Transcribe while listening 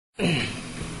بسم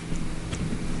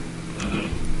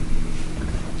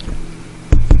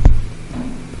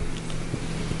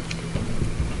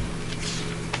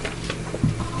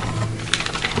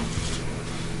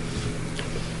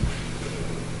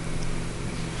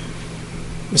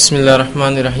اللہ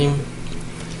الرحمن الرحیم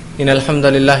ان الحمد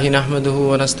للہ نحمده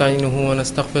ونستعینه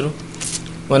ونستغفره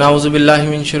ونعوذ باللہ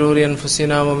من شرور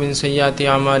انفسنا ومن سیئات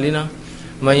اعمالنا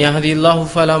من يهدي الله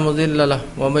فلا مضل له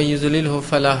ومن يضلل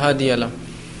فلا هادي له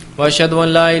واشهد ان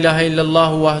لا اله الا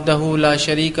الله وحده لا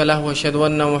شريك له واشهد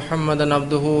ان محمدا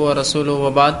عبده ورسوله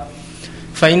وبعد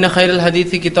فإن خير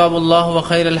الحديث كتاب الله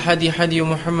وخير الهدي هدي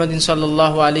محمد صلى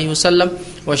الله عليه وسلم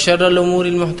وشر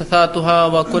الأمور محدثاتها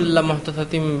وكل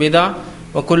محدثة بدعة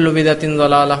وكل بدعة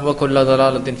ضلالة وكل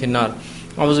ضلالة في النار.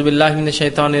 أعوذ بالله من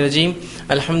الشيطان الرجيم.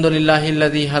 الحمد لله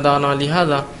الذي هدانا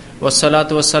لهذا والصلاة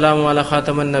والسلام على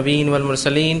خاتم النبيين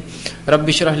والمرسلين. رب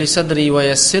اشرح لي صدري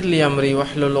ويسر لي أمري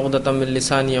واحلل عقدة من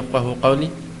لساني يفقهوا قولي.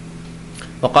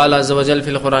 وقال عز وجل في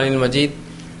القرآن المجيد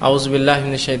اعوذ باللہ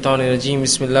من الشیطان الرجیم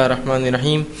بسم اللہ الرحمن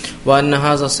الرحیم وان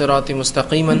ھذا صراطی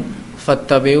مستقیما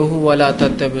فاتبعوه ولا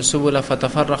تتبعوا السبل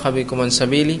فتفرق بكم عن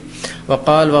سبیلہ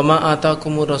وقال وما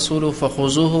آتاکم الرسول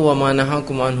فخذوه وما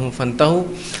نهاکم عنہ فانتہوا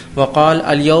وقال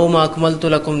اليوم اکملت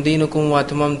لکم دینکم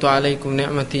واتممت علیکم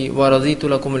نعمتی ورضیت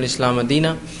لکم الاسلام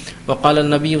دینا وقال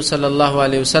النبی صلی اللہ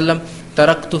علیہ وسلم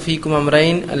ترکت فیکم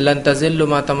امرین لن تضلوا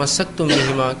ما تمسکتم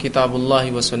بہما کتاب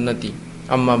اللہ وسنتی.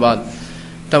 اما بعد،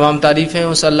 تمام تعریفیں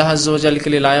اس اللہ عز و جل کے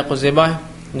لیے لائق و زیبا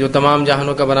ہے جو تمام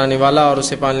جہانوں کا بنانے والا اور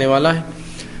اسے پالنے والا ہے،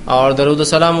 اور درود و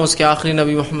سلام اس کے آخری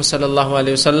نبی محمد صلی اللہ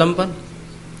علیہ وسلم پر.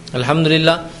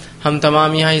 الحمدللہ ہم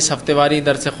تمام یہاں اس ہفتے واری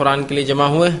درس قرآن کے لیے جمع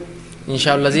ہوئے ہیں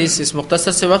انشاءاللہ عزیز. اس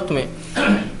مختصر سے وقت میں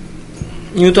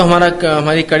یوں تو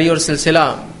ہماری کڑی اور سلسلہ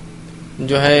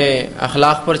جو ہے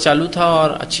اخلاق پر چالو تھا، اور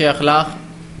اچھے اخلاق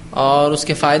اور اس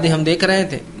کے فائدے ہم دیکھ رہے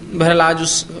تھے. بہرحال آج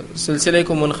اس سلسلے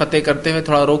کو منقطع کرتے ہوئے،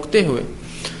 تھوڑا روکتے ہوئے،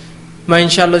 میں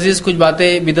انشاءاللہ عزیز کچھ باتیں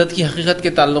بدعت کی حقیقت کے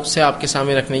تعلق سے آپ کے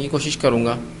سامنے رکھنے کی کوشش کروں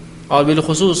گا، اور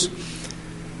بالخصوص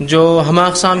جو ہم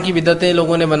اقسام کی بدعتیں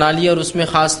لوگوں نے بنا لی، اور اس میں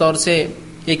خاص طور سے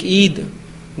ایک عید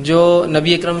جو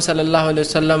نبی اکرم صلی اللہ علیہ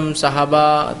وسلم، صحابہ،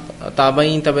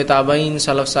 تابعین، تبع تابعین،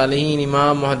 سلف صالحین،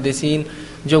 امام، محدثین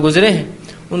جو گزرے ہیں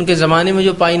ان کے زمانے میں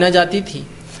جو پائی نہ جاتی تھی،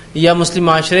 یا مسلم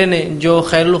معاشرے نے جو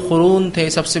خیر القرون تھے،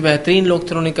 سب سے بہترین لوگ تھے،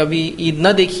 انہوں نے کبھی عید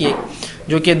نہ دیکھی ہے،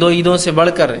 جو کہ دو عیدوں سے بڑھ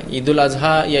کر عید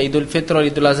الاضحیٰ یا عید الفطر اور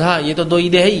عید الاضحیٰ، یہ تو دو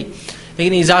عیدیں ہیں ہی،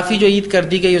 لیکن اضافی جو عید کر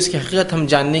دی گئی اس کی حقیقت ہم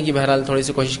جاننے کی بہرحال تھوڑی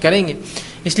سی کوشش کریں گے.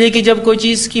 اس لیے کہ جب کوئی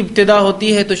چیز کی ابتدا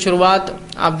ہوتی ہے تو شروعات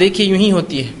آپ دیکھیے یوں ہی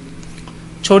ہوتی ہے،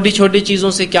 چھوٹی چھوٹی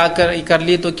چیزوں سے کیا کر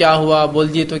لیے تو کیا ہوا،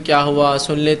 بول دیے تو کیا ہوا،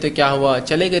 سن لے تو کیا ہوا،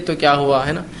 چلے گئے تو کیا ہوا،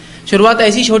 ہے نا. شروعات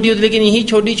ایسی چھوٹی ہوتی، لیکن یہی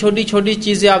چھوٹی چھوٹی چھوٹی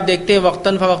چیزیں آپ دیکھتے ہیں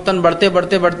وقتاً فوقتاً بڑھتے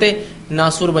بڑھتے بڑھتے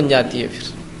ناسور بن جاتی ہے پھر.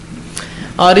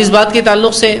 اور اس بات کے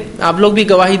تعلق سے آپ لوگ بھی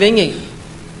گواہی دیں گے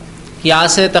کہ آج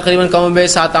سے تقریباً کم و بیش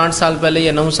 7-8 سال پہلے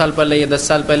یا 9 سال پہلے یا 10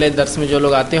 سال پہلے درس میں جو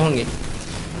لوگ آتے ہوں گے،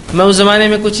 میں اس زمانے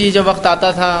میں کچھ جب وقت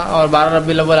آتا تھا اور 12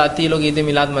 ربیع الاول آتی ہے، لوگ عید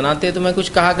میلاد مناتے، تو میں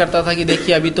کچھ کہا کرتا تھا کہ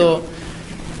دیکھیے ابھی تو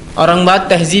اورنگ آباد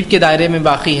تہذیب کے دائرے میں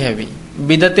باقی ہے، ابھی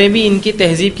بدعتیں بھی ان کی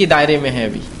تہذیب کے دائرے میں ہیں،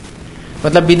 ابھی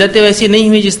مطلب بدعتیں ویسی نہیں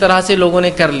ہوئی جس طرح سے لوگوں نے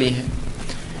کر لی ہے.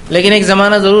 لیکن ایک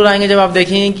زمانہ ضرور آئیں گے جب آپ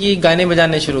دیکھیں گے کہ گانے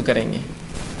بجانے شروع کریں گے.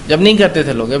 جب نہیں کرتے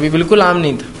تھے لوگ، ابھی بالکل عام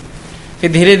نہیں تھا. پھر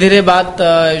دھیرے دھیرے بات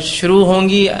شروع ہوں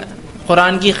گی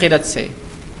قرآن کی خیرت سے.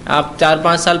 آپ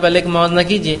 4-5 سال پہلے ایک موازنہ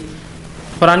کیجئے،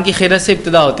 قرآن کی خیرت سے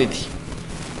ابتدا ہوتی تھی.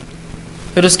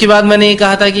 پھر اس کے بعد میں نے یہ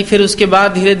کہا تھا کہ پھر اس کے بعد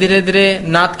دھیرے دھیرے دھیرے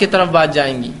نعت کی طرف بات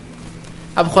جائیں گی.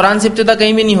 اب قرآن سے ابتدا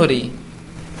کہیں بھی نہیں ہو رہی،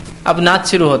 اب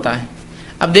نعت شروع ہوتا ہے.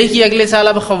 اب دیکھیے اگلے سال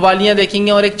اب قوالیاں دیکھیں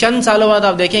گے، اور ایک چند سالوں بعد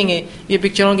آپ دیکھیں گے یہ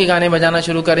پکچروں کے گانے بجانا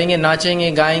شروع کریں گے، ناچیں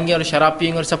گے، گائیں گے اور شراب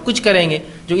پئیں گے اور سب کچھ کریں گے.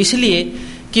 جو اس لیے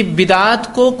کہ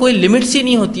بدعات کو کوئی لمٹ سی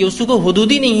نہیں ہوتی ہے، اس کو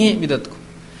حدود ہی نہیں ہے، بدعت کو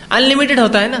ان لمیٹڈ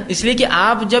ہوتا ہے نا. اس لیے کہ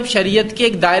آپ جب شریعت کے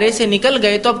ایک دائرے سے نکل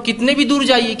گئے تو اب کتنے بھی دور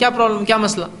جائیے، کیا پرابلم، کیا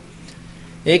مسئلہ.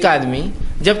 ایک آدمی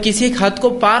جب کسی ایک حد کو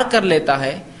پار کر لیتا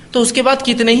ہے تو اس کے بعد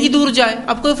کتنے ہی دور جائے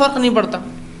اب کوئی فرق نہیں پڑتا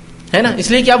ہے نا.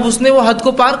 اس لیے کہ اب اس نے وہ حد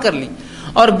کو پار کر لی،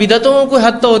 اور بدعتوں کو کوئی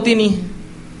حد تو ہوتی نہیں ہے،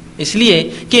 اس لیے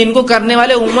کہ ان کو کرنے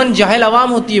والے عموماً جاہل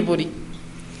عوام ہوتی ہے پوری.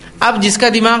 اب جس کا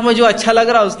دماغ میں جو اچھا لگ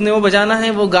رہا اس نے وہ بجانا ہے،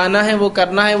 وہ گانا ہے، وہ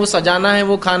کرنا ہے، وہ سجانا ہے،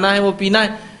 وہ کھانا ہے، وہ پینا ہے،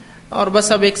 اور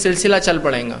بس اب ایک سلسلہ چل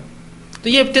پڑے گا. تو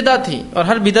یہ ابتدا تھی، اور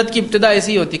ہر بدعت کی ابتدا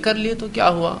ایسی ہوتی، کر لیے تو کیا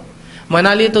ہوا،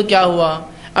 منا لیے تو کیا ہوا.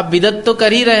 اب بدعت تو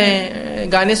کر ہی رہے ہیں،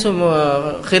 گانے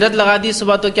خیرت لگا دی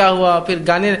صبح تو کیا ہوا، پھر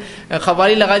گانے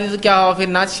قوالی لگا دی تو کیا ہوا، پھر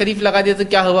نعت شریف لگا دیا تو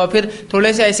کیا ہوا، پھر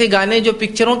تھوڑے سے ایسے گانے جو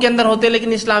پکچروں کے اندر ہوتے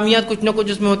لیکن اسلامیات کچھ نہ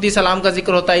کچھ اس میں ہوتی، سلام کا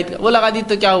ذکر ہوتا ہے، وہ لگا دی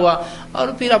تو کیا ہوا، اور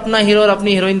پھر اپنا ہیرو اور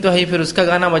اپنی ہیروئن تو ہے، پھر اس کا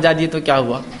گانا بجا دیے تو کیا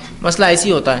ہوا. مسئلہ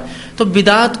ایسی ہوتا ہے. تو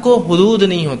بدعت کو حدود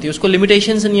نہیں ہوتی, اس کو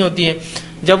لمیٹیشنز نہیں ہوتی ہے.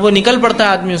 جب وہ نکل پڑتا ہے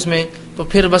آدمی اس میں تو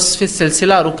پھر بس پھر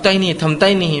سلسلہ رکتا ہی نہیں ہے, تھمتا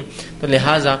ہی نہیں ہے. تو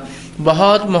لہٰذا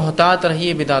بہت محتاط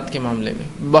رہیے بدعت کے معاملے میں,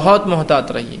 بہت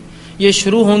محتاط رہیے. یہ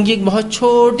شروع ہوں گی ایک بہت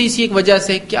چھوٹی سی ایک وجہ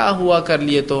سے, کیا ہوا کر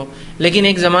لیے تو, لیکن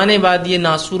ایک زمانے بعد یہ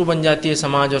ناسور بن جاتی ہے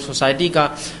سماج اور سوسائٹی کا,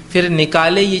 پھر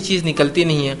نکالے یہ چیز نکلتی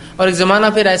نہیں ہے. اور ایک زمانہ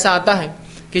پھر ایسا آتا ہے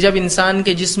کہ جب انسان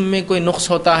کے جسم میں کوئی نقص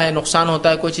ہوتا ہے, نقصان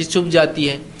ہوتا ہے, کوئی چیز چبھ جاتی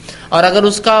ہے, اور اگر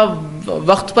اس کا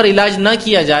وقت پر علاج نہ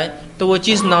کیا جائے تو وہ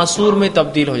چیز ناسور میں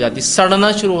تبدیل ہو جاتی,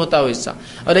 سڑنا شروع ہوتا ہے وہ حصہ.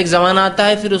 اور ایک زمانہ آتا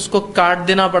ہے پھر اس کو کاٹ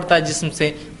دینا پڑتا ہے جسم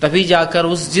سے, تبھی جا کر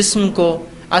اس جسم کو,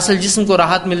 اصل جسم کو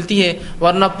راحت ملتی ہے.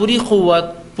 ورنہ پوری قوت,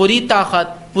 پوری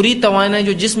طاقت, پوری توانائی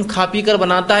جو جسم کھا پی کر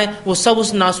بناتا ہے وہ سب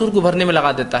اس ناسور کو بھرنے میں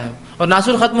لگا دیتا ہے. اور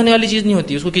ناسور ختم ہونے والی چیز نہیں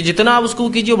ہوتی, اس کو کہ جتنا آپ اس کو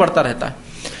کیجیے وہ بڑھتا رہتا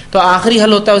ہے. تو آخری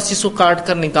حل ہوتا ہے اس چیز کو کاٹ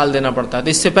کر نکال دینا پڑتا ہے. تو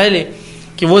اس سے پہلے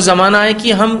کہ وہ زمانہ آئے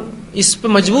کہ ہم اس پہ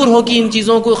مجبور ہو کہ ان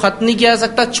چیزوں کو ختم نہیں کیا جا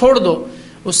سکتا, چھوڑ دو,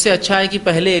 اس سے اچھا ہے کہ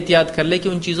پہلے احتیاط کر لے کہ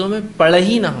ان چیزوں میں پڑھ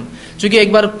ہی نہ ہم. چونکہ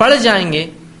ایک بار پڑھ جائیں گے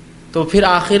تو پھر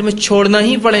آخر میں چھوڑنا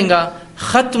ہی پڑے گا,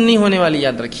 ختم نہیں ہونے والی,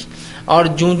 یاد رکھیے. اور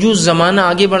جو زمانہ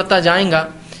آگے بڑھتا جائیں گا,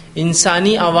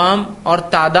 انسانی عوام اور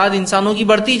تعداد انسانوں کی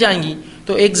بڑھتی جائیں گی,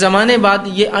 تو ایک زمانے بعد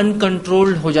یہ ان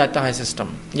کنٹرولڈ ہو جاتا ہے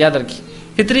سسٹم, یاد رکھیے.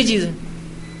 فطری چیز ہے.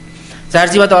 ظاہر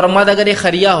سی بات, اورنگ آباد اگر ایک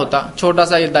خریا ہوتا, چھوٹا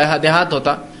سا دیہات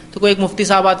ہوتا, تو کوئی ایک مفتی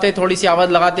صاحب آتے, تھوڑی سی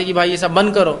آواز لگاتے کہ بھائی یہ سب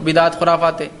بند کرو, بدعت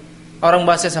خرافات ہے, اورنگ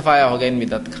آباد سے صفایا ہو گیا ان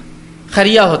بدعت کا.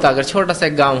 خریا ہوتا, اگر چھوٹا سا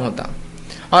ایک گاؤں ہوتا.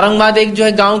 اورنگ آباد ایک جو ہے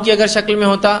گاؤں کی اگر شکل میں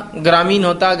ہوتا, گرامین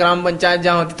ہوتا, گرام پنچایت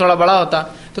جہاں ہوتی, تھوڑا بڑا ہوتا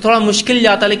تو تھوڑا مشکل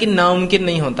جاتا, لیکن ناممکن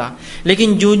نہیں ہوتا.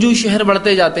 لیکن جو شہر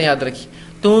بڑھتے جاتے ہیں, یاد رکھیے,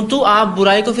 تو آپ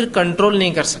برائی کو پھر کنٹرول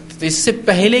نہیں کر سکتے. تو اس سے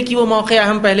پہلے کی وہ موقع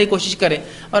ہم پہلے کوشش کریں.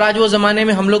 اور آج وہ زمانے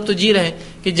میں ہم لوگ تو جی رہے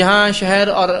ہیں کہ جہاں شہر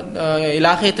اور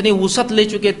علاقے اتنی وسعت لے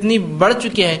چکے, اتنی بڑھ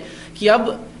چکے ہیں کہ اب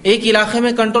ایک علاقے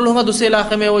میں کنٹرول ہوگا, دوسرے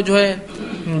علاقے میں وہ جو ہے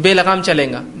بے لگام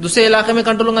چلیں گا, دوسرے علاقے میں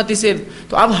کنٹرول ہوگا, تیسرے.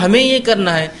 تو اب ہمیں یہ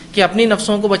کرنا ہے کہ اپنی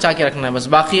نفسوں کو بچا کے رکھنا ہے بس,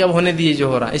 باقی اب ہونے دیجیے جو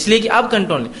ہو رہا ہے. اس لیے کہ اب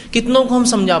کنٹرول نہیں. کتنوں کو ہم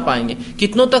سمجھا پائیں گے,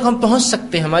 کتنوں تک ہم پہنچ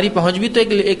سکتے ہیں. ہماری پہنچ بھی تو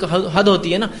ایک حد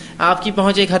ہوتی ہے نا. آپ کی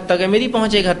پہنچ ایک حد تک ہے, میری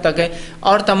پہنچ ایک حد تک ہے,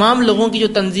 اور تمام لوگوں کی جو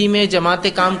تنظیمیں, جماعتیں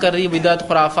کام کر رہی ہے بدعت,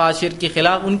 خرافات, شرک کے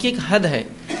خلاف, ان کی ایک حد ہے,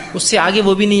 اس سے آگے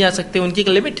وہ بھی نہیں جا سکتے, ان کی ایک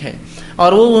لمٹ ہے.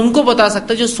 اور وہ ان کو بتا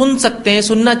سکتا ہے جو سن سکتے ہیں,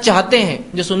 سننا چاہتے ہیں.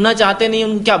 جو سننا چاہتے نہیں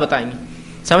ان کو کیا بتائیں گے,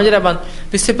 سمجھ رہے بات.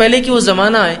 اس سے پہلے کہ وہ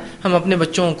زمانہ آئے, ہم اپنے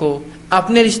بچوں کو,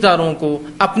 اپنے رشتہ داروں کو,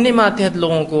 اپنے ماتحت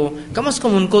لوگوں کو کم از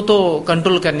کم ان کو تو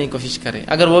کنٹرول کرنے کی کوشش کریں.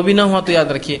 اگر وہ بھی نہ ہوا تو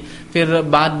یاد رکھیے پھر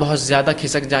بات بہت زیادہ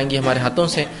کھسک جائیں گی ہمارے ہاتھوں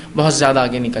سے, بہت زیادہ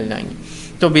آگے نکل جائیں گی.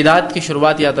 تو بدعت کی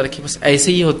شروعات یاد رکھیے بس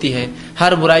ایسے ہی ہوتی ہے.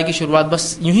 ہر برائی کی شروعات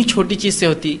بس یوں ہی چھوٹی چیز سے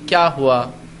ہوتی. کیا ہوا,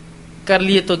 کر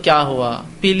لیے تو کیا ہوا,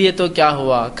 پی لیے تو کیا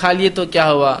ہوا, کھا لیے تو کیا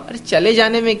ہوا, ارے چلے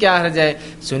جانے میں کیا حرج ہے,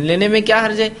 سن لینے میں کیا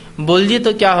حرج ہے, بول دیے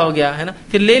تو کیا ہو گیا, ہے نا,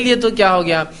 پھر لے لیے تو کیا ہو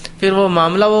گیا. پھر وہ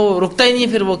معاملہ وہ رکتا ہی نہیں,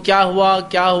 پھر وہ کیا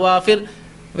ہوا. پھر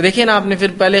دیکھیں نا آپ نے,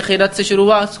 پھر پہلے خیرت سے شروع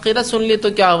ہوا, خیرت سن لی تو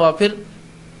کیا ہوا, پھر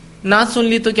نعت سن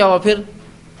لی تو کیا ہوا, پھر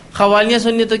قوالیاں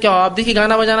سن لی تو کیا ہوا. آپ دیکھیے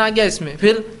گانا بجانا آ گیا اس میں,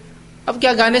 پھر اب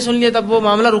کیا گانے سن لیے تب وہ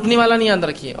معاملہ رکنے والا نہیں, یاد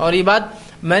رکھیے. اور یہ بات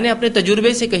میں نے اپنے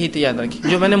تجربے سے کہی تھی, یاد رکھیے,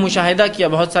 جو میں نے مشاہدہ کیا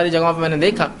بہت ساری جگہوں پہ میں نے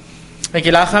دیکھا. ایک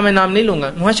علاقہ میں نام نہیں لوں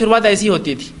گا, وہاں شروعات ایسی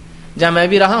ہوتی تھی جہاں میں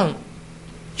بھی رہا ہوں.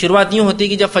 شروعات یوں ہوتی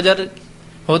کہ جب فجر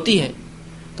ہوتی ہے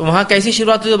تو وہاں کیسی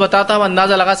شروعات ہوتی ہے بتاتا ہوں,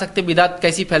 اندازہ لگا سکتے بدعت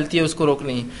کیسی پھیلتی ہے, اس کو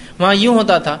روکنی ہے. وہاں یوں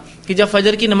ہوتا تھا کہ جب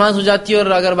فجر کی نماز ہو جاتی ہے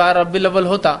اور اگر باہر ربیع الاول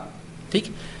ہوتا, ٹھیک,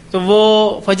 تو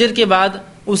وہ فجر کے بعد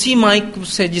اسی مائک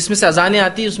سے جس میں سے اذانیں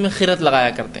آتی اس میں خیرت لگایا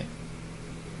کرتے ہیں.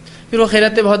 پھر وہ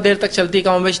خیرتیں بہت دیر تک چلتی,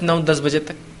 کم و بیش 9-10 بجے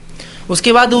تک. اس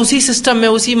کے بعد اسی سسٹم میں,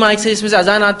 اسی مائک سے جس میں سے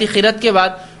اذان آتی خیرت کے بعد,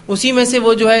 اسی میں سے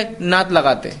وہ جو ہے نعت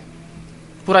لگاتے,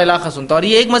 پورا علاقہ سنتا. اور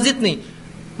یہ ایک مسجد نہیں,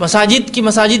 مساجد کی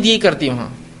مساجد یہی کرتی وہاں,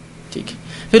 ٹھیک ہے.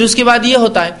 پھر اس کے بعد یہ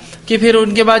ہوتا ہے کہ پھر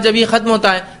ان کے بعد جب یہ ختم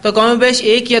ہوتا ہے تو کم و بیش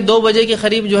 1 یا 2 بجے کے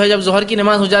قریب جو ہے جب ظہر کی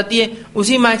نماز ہو جاتی ہے,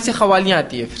 اسی مائک سے قوالیاں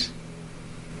آتی ہے,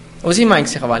 پھر اسی مائک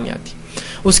سے قوالیاں آتی.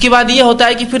 اس کے بعد یہ ہوتا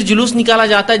ہے کہ پھر جلوس نکالا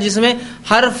جاتا ہے جس میں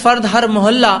ہر فرد, ہر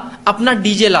محلہ اپنا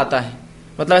ڈی جے لاتا ہے.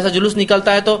 مطلب ایسا جلوس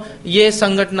نکلتا ہے تو یہ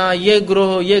سنگٹنا, یہ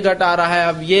گروہ, یہ گٹ آ رہا ہے,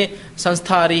 اب یہ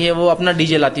سنستھا آ رہی ہے, وہ اپنا ڈی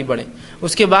جے لاتی پڑے.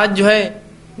 اس کے بعد جو ہے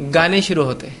گانے شروع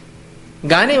ہوتے ہیں,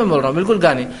 گانے میں بول رہا ہوں, بالکل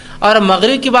گانے. اور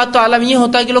مغرب کی بات تو عالم یہ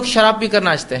ہوتا ہے کہ لوگ شراب پی کر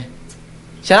ناچتے ہیں,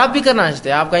 شراب پی کر ناچتے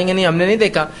ہیں. آپ کہیں گے نہیں ہم نے نہیں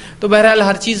دیکھا, تو بہرحال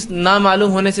ہر چیز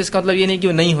نامعلوم ہونے سے اس کا مطلب یہ نہیں کہ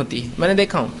وہ نہیں ہوتی ہے, میں نے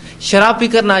دیکھا ہوں. شراب پی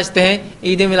کر ناچتے ہیں,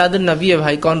 عید میلاد النبی ہے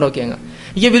بھائی, کون روکے گا.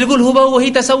 یہ بالکل ہوا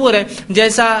وہی تصور ہے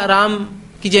جیسا رام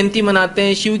کی جینتی مناتے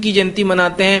ہیں, شیو کی جینتی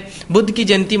مناتے ہیں, بدھ کی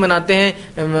جینتی مناتے ہیں,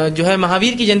 جو ہے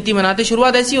مہاویر کی جینتی مناتے ہیں.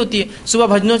 شروعات ایسی ہوتی ہے, صبح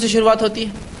بھجنوں سے شروعات ہوتی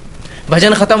ہے,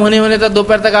 بھجن ختم ہونے تک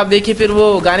دوپہر تک آپ دیکھیے پھر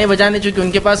وہ گانے بجانے, چونکہ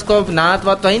ان کے پاس کوئی نعت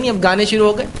وات تو ہی نہیں, اب گانے شروع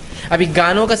ہو گئے. ابھی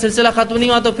گانوں کا سلسلہ ختم نہیں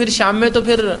ہوا تو پھر شام میں تو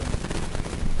پھر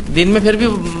دن میں پھر بھی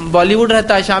بالی ووڈ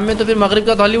رہتا ہے، شام میں تو پھر مغرب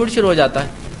کا ہالی ووڈ شروع ہو جاتا ہے،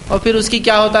 اور پھر اس کی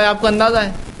کیا ہوتا ہے آپ کو اندازہ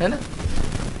ہے نا.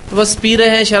 بس پی رہے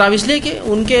ہیں شراب اس لیے کہ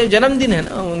ان کے جنم دن ہے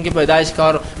نا، ان کی پیدائش کا،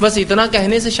 اور بس اتنا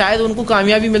کہنے سے شاید ان کو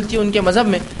کامیابی ملتی ہے. ان کے مذہب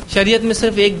میں، شریعت میں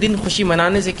صرف ایک دن خوشی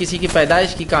منانے سے کسی کی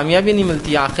پیدائش کی کامیابی نہیں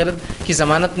ملتی، آخرت کی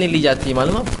ضمانت نہیں لی جاتی.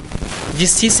 معلوم آپ کو،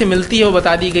 جس چیز سے ملتی ہے وہ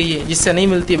بتا دی گئی ہے، جس سے نہیں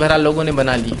ملتی بہرحال لوگوں نے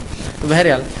بنا لی.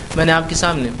 بہرحال میں نے آپ کے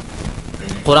سامنے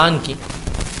قرآن کی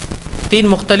 3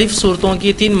 مختلف صورتوں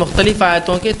کی 3 مختلف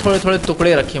آیتوں کے تھوڑے تھوڑے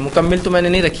ٹکڑے رکھے، مکمل تو میں نے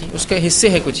نہیں رکھی، اس کے حصے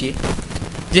ہیں کچھ یہ.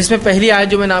 جس میں پہلی آیت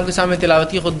جو میں نے آپ کے سامنے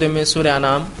تلاوت کی خطبے میں، سورہ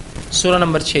انعام سورہ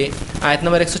نمبر 6 آیت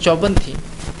نمبر 154 تھی،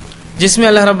 جس میں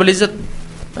اللہ رب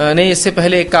العزت نے اس سے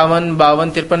پہلے 51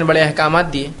 52 53 بڑے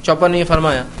احکامات دیے. 54 میں یہ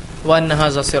فرمایا وَأَنَّ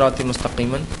هَٰذَا صِرَاطِي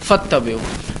مُسْتَقِيمًا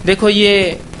فَاتَّبِعُوهُ. دیکھو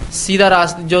یہ سیدھا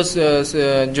راستہ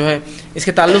جو ہے، اس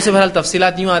کے تعلق سے بہرحال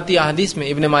تفصیلات یوں آتی ہے احادیث میں.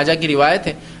 ابن ماجہ کی روایت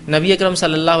ہے، نبی اکرم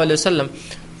صلی اللہ علیہ وسلم،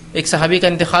 ایک صحابی کا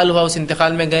انتقال ہوا، اس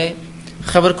انتقال میں گئے،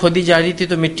 قبر کھودی جا رہی تھی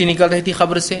تو مٹی نکل رہی تھی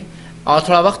قبر سے، اور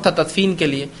تھوڑا وقت تھا تدفین کے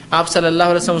لیے. آپ صلی اللہ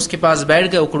علیہ وسلم اس کے پاس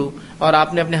بیٹھ گئے اکڑو، اور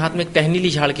آپ نے اپنے ہاتھ میں ایک ٹہنی لی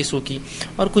جھاڑ کی سوکھی،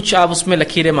 اور کچھ آپ اس میں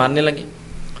لکیریں مارنے لگے.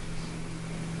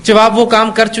 جب آپ وہ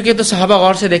کام کر چکے تو صحابہ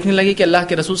غور سے دیکھنے لگے کہ اللہ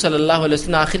کے رسول صلی اللہ علیہ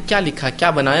وسلم نے آخر کیا لکھا، کیا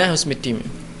بنایا ہے اس مٹی میں.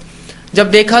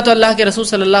 جب دیکھا تو اللہ کے رسول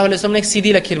صلی اللہ علیہ وسلم نے ایک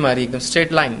سیدھی لکیر ماری، ایک دم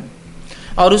اسٹریٹ لائن،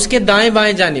 اور اس کے دائیں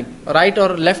بائیں جانب، رائٹ اور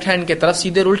لیفٹ ہینڈ کی طرف،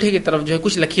 سیدھے اور الٹے کی طرف جو ہے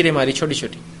کچھ لکیریں ماری چھوٹی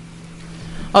چھوٹی،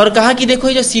 اور کہا کہ دیکھو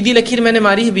یہ جو سیدھی لکیر میں نے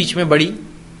ماری ہے بیچ میں بڑی،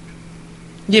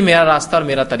 یہ میرا راستہ اور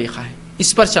میرا طریقہ ہے،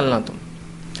 اس پر چلنا تم،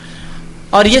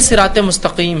 اور یہ صراط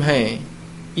مستقیم ہے،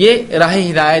 یہ راہ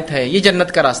ہدایت ہے، یہ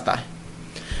جنت کا راستہ ہے.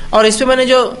 اور اس پہ میں نے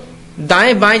جو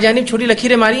دائیں بائیں جانب چھوٹی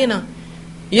لکیریں ماری ہے نا،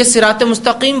 یہ صراط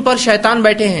مستقیم پر شیطان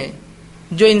بیٹھے ہیں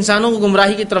جو انسانوں کو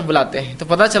گمراہی کی طرف بلاتے ہیں. تو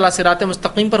پتہ چلا صراط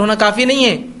مستقیم پر ہونا کافی نہیں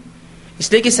ہے،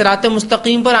 اس لیے کہ صراط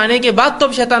مستقیم پر آنے کے بعد تو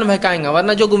اب شیطان بہکائیں گا،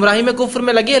 ورنہ جو گمراہی میں کفر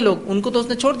میں لگے ہیں لوگ، ان کو تو اس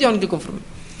نے چھوڑ دیا ان کے کفر میں.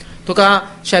 تو کہا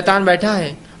شیطان بیٹھا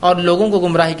ہے اور لوگوں کو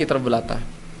گمراہی کی طرف بلاتا ہے.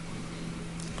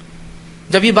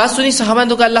 جب یہ بات سنی صحابہ نے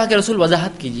تو کہا اللہ کے رسول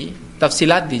وضاحت کیجیے،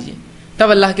 تفصیلات دیجیے.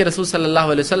 تب اللہ کے رسول صلی اللہ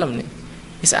علیہ وسلم نے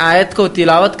اس آیت کو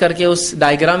تلاوت کر کے اس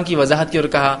ڈائیگرام کی وضاحت کی اور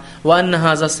کہا وَأَنَّ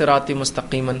هَٰذَا صِرَاطِي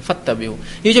مُسْتَقِيمًا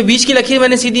فَاتَّبِعُوهُ. یہ جو بیچ کی لکیر میں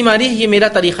نے سیدھی ماری ہے یہ میرا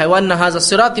طریقہ ہے. وَأَنَّ هَٰذَا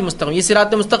صِرَاطِي مُسْتَقِيمًا، یہ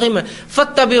صراط مستقیم ہے.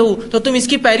 فَاتَّبِعُوهُ، تو تم اس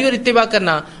کی پیروی اور اتباع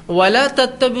کرنا. وَلَا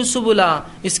تَتَّبِعُوا السُّبُلَ،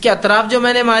 اس کے اطراف جو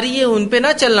میں نے ماری ہے ان پہ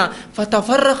نہ چلنا.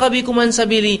 فَتَفَرَّقَ بِكُمْ عَن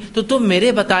سَبِيلِي، تو تم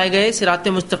میرے بتائے گئے صراط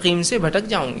مستقیم سے بھٹک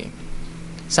جاؤ گے.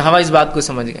 صحابہ اس بات کو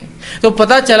سمجھ گئے. تو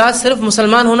پتہ چلا صرف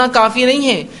مسلمان ہونا کافی نہیں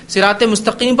ہے، صراط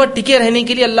مستقیم پر ٹکے رہنے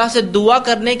کے لیے اللہ سے دعا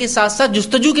کرنے کے ساتھ ساتھ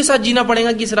جستجو کے ساتھ جینا پڑے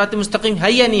گا کہ صراط مستقیم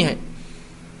ہے یا نہیں ہے.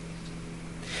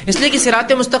 اس لیے کہ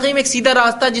صراط مستقیم ایک سیدھا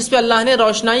راستہ جس پہ اللہ نے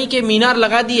روشنائی کے مینار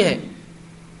لگا دیے ہے،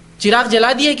 چراغ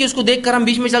جلا دیے کہ اس کو دیکھ کر ہم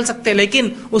بیچ میں چل سکتے ہیں. لیکن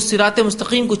اس صراط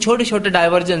مستقیم کو چھوٹے چھوٹے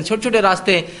ڈائیورجن، چھوٹے چھوٹے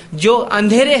راستے جو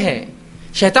اندھیرے ہیں،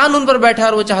 شیطان ان پر بیٹھا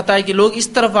اور وہ چاہتا ہے کہ لوگ اس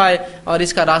طرف آئے، اور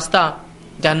اس کا راستہ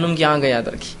جہنم کی آنکھ یاد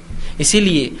رکھی. اسی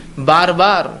لیے بار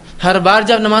بار ہر بار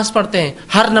جب نماز پڑھتے ہیں،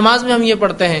 ہر نماز میں ہم یہ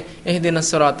پڑھتے ہیں اہدنا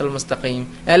الصراط المستقیم،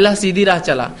 اے اللہ سیدھی راہ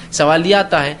چلا. سوال یہ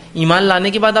آتا ہے ایمان لانے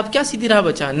کے بعد اب کیا سیدھی راہ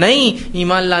بچا؟ نہیں،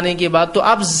 ایمان لانے کے بعد تو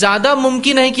اب زیادہ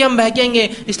ممکن ہے کہ ہم بہکیں گے،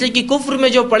 اس لیے کہ کفر میں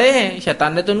جو پڑے ہیں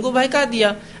شیطان نے تو ان کو بہکا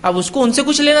دیا. اب اس کو ان سے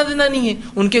کچھ لینا دینا نہیں ہے،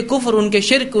 ان کے کفر، ان کے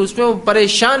شرک، اس میں وہ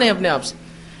پریشان ہے اپنے آپ سے.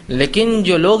 لیکن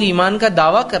جو لوگ ایمان کا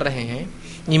دعویٰ کر رہے ہیں،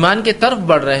 ایمان کے طرف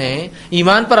بڑھ رہے ہیں،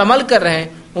 ایمان پر عمل کر رہے ہیں،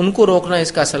 ان کو روکنا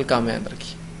اس کا اصل کام ہے. یاد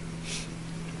رکھیے.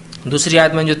 دوسری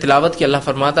آیت میں جو تلاوت کی اللہ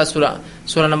فرماتا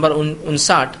سورہ نمبر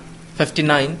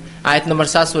 59 آیت نمبر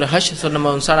 7 سورہ حشر سورہ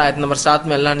نمبر 59 آیت نمبر 7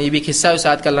 میں اللہ نے یہ بھی حصہ اس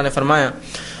آیت کا اللہ نے فرمایا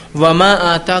وَمَا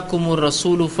آتَاكُمُ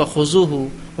الرَّسُولُ فَخُذُوهُ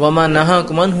وَمَا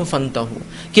نَهَاكُمْ عَنْهُ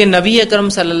فَانْتَهُوا، کہ نبی اکرم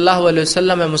صلی اللہ علیہ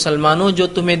وسلم مسلمانوں جو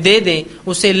تمہیں دے دے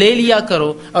اسے لے لیا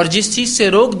کرو، اور جس چیز سے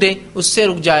روک دے اس سے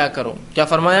رک جایا کرو. کیا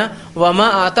فرمایا؟ وَمَا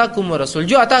آتَاكُمُ الرَّسُولُ،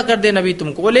 جو عطا کر دے نبی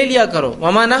تم کو وہ لے لیا کرو.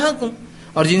 وَمَا نَهَاكُمْ،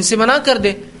 اور جن سے منع کر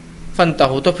دے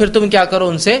فانتہو، تو پھر تم کیا کرو؟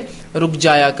 ان سے رک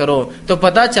جایا کرو. تو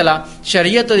پتہ چلا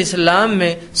شریعت اور اسلام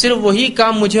میں صرف وہی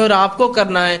کام مجھے اور آپ کو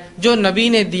کرنا ہے جو نبی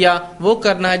نے دیا وہ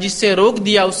کرنا ہے، جس سے روک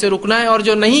دیا اس سے رکنا ہے، اور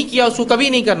جو نہیں کیا اس کو کبھی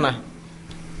نہیں کرنا ہے،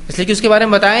 اس لیے کہ اس کے بارے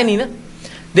میں بتایا نہیں نا.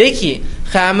 دیکھیے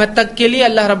قیامت تک کے لیے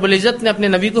اللہ رب العزت نے اپنے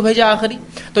نبی کو بھیجا آخری،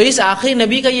 تو اس آخری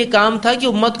نبی کا یہ کام تھا کہ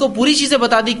امت کو پوری چیزیں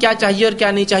بتا دی، کیا چاہیے اور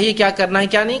کیا نہیں چاہیے، کیا کرنا ہے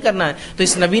کیا نہیں کرنا ہے. تو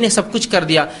اس نبی نے سب کچھ کر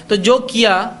دیا. تو جو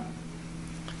کیا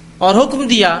اور حکم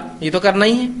دیا یہ تو کرنا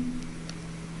ہی ہے.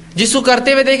 جس کو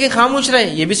کرتے ہوئے دیکھے خاموش رہے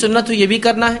یہ بھی سنت ہو، یہ بھی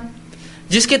کرنا ہے.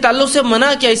 جس کے تعلق سے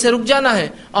منع کیا اسے رک جانا ہے،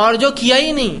 اور جو کیا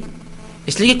ہی نہیں،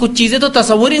 اس لیے کہ کچھ چیزیں تو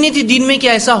تصور ہی نہیں تھی دین میں کہ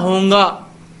ایسا ہوگا،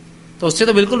 تو اس سے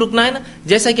تو بالکل رکنا ہے نا.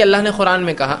 جیسا کہ اللہ نے قرآن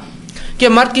میں کہا کہ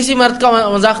مرد کسی مرد کا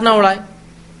مذاق نہ اڑائے،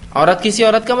 عورت کسی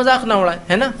عورت کا مذاق نہ اڑائے،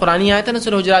 ہے نا؟ قرآنی آیت ہے نا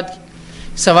سورہ حجرات کی۔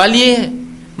 سوال یہ ہے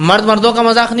مرد مردوں کا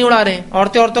مذاق نہیں اڑا رہے ہیں،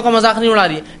 عورتیں عورتوں کا مذاق نہیں اڑا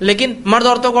رہی ہیں، لیکن مرد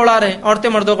عورتوں کو اڑا رہے ہیں، عورتیں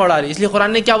مردوں کو اڑا رہی ہیں۔ اس لیے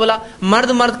قرآن نے کیا بولا؟ مرد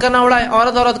مرد کا نہ اڑائے،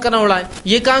 عورت عورت کا نہ اڑائے۔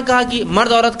 یہ کہاں کہا کہ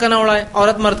مرد عورت کا نہ اڑائے،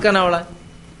 عورت مرد کا نہ اڑائے،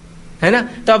 ہے نا؟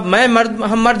 تو اب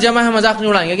ہم مرد جمع ہے مذاق نہیں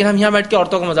اڑائیں گے، لیکن ہم یہاں بیٹھ کے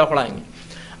عورتوں کا مذاق اڑائیں گے۔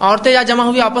 عورتیں یا جمع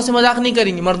ہوئی آپس سے مذاق نہیں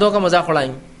کریں گی، مردوں کا مذاق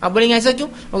اڑائیں گے۔ آپ بولیں گے ایسا کیوں؟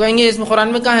 وہ کہیں گے اس میں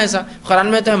قرآن میں کہاں ہے ایسا؟ قرآن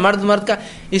میں تو ہے مرد مرد کا۔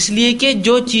 اس لیے کہ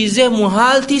جو چیزیں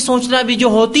محال تھی سوچنا بھی، جو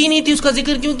ہوتی ہی نہیں تھی، اس کا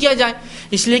ذکر کیوں کیا جائے؟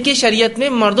 اس لیے کہ شریعت میں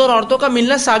مردوں اور عورتوں کا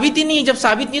ملنا ثابت ہی نہیں ہے۔ جب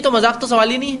ثابت نہیں تو مذاق تو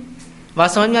سوال ہی نہیں ہے۔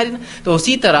 بات سمجھ میں آ رہی نا؟ تو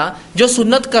اسی طرح جو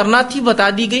سنت کرنا تھی بتا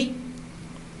دی گئی،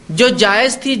 جو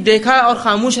جائز تھی دیکھا اور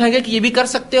خاموش رہ گئے کہ یہ بھی کر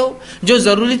سکتے ہو، جو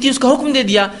ضروری تھی اس کا حکم دے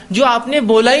دیا، جو آپ نے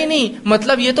بولا ہی نہیں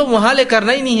مطلب یہ تو محال ہے،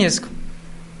 کرنا ہی نہیں ہے اس کو۔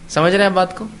 سمجھ رہے ہیں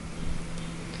بات کو؟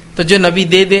 تو جو نبی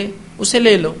دے دے اسے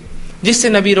لے لو، جس سے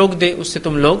نبی روک دے اس سے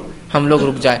ہم لوگ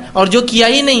رک جائے، اور جو کیا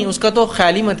ہی نہیں اس کا تو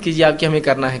خیال ہی مت کیجیے آپ کہ ہمیں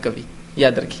کرنا ہے، کبھی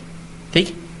یاد رکھیے،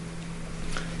 ٹھیک؟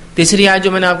 تیسری آیت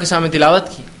جو میں نے آپ کے سامنے تلاوت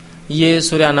کی، یہ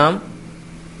سورہ انعام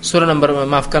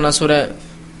سورہ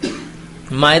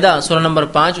مائدہ سورہ نمبر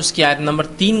 5 اس کی آیت نمبر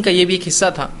 3 کا یہ بھی ایک حصہ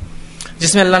تھا،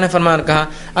 جس میں اللہ نے فرمایا اور کہا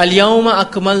الیوم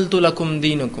اکملت لکم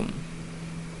دینکم۔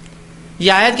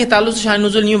 یہ آیت کے تعلق سے شان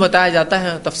نزول یوں بتایا جاتا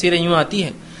ہے، تفسیر یوں آتی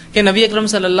ہے کہ نبی اکرم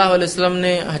صلی اللہ علیہ وسلم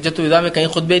نے حجۃ الوداع میں کئی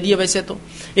خطبے دیے، ویسے تو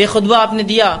ایک خطبہ آپ نے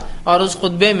دیا، اور اس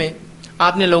خطبے میں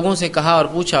آپ نے لوگوں سے کہا اور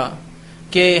پوچھا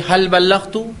کہ حل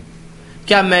بلغت،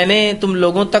 کیا میں نے تم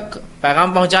لوگوں تک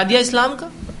پیغام پہنچا دیا اسلام کا؟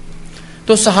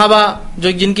 تو صحابہ جو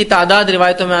جن کی تعداد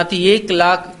روایتوں میں آتی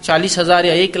 1,40,000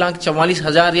 یا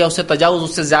 1,44,000 یا اس سے تجاوز،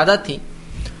 اس سے زیادہ تھی،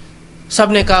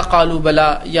 سب نے کہا قالوا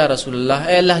بلا یا رسول اللہ،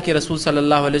 اے اللہ کے رسول صلی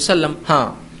اللہ علیہ وسلم، ہاں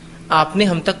آپ نے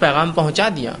ہم تک پیغام پہنچا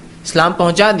دیا، اسلام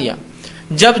پہنچا دیا۔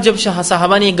 جب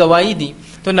صحابہ نے یہ گواہی دی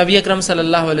تو نبی اکرم صلی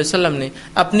اللہ علیہ وسلم نے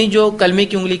اپنی جو کلمے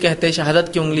کی انگلی کہتے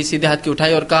شہادت کی انگلی سیدھے ہاتھ کی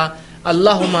اٹھائی اور کہا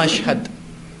اللہم اشہد،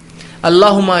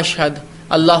 اللہم اشہد،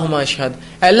 اللہم اشہد،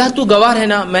 اے اللہ تو گواہ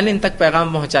رہنا میں نے ان تک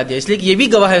پیغام پہنچا دیا۔ اس لیے کہ یہ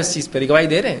بھی گواہ ہے اس چیز پر، گواہی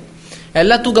دے رہے ہیں، اے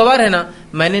اللہ تو گواہ رہنا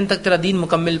میں نے ان تک تیرا دین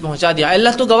مکمل پہنچا دیا، اے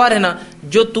اللہ تو گواہ رہنا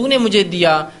جو تو نے مجھے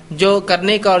دیا، جو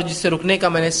کرنے کا اور جس سے رکنے کا،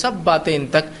 میں نے سب باتیں ان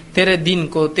تک تیرے دین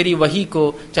کو، تیری وحی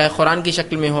کو، چاہے قرآن کی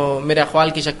شکل میں ہو، میرے اقوال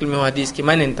کی شکل میں ہو، حدیث کی،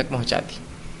 میں نے ان تک پہنچا دی۔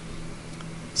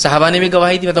 صحابہ نے بھی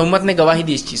گواہی دی، مطلب امت نے گواہی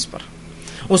دی اس چیز پر۔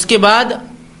 اس کے بعد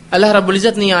اللہ رب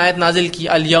العزت نے آیت نازل کی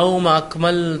الیوم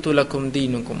اکملت لکم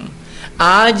دینکم،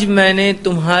 آج میں نے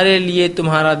تمہارے لیے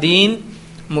تمہارا دین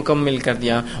مکمل کر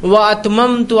دیا،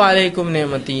 واتممت علیکم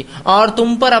نعمتی، اور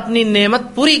تم پر اپنی نعمت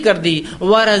پوری کر دی،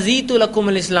 ورضیت لکم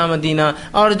الاسلام دینا،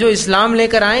 اور جو اسلام لے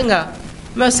کر آئیں گا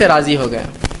میں اس سے راضی ہو گیا۔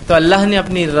 تو اللہ نے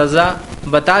اپنی رضا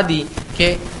بتا دی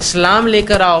کہ اسلام لے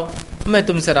کر آؤ میں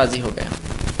تم سے راضی ہو گیا،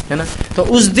 ہے نا؟ تو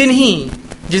اس دن ہی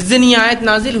جس دن یہ آیت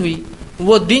نازل ہوئی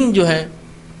وہ دن جو ہے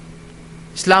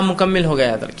اسلام مکمل ہو گیا۔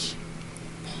 یاد رکھیے،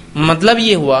 مطلب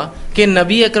یہ ہوا کہ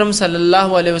نبی اکرم صلی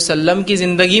اللہ علیہ وسلم کی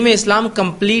زندگی میں اسلام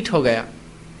کمپلیٹ ہو گیا۔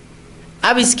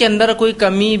 اب اس کے اندر کوئی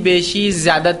کمی بیشی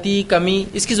زیادتی کمی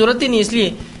اس کی ضرورت ہی نہیں، اس لیے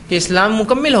کہ اسلام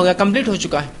مکمل ہو گیا، کمپلیٹ ہو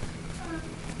چکا ہے،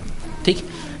 ٹھیک۔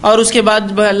 اور اس کے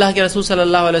بعد اللہ کے رسول صلی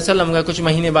اللہ علیہ وسلم کا کچھ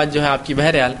مہینے بعد جو ہے آپ کی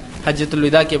بہرحال حجۃ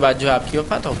الوداع کے بعد جو ہے آپ کی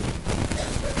وفات ہو گئی۔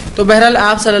 تو بہرحال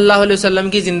آپ صلی اللہ علیہ وسلم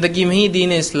کی زندگی میں ہی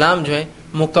دین اسلام جو ہے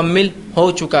مکمل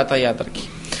ہو چکا تھا، یاد رکھیے۔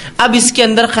 اب اس کے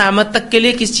اندر قیامت تک کے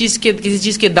لیے کسی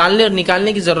چیز کے ڈالنے اور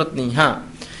نکالنے کی ضرورت نہیں۔ ہاں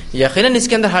یقیناً اس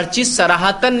کے اندر ہر چیز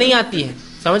صراحتاً نہیں آتی ہے،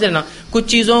 سمجھ رہے نا؟ کچھ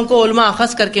چیزوں کو علماء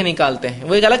اخذ کر کے نکالتے ہیں،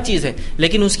 وہ ایک الگ چیز ہے،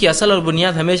 لیکن اس کی اصل اور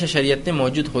بنیاد ہمیشہ شریعت میں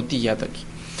موجود ہوتی ہے، یاد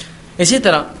رکھیے۔ اسی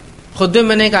طرح خطبے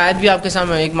میں نے ایک آیت بھی آپ کے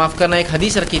سامنے ایک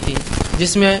حدیث رکھی تھی،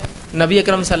 جس میں نبی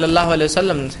اکرم صلی اللہ علیہ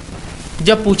وسلم سے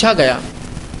جب پوچھا گیا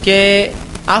کہ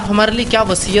آپ ہمارے لیے کیا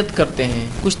وصیت کرتے ہیں،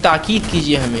 کچھ تاکید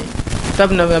کیجیے ہمیں،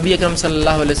 تب نبی اکرم صلی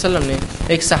اللہ علیہ وسلم نے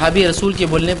ایک صحابی رسول کے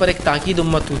بولنے پر ایک تاکید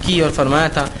امت کو کی اور فرمایا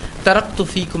تھا ترکت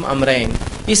فیکم امرین۔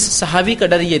 اس صحابی کا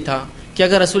ڈر یہ تھا کہ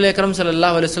اگر رسول اکرم صلی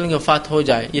اللہ علیہ وسلم کی وفات ہو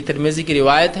جائے، یہ ترمذی کی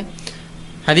روایت ہے،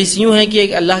 حدیث یوں ہے کہ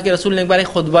ایک اللہ کے رسول نے ایک بار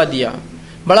ایک خطبہ دیا،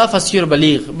 بڑا فصیح اور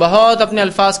بلیغ، بہت اپنے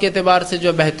الفاظ کے اعتبار سے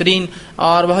جو بہترین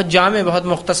اور بہت جامع، بہت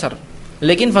مختصر،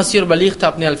 لیکن فصیح اور بلیغ تھا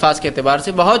اپنے الفاظ کے اعتبار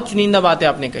سے، بہت چنندہ باتیں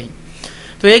آپ نے کہی۔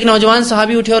 تو ایک نوجوان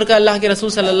صحابی اٹھے اور کہا اللہ کے رسول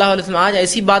صلی اللہ علیہ وسلم آج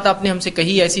ایسی بات آپ نے ہم سے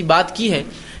کہی، ایسی بات کی ہے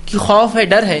کہ خوف ہے،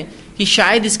 ڈر ہے کہ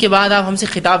شاید اس کے بعد آپ ہم سے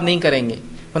خطاب نہیں کریں گے،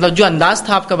 مطلب جو انداز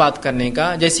تھا آپ کا بات کرنے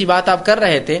کا، جیسی بات آپ کر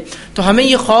رہے تھے، تو ہمیں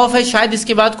یہ خوف ہے شاید اس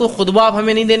کے بعد کوئی خطبہ آپ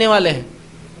ہمیں نہیں دینے والے ہیں۔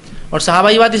 اور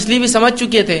صحابہ یہ بات اس لیے بھی سمجھ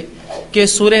چکے تھے کہ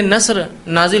سورہ نصر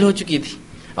نازل ہو چکی تھی،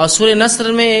 اور سورہ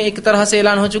نصر میں ایک طرح سے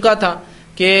اعلان ہو چکا تھا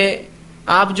کہ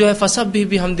آپ جو ہے فسبح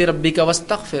بحمد ربک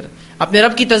واستغفر، اپنے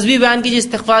رب کی تسبیح بیان کیجیے،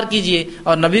 استغفار کیجیے.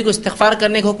 اور نبی کو استغفار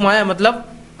کرنے کا حکم آیا، مطلب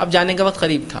اب جانے کا وقت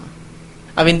قریب تھا،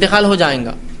 اب انتقال ہو جائیں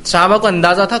گا. صحابہ کو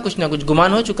اندازہ تھا، کچھ نہ کچھ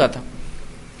گمان ہو چکا تھا.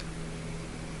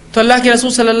 تو اللہ کے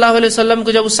رسول صلی اللہ علیہ وسلم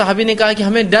کو جب اس صحابی نے کہا کہ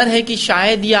ہمیں ڈر ہے کہ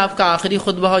شاید یہ آپ کا آخری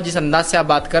خطبہ ہو، جس انداز سے آپ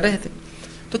بات کر رہے تھے،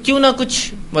 تو کیوں نہ کچھ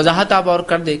وضاحت آپ اور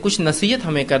کر دے، کچھ نصیحت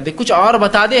ہمیں کر دے، کچھ اور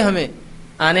بتا دے ہمیں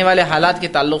آنے والے حالات کے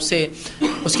تعلق سے،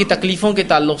 اس کی تکلیفوں کے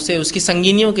تعلق سے، اس کی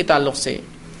سنگینیوں کے تعلق سے،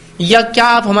 یا کیا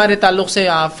آپ ہمارے تعلق سے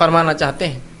آپ فرمانا چاہتے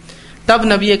ہیں. تب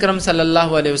نبی اکرم صلی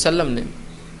اللہ علیہ وسلم نے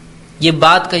یہ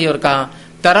بات کہی اور کہا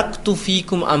ترکت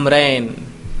فیکم امرین،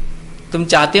 تم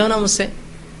چاہتے ہو نا مجھ سے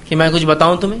کہ میں کچھ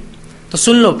بتاؤں تمہیں، تو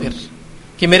سن لو پھر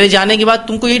کہ میرے جانے کے بعد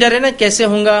تم کو یہ ڈر ہے نا کیسے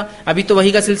ہوں گا. ابھی تو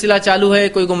وحی کا سلسلہ چالو ہے،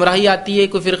 کوئی گمراہی آتی ہے،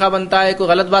 کوئی فرقہ بنتا ہے، کوئی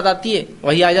غلط بات آتی ہے،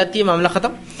 وحی آ جاتی ہے، معاملہ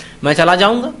ختم، میں چلا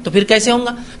جاؤں گا، تو پھر کیسے ہوں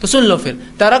گا. تو سن لو پھر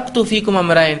ترکت فیکم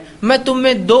امرین، میں تم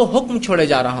میں 2 حکم چھوڑے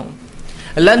جا رہا ہوں.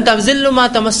 لن تضلوا ما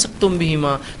تمسکتم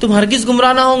بہما، تم ہرگز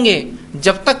گمراہ نہ ہوں گے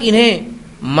جب تک انہیں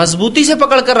مضبوطی سے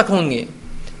پکڑ کر رکھوں گے.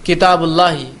 کتاب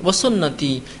اللہ و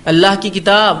سنتی، اللہ کی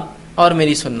کتاب اور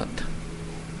میری سنت.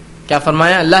 کیا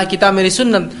فرمایا؟ اللہ کی کتاب میری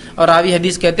سنت. اور راوی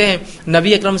حدیث کہتے ہیں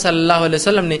نبی اکرم صلی اللہ علیہ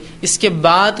وسلم نے اس کے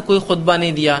بعد کوئی خطبہ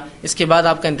نہیں دیا، اس کے بعد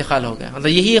آپ کا انتقال ہو گیا. مطلب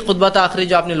یہی خطبہ تھا آخری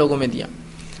جو آپ نے لوگوں میں دیا.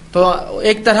 تو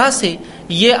ایک طرح سے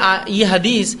یہ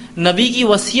حدیث نبی کی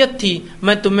وصیت تھی،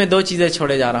 میں تم میں 2 چیزیں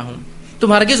چھوڑے جا رہا ہوں،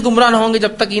 تم ہرگز گمراہ نہ ہوں گے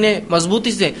جب تک انہیں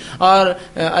مضبوطی سے. اور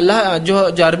اللہ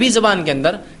جو عربی زبان کے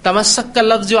اندر تمسک کا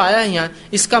لفظ جو آیا ہے یہاں،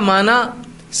 اس کا معنی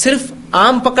صرف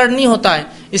عام پکڑ نہیں ہوتا ہے،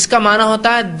 اس کا معنی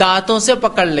ہوتا ہے دانتوں سے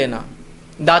پکڑ لینا،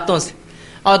 دانتوں سے.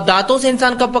 اور دانتوں سے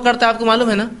انسان کب پکڑتا ہے آپ کو معلوم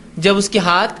ہے نا؟ جب اس کے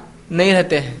ہاتھ نہیں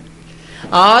رہتے ہیں.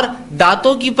 اور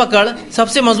دانتوں کی پکڑ سب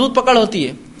سے مضبوط پکڑ ہوتی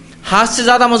ہے، ہاتھ سے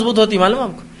زیادہ مضبوط ہوتی ہے. معلوم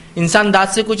آپ کو انسان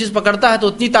دانت سے کوئی چیز پکڑتا ہے تو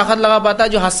اتنی طاقت لگا پاتا ہے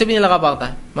جو ہاتھ سے بھی نہیں لگا پاتا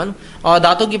ہے، معلوم. اور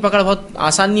دانتوں کی پکڑ بہت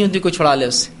آسان نہیں ہوتی، کوئی چھڑا لے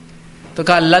اس سے. تو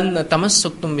کہا لن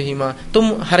تمسکتم بہما،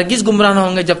 تم ہرگز گمراہ نہ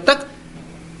ہوں گے جب تک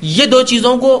یہ 2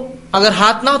 چیزوں کو، اگر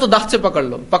ہاتھ نہ ہو تو دانت سے پکڑ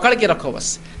لو، پکڑ کے رکھو،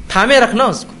 بس تھامے رکھنا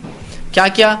اس کو. کیا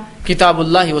کیا؟ کتاب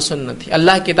اللہ و سنتی،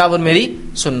 اللہ کی کتاب اور میری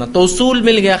سنت. تو اصول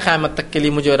مل گیا قیامت تک کے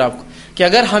لیے مجھے اور آپ کو کہ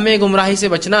اگر ہمیں گمراہی سے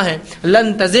بچنا ہے،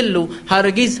 لن تضلوا،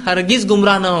 ہرگز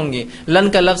گمراہ نہ ہوں گے. لن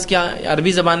کا لفظ کیا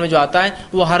عربی زبان میں جو آتا ہے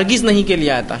وہ ہرگز نہیں کے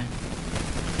لیے آتا ہے.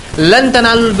 لن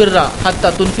تنالوا البر حتى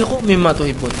تنفقوا مما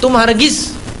تحبون، تم ہرگز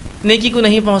نیکی کو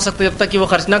نہیں پہنچ سکتے جب تک کہ وہ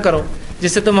خرچ نہ کرو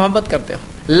جس سے تم محبت کرتے ہو.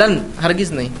 لن،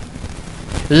 ہرگز نہیں.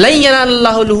 لن ینال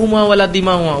اللہ لحومها ولا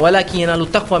دماؤها ولکن ینال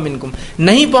التقوی منکم،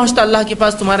 نہیں پہنچتا اللہ کے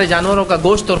پاس تمہارے جانوروں کا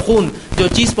گوشت اور خون، جو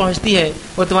چیز پہنچتی ہے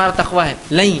وہ تمہارا تقوی ہے.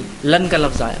 لن کا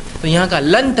لفظ آیا تو یہاں کا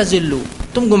لن تضلوا،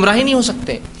 تم گمراہی نہیں ہو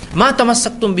سکتے. ما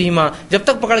تمسکتم بہما، جب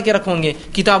تک پکڑ کے رکھوں گے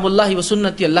کتاب اللہ و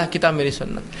سنتی، اللہ کتاب میری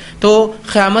سنت. تو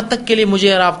قیامت تک کے لیے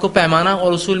مجھے اور آپ کو پیمانہ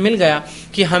اور اصول مل گیا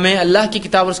کہ ہمیں اللہ کی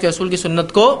کتاب اور اس کے رسول کی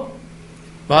سنت کو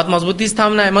بہت مضبوطی سے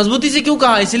تھامنا ہے. مضبوطی سے کیوں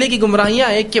کہا؟ اس لیے کہ گمراہیاں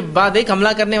ایک کے بعد ایک حملہ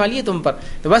کرنے والی ہے تم پر،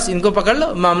 تو بس ان کو پکڑ لو،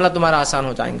 معاملہ تمہارا آسان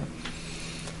ہو جائے گا.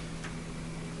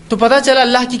 تو پتہ چلا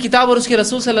اللہ کی کتاب اور اس کے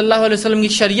رسول صلی اللہ علیہ وسلم کی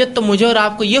شریعت تو مجھے اور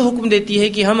آپ کو یہ حکم دیتی ہے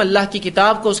کہ ہم اللہ کی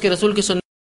کتاب کو، اس کے رسول کی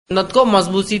سنت کو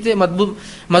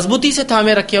مضبوطی سے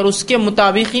تھامے رکھیں اور اس کے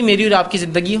مطابق ہی میری اور آپ کی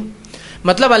زندگی ہو.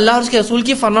 مطلب اللہ اور اس کے رسول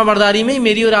کی فرما برداری میں ہی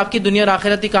میری اور آپ کی دنیا اور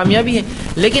آخرت کی کامیابی ہے.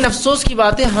 لیکن افسوس کی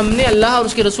بات ہے ہم نے اللہ اور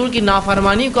اس کے رسول کی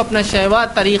نافرمانی کو اپنا شیوا،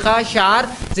 طریقہ، شعار،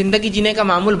 زندگی جینے کا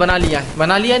معمول بنا لیا ہے.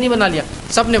 بنا لیا نہیں بنا لیا؟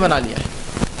 سب نے بنا لیا ہے.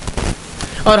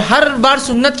 اور ہر بار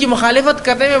سنت کی مخالفت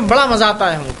کرنے میں بڑا مزہ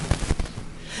آتا ہے ہم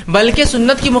کو، بلکہ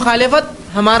سنت کی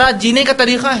مخالفت ہمارا جینے کا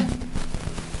طریقہ ہے.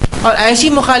 اور ایسی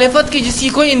مخالفت کی جس کی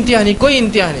کوئی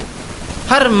انتہا نہیں.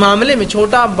 ہر معاملے میں،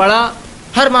 چھوٹا بڑا،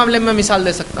 ہر معاملے میں مثال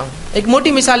دے سکتا ہوں. ایک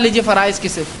موٹی مثال لیجئے فرائض کی،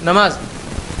 صرف نماز.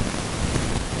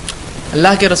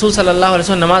 اللہ کے رسول صلی اللہ علیہ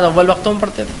وسلم نماز اول وقتوں میں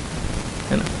پڑھتے تھے،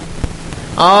 ہے نا.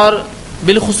 اور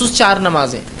بالخصوص 4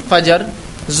 نمازیں، فجر،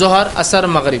 ظہر، عصر،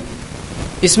 مغرب.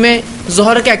 اس میں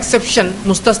ظہر کا ایکسیپشن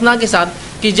مستثنا کے ساتھ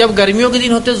کہ جب گرمیوں کے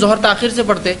دن ہوتے ظہر تاخیر سے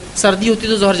پڑھتے، سردی ہوتی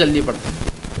تو ظہر جلدی پڑھتے.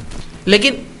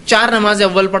 لیکن 4 نمازیں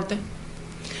اول پڑھتے.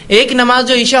 ایک نماز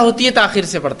جو عشاء ہوتی ہے تاخیر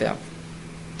سے پڑھتے آپ.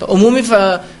 تو عمومی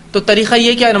تو طریقہ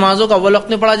یہ کہ نمازوں کا اول وقت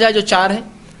میں پڑھا جائے جو 4 ہے،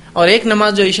 اور ایک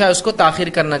نماز جو عشاء ہے اس کو تاخیر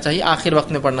کرنا چاہیے، آخر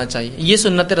وقت میں پڑھنا چاہیے. یہ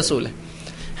سنت رسول ہے.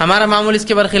 ہمارا معمول اس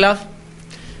کے برخلاف،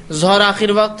 ظہر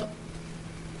آخر وقت،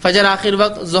 فجر آخر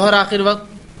وقت، ظہر آخر وقت،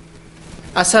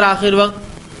 عصر آخر وقت،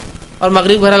 اور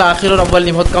مغرب بہرحال آخر اور اول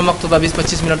نہیں، بہت کم وقت ہوتا،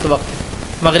 20-25 منٹ تو وقت ہے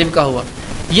مغرب کا ہوا.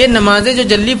 یہ نمازیں جو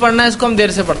جلدی پڑھنا ہے اس کو ہم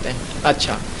دیر سے پڑھتے ہیں.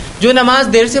 اچھا، جو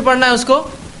نماز دیر سے پڑھنا ہے اس کو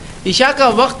عشاء کا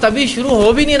وقت ابھی شروع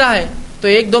ہو بھی نہیں رہا ہے تو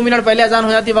 1-2 منٹ پہلے اذان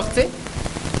ہو جاتی ہے وقت سے،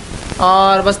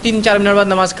 اور بس 3-4 منٹ بعد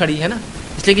نماز کھڑی ہے نا.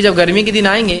 اس لیے کہ جب گرمی کے دن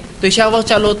آئیں گے تو عشاء وقت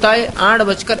چالو ہوتا ہے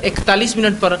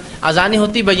 8:41 پر، اذانیں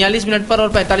ہوتی 42 منٹ پر اور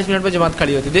 45 منٹ پر جماعت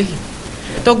کھڑی ہوتی. دیکھیے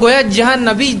تو گویا جہاں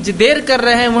نبی دیر کر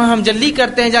رہے ہیں وہاں ہم جلدی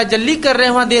کرتے ہیں، جہاں جلدی کر رہے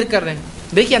ہیں وہاں دیر کر رہے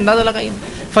ہیں. دیکھیے اندازہ لگائیے.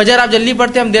 فجر آپ جلدی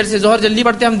پڑھتے ہیں ہم دیر سے، ظہر جلدی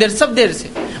پڑھتے ہیں ہم دیر، سب دیر سے.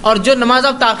 اور جو نماز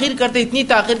آپ تاخیر کرتے ہیں، اتنی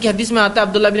تاخیر کی حدیث میں آتا ہے،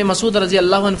 عبداللہ بن مسعود رضی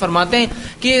اللہ عنہ فرماتے ہیں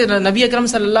کہ نبی اکرم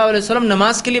صلی اللہ علیہ وسلم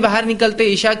نماز کے لیے باہر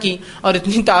نکلتے عشاء کی اور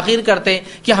اتنی تاخیر کرتے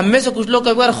کہ ہم میں سے کچھ لوگ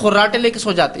کئی بار خراٹے لے کے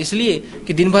سو جاتے، اس لیے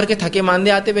کہ دن بھر کے تھکے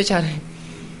ماندے آتے بیچارے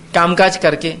کام کاج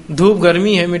کر کے، دھوپ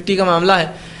گرمی ہے، مٹی کا معاملہ ہے.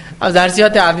 اب ظاہر سی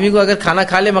بات ہے آدمی کو اگر کھانا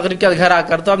کھا لے مغرب کے گھر آ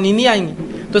کر تو اب نیند نہیں آئیں گی.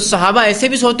 تو صحابہ ایسے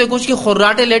بھی سوتے کچھ کہ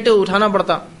خراٹے لیٹے اٹھانا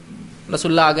پڑتا،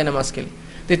 رسول اللہ آگے نماز کے لیے.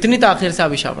 تو اتنی تاخیر سے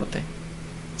آپ عشاء پڑھتے ہیں.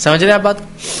 سمجھ رہے آپ بات؟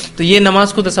 تو یہ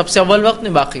نماز کو تو سب سے اول وقت میں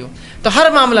باقی ہو. تو ہر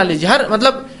معاملہ لیجیے، ہر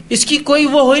مطلب اس کی کوئی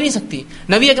وہ ہو ہی نہیں سکتی.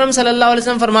 نبی اکرم صلی اللہ علیہ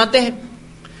وسلم فرماتے ہیں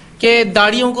کہ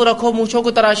داڑھیوں کو رکھو، مونچھوں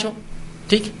کو تراشو.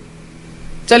 ٹھیک،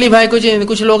 چلیے بھائی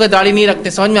کچھ لوگ داڑھی نہیں رکھتے،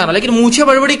 سمجھ میں آ رہا، لیکن مونچھیں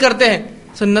بڑی بڑی کرتے ہیں،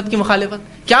 سنت کی مخالفت.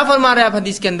 کیا فرما رہے ہیں آپ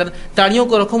حدیث کے اندر؟ داڑھیوں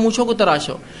کو رکھو، مونچھوں کو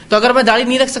تراشو. تو اگر میں داڑھی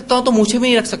نہیں رکھ سکتا ہوں تو مونچھیں بھی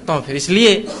نہیں رکھ سکتا ہوں، پھر اس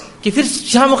لیے کہ پھر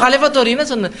جہاں مخالفت ہو رہی ہے نا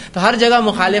سنت، تو ہر جگہ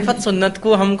مخالفت سنت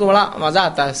کو ہم کو بڑا مزہ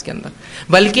آتا ہے اس کے اندر،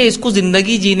 بلکہ اس کو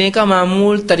زندگی جینے کا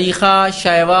معمول، طریقہ،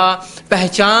 شیوا،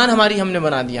 پہچان ہماری ہم نے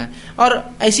بنا دیا ہے. اور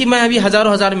ایسی میں ابھی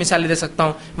ہزاروں مثالیں دے سکتا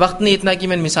ہوں، وقت نہیں اتنا کہ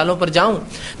میں مثالوں پر جاؤں.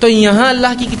 تو یہاں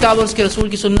اللہ کی کتاب اور اس کے رسول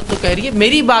کی سنت تو کہہ رہی ہے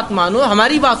میری بات مانو،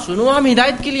 ہماری بات سنو، ہم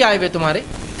ہدایت کے لیے آئے ہوئے تمہارے.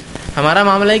 ہمارا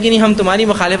معاملہ ہے کہ نہیں ہم تمہاری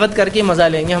مخالفت کر کے مزہ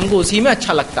لیں گے، ہم کو اسی میں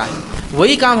اچھا لگتا ہے،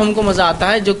 وہی کام ہم کو مزہ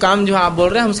آتا ہے، جو کام جو آپ بول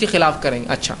رہے ہیں ہم اس کے خلاف کریں گے.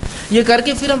 اچھا یہ کر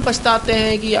کے پھر ہم پچھتاتے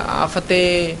ہیں کہ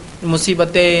آفتیں،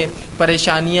 مصیبتیں،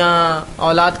 پریشانیاں،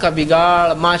 اولاد کا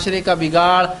بگاڑ، معاشرے کا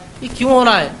بگاڑ، یہ کیوں ہو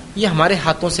رہا ہے؟ یہ ہمارے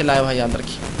ہاتھوں سے لایا ہوا، یاد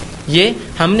رکھیے یہ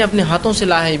ہم نے اپنے ہاتھوں سے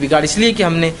لایا ہے بگاڑ، اس لیے کہ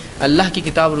ہم نے اللہ کی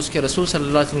کتاب اور اس کے رسول صلی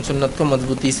اللہ علیہ وسلم سنت کو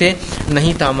مضبوطی سے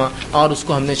نہیں تھاما اور اس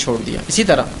کو ہم نے چھوڑ دیا. اسی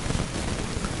طرح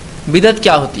بدعت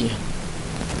کیا ہوتی ہے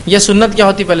یا سنت کیا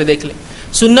ہوتی ہے پہلے دیکھ لیں.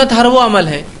 سنت ہر وہ عمل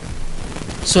ہے،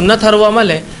 سنت ہر وہ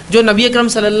عمل ہے جو نبی اکرم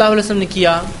صلی اللہ علیہ وسلم نے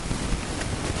کیا،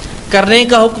 کرنے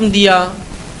کا حکم دیا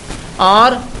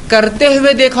اور کرتے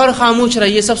ہوئے دیکھا اور خاموش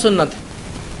رہی، یہ سب سنت ہے.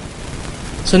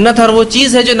 سنت ہر وہ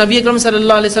چیز ہے جو نبی اکرم صلی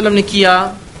اللہ علیہ وسلم نے کیا،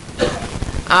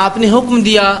 آپ نے حکم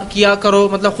دیا کیا کرو،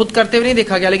 مطلب خود کرتے ہوئے نہیں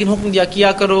دیکھا گیا لیکن حکم دیا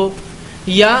کیا کرو،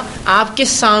 یا آپ کے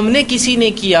سامنے کسی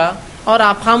نے کیا اور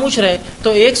آپ خاموش رہے.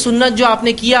 تو ایک سنت جو آپ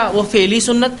نے کیا وہ فعلی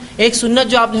سنت، ایک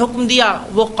سنت جو آپ نے حکم دیا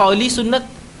وہ قولی سنت،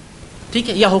 ٹھیک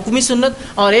ہے، یا حکمی سنت،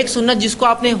 اور ایک سنت جس کو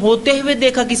آپ نے ہوتے ہوئے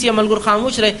دیکھا کسی عمل کو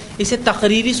خاموش رہے، اسے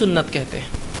تقریری سنت کہتے ہیں.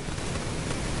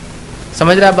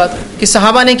 سمجھ رہے آپ بات؟ کہ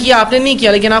صحابہ نے کیا آپ نے نہیں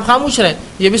کیا لیکن آپ خاموش رہے،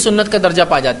 یہ بھی سنت کا درجہ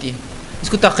پا جاتی ہے، اس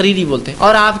کو تقریری بولتے ہیں.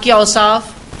 اور آپ کے اوصاف،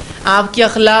 آپ کے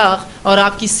اخلاق اور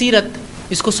آپ کی سیرت،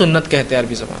 اس کو سنت کہتے ہیں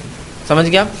عربی زبان میں. سمجھ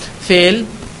گیا؟ فعل،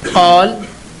 قول،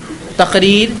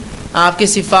 تقریر، آپ کے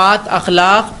صفات،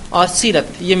 اخلاق اور سیرت،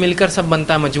 یہ مل کر سب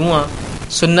بنتا ہے مجموعہ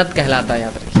سنت کہلاتا ہے،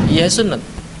 یاد رکھیے یہ ہے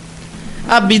سنت.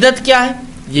 اب بدعت کیا ہے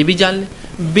یہ بھی جان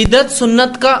لیں. بدعت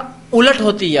سنت کا الٹ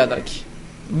ہوتی ہے، یاد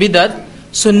رکھیے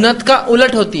بدعت سنت کا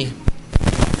الٹ ہوتی ہے.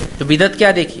 تو بدعت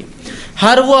کیا؟ دیکھیے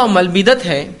ہر وہ عمل بدعت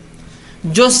ہے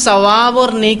جو ثواب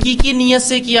اور نیکی کی نیت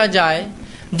سے کیا جائے،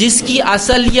 جس کی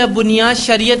اصل یا بنیاد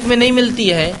شریعت میں نہیں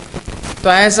ملتی ہے. تو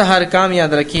ایسا ہر کام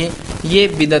یاد رکھیے یہ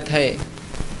بدعت ہے.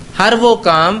 ہر وہ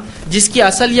کام جس کی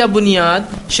اصل یا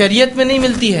بنیاد شریعت میں نہیں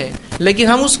ملتی ہے لیکن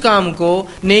ہم اس کام کو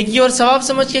نیکی اور ثواب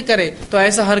سمجھ کے کریں، تو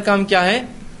ایسا ہر کام کیا ہے؟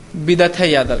 بدعت ہے،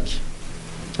 یاد رکھیے،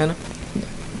 ہے نا.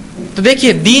 تو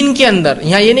دیکھیے دین کے اندر،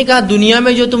 یہاں یہ نہیں کہا دنیا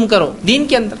میں جو تم کرو، دین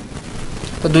کے اندر.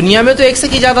 تو دنیا میں تو ایک سے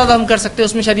ایجادات ہم کر سکتے ہیں،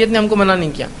 اس میں شریعت نے ہم کو منع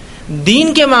نہیں کیا.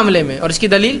 دین کے معاملے میں، اور اس کی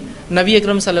دلیل نبی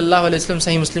اکرم صلی اللہ علیہ وسلم،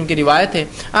 صحیح مسلم کی روایت ہے،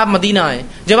 آپ مدینہ آئے.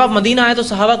 جب آپ مدینہ آئے تو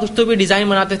صحابہ کچھ تو بھی ڈیزائن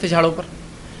بناتے تھے جھاڑوں پر.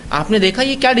 آپ نے دیکھا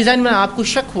یہ کیا ڈیزائن بنا، آپ کو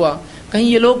شک ہوا کہیں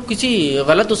یہ لوگ کسی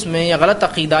غلط اس میں یا غلط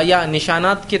عقیدہ یا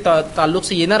نشانات کے تعلق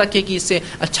سے یہ نہ رکھے کہ اس سے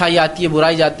اچھائی آتی ہے،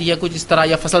 برائی جاتی ہے، کچھ اس طرح،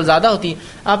 یا فصل زیادہ ہوتی ہے.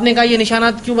 آپ نے کہا یہ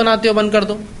نشانات کیوں بناتے ہو، بند کر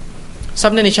دو.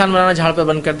 سب نے نشان بنانا جھاڑ پہ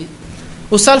بند کر دی.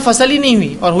 اس سال فصل ہی نہیں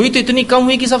ہوئی، اور ہوئی تو اتنی کم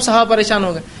ہوئی کہ سب صحابہ پریشان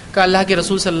ہو گئے. کہا اللہ کے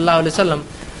رسول صلی اللہ علیہ وسلم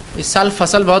اس سال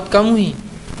فصل بہت کم ہوئی.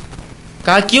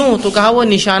 کہا کیوں؟ تو کہا وہ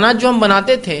نشانات جو ہم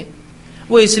بناتے تھے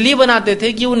وہ اس لیے بناتے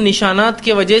تھے کہ ان نشانات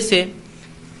کی وجہ سے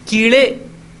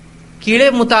کیڑے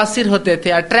متاثر ہوتے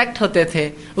تھے، اٹریکٹ ہوتے تھے،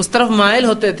 اس طرف مائل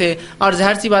ہوتے تھے. اور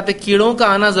ظاہر سی بات ہے کیڑوں کا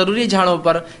آنا ضروری جھاڑوں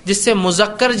پر، جس سے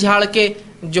مذکر جھاڑ کے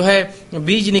جو ہے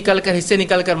بیج نکل کر، حصے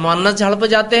نکل کر مؤنث جھاڑ پہ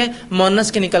جاتے ہیں،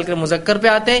 مؤنث کے نکل کر مذکر پہ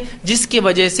آتے ہیں، جس کی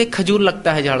وجہ سے کھجور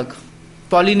لگتا ہے جھاڑ کا،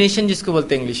 پالینیشن جس کو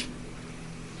بولتے ہیں انگلش.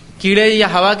 کیڑے یا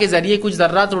ہوا کے ذریعے کچھ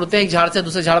ذرات اڑتے ہیں ایک جھاڑ سے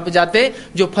دوسرے جھاڑ پہ جاتے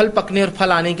جو پھل پکنے اور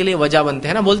پھل آنے کے لیے وجہ بنتے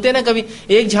ہیں نا. بولتے ہیں نا کبھی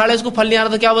ایک جھاڑ ہے اس کو پھل نہیں آ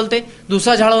رہا تو کیا بولتے ہیں,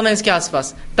 دوسرا جھاڑ ہونا اس کے آس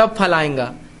پاس تب پھل آئیں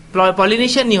گا.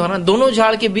 پالینیشن نہیں ہونا, دونوں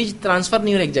جھاڑ کے بیچ ٹرانسفر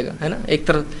نہیں ہو رہا ایک جگہ ہے نا ایک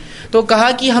طرف. تو کہا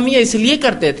کہ ہم یہ اس لیے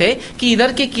کرتے تھے کہ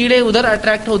ادھر کے کیڑے ادھر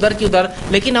اٹریکٹ ہو ادھر کی ادھر,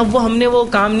 لیکن اب وہ ہم نے وہ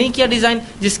کام نہیں کیا ڈیزائن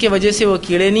جس کی وجہ سے وہ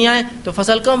کیڑے نہیں آئے تو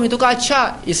فصل کم ہوئی. تو کہا اچھا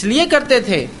اس لیے کرتے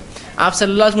تھے آپ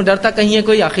صلی اللہ علیہ وسلم, ڈرتا کہیں ہے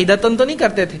کوئی عقیدتاً تو نہیں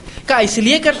کرتے تھے. کہا اس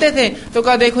لیے کرتے تھے. تو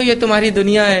کہا دیکھو یہ تمہاری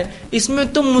دنیا ہے, اس میں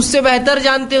تم مجھ سے بہتر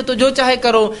جانتے ہو تو جو چاہے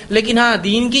کرو, لیکن ہاں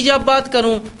دین کی جب بات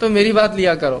کروں تو میری بات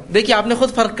لیا کرو. دیکھیے آپ نے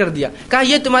خود فرق کر دیا. کہا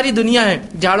یہ تمہاری دنیا ہے,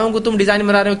 جھاڑوں کو تم ڈیزائن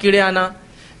بنا رہے ہو کیڑے آنا,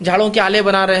 جھاڑوں کے آلے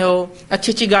بنا رہے ہو,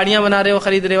 اچھی اچھی گاڑیاں بنا رہے ہو,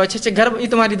 خرید رہے ہو, اچھے اچھے گھر, یہ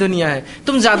تمہاری دنیا ہے,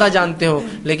 تم زیادہ جانتے ہو.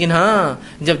 لیکن ہاں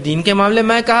جب دین کے معاملے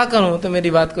میں کہا کروں تو میری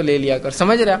بات کو لے لیا کر.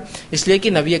 سمجھ رہا, اس لیے کہ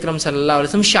نبی اکرم صلی اللہ علیہ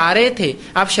وسلم شارع تھے,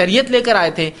 آپ شریعت لے کر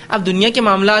آئے تھے. آپ دنیا کے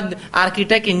معاملات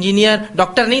آرکیٹیکٹ انجینئر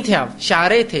ڈاکٹر نہیں تھے, آپ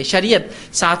شارع تھے, شریعت.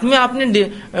 ساتھ میں آپ نے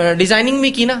ڈیزائننگ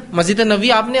بھی کی نا, مسجد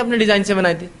نبوی آپ نے اپنے ڈیزائن سے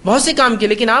بنائے تھے, بہت سے کام کیے,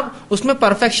 لیکن آپ اس میں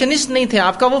پرفیکشنسٹ نہیں تھے,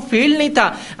 آپ کا وہ فیلڈ نہیں تھا.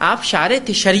 آپ شارع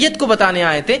تھے, شریعت کو بتانے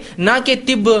آئے تھے, نہ کہ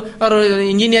طب اور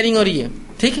انجینئرنگ اور یہ.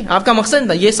 ٹھیک ہے, آپ کا مقصد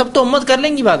تھا. یہ سب تو امت کر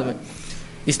لیں گی بعد میں,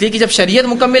 اس لیے کہ جب شریعت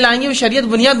مکمل آئیں گی وہ شریعت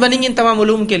بنیاد بنیں گی ان تمام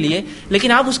علوم کے لیے,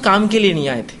 لیکن آپ اس کام کے لیے نہیں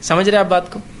آئے تھے. سمجھ رہے آپ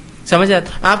بات کو, سمجھ رہے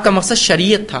آپ کا مقصد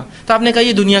شریعت تھا. تو آپ نے کہا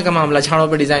یہ دنیا کا معاملہ, جھاڑوں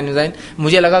پہ ڈیزائن,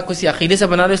 مجھے لگا کسی عقیدے سے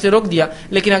بنا رہے اس لیے روک دیا,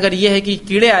 لیکن اگر یہ ہے کہ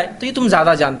کیڑے آئے تو یہ تم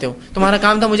زیادہ جانتے ہو, تمہارا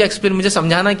کام تھا مجھے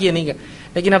سمجھانا کہ یہ نہیں,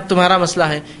 لیکن اب تمہارا مسئلہ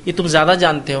ہے یہ تم زیادہ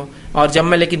جانتے ہو, اور جب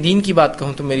میں لیکن دین کی بات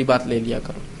کہوں تو میری بات لے لیا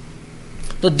کرو.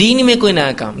 تو دین میں کوئی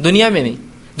نیا کام, دنیا میں نہیں,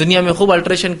 دنیا میں خوب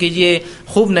الٹریشن کیجئے,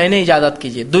 خوب نئے نئے ایجادات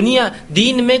کیجئے.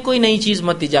 دین میں کوئی نئی چیز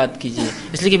مت ایجاد کیجئے,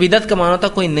 اس لیے کہ بدعت کا معنی ہوتا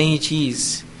کوئی نئی چیز,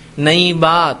 نئی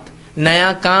بات,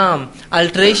 نیا کام,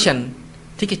 الٹریشن.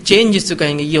 ٹھیک ہے, چینج جس کو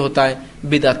کہیں گے یہ ہوتا ہے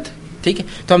بدعت. ٹھیک ہے,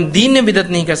 تو ہم دین میں بدعت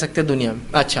نہیں کر سکتے دنیا میں.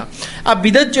 اچھا, اب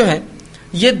بدعت جو ہے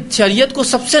یہ شریعت کو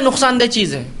سب سے نقصان دہ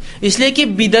چیز ہے, اس لیے کہ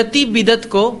بدعتی بدعت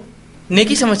کو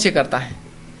نیکی سمجھ کے کرتا ہے.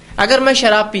 اگر میں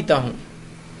شراب پیتا ہوں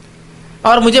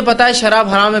اور مجھے پتا ہے شراب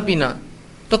حرام ہے پینا,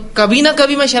 تو کبھی نہ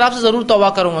کبھی میں شراب سے ضرور توبہ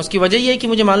کروں گا. اس کی وجہ یہ ہے کہ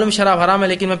مجھے معلوم شراب حرام ہے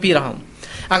لیکن میں پی رہا ہوں.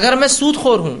 اگر میں سود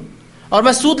خور ہوں اور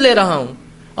میں سود لے رہا ہوں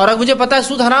اور اگر مجھے پتا ہے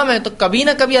سود حرام ہے تو کبھی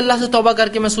نہ کبھی اللہ سے توبہ کر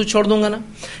کے میں سود چھوڑ دوں گا نا.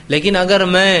 لیکن اگر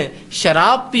میں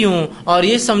شراب پیوں اور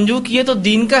یہ سمجھوں کہ یہ تو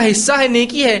دین کا حصہ ہے,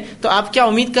 نیکی ہے, تو آپ کیا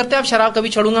امید کرتے ہیں آپ شراب کبھی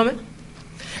چھوڑوں گا میں؟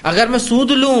 اگر میں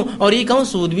سود لوں اور یہ کہوں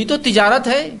سود بھی تو تجارت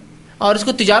ہے اور اس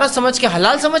کو تجارت سمجھ کے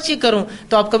حلال سمجھ کے کروں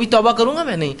تو آپ کبھی توبہ کروں گا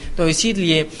میں؟ نہیں. تو اسی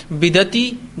لیے بدعتی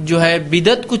جو ہے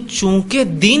بدعت کو چونکہ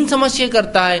دین سمجھ کے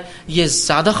کرتا ہے یہ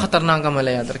زیادہ خطرناک عمل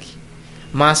ہے. یاد رکھیے,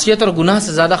 معصیت اور گناہ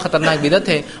سے زیادہ خطرناک بدعت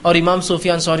ہے. اور امام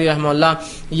سفیان ثوری رحمہ اللہ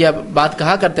یہ بات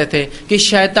کہا کرتے تھے کہ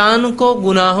شیطان کو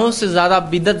گناہوں سے زیادہ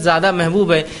بدعت زیادہ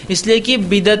محبوب ہے, اس لیے کہ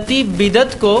بدعتی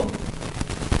بدعت کو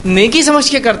نیکی سمجھ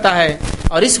کے کرتا ہے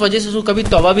اور اس وجہ سے اس کو کبھی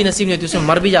توبہ بھی نصیب نہیں ہوتی, اسے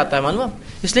مر بھی جاتا ہے. معلوم,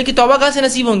 اس لیے کہ توبہ کہاں سے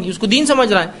نصیب ہوں گی, اس کو دین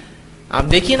سمجھ رہا ہے.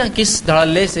 آپ دیکھیے نا کس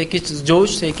دھڑلے سے, کس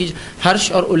جوش سے, کس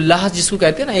ہرش اور الاس جس کو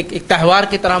کہتے ہیں نا ایک تہوار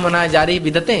کی طرح منائے جا رہی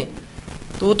بدعتیں,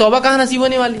 تو وہ توبہ کہاں نصیب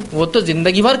ہونے والی؟ وہ تو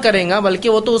زندگی بھر کریں گا, بلکہ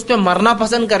وہ تو اس پہ مرنا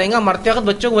پسند کریں گا, مرتے وقت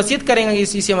بچوں کو وصیت کریں گا کہ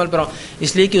اسی عمل پر رہو,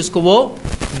 اس لیے کہ اس کو وہ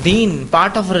دین,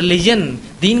 پارٹ آف ریلیجن,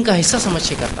 دین کا حصہ سمجھ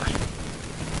کے کرتا ہے.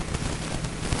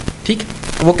 ٹھیک,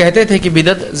 وہ کہتے تھے کہ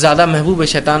بدعت زیادہ محبوب ہے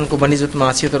شیطان کو بنسبت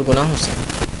معصیت اور گناہوں سے.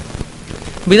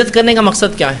 بدعت کرنے کا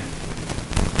مقصد کیا ہے؟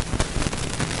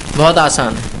 بہت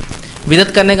آسان ہے.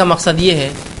 بدعت کرنے کا مقصد یہ ہے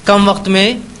کم وقت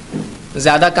میں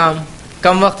زیادہ کام,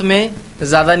 کم وقت میں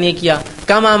زیادہ نیکیاں,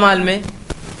 کم اعمال میں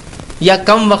یا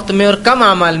کم وقت میں اور کم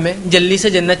اعمال میں جلدی سے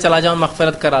جنت چلا جاؤ,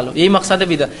 مغفرت کرا لو. یہی مقصد ہے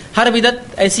بدعت. ہر بدعت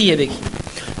ایسی ہے. دیکھیے,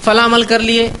 فلاں عمل کر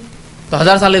لیے تو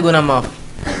 1000 سال کے گناہ معاف,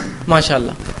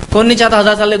 ماشاءاللہ. کون نہیں چاہتا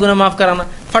 1000 سال کے گناہ معاف کرانا؟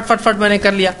 فٹ فٹ فٹ میں نے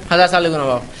کر لیا, 1000 سال کے گناہ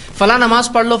معاف. فلاں نماز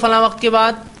پڑھ لو فلاں وقت کے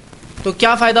بعد تو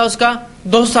کیا فائدہ اس کا؟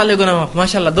 200 سال کے گناہ معاف,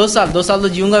 ماشاءاللہ. 2 سال تو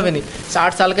جیوں گا بھی نہیں,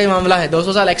 60 سال کا ہی معاملہ ہے,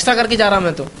 200 سال ایکسٹرا کر کے جا رہا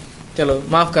میں تو, چلو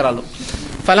معاف کرا لو.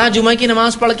 فلاں جمعہ کی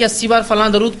نماز پڑھ کے 80 بار فلاں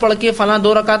درود پڑھ کے فلاں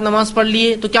 2 رکعت نماز پڑھ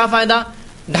لیے تو کیا فائدہ؟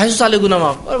 250 سال کے گناہ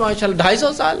معاف. اور ماشاءاللہ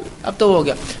 250 سال اب تو ہو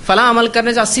گیا. فلاں عمل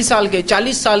کرنے سے 80 سال کے,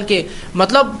 40 سال کے,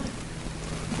 مطلب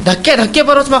دھکے دھکے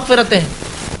پر اس مغفرتیں ہیں,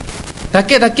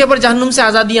 دھکے دھکے پر جہنم سے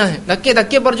آزادیاں ہیں, دھکے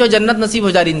دھکے پر جو جنت نصیب ہو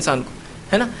جا رہی انسان کو,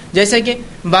 ہے نا. جیسے کہ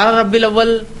 12 ربیع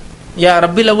الاول یا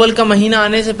ربیع الاول کا مہینہ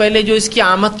آنے سے پہلے جو اس کی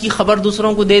آمد کی خبر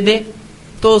دوسروں کو دے دے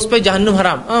تو اس پہ جہنم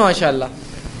حرام. ماشاءاللہ,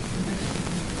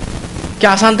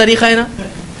 کیا آسان طریقہ ہے نا.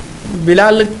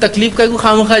 بلال تکلیف کا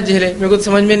خامخواہ جھیلے, میرے کو تو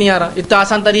سمجھ میں نہیں آ رہا, اتنا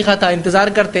آسان طریقہ تھا. انتظار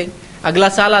کرتے اگلا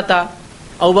سال آتا,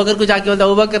 ابوبکر کو جا کے بولتا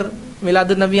ابوبکر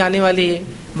میلاد النبی آنے والی ہے,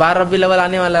 12 ربیع الاول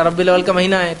آنے والا, ربیع الاول کا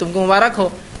مہینہ ہے, تم کو مبارک ہو,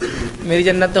 میری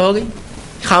جنت تو ہو گئی.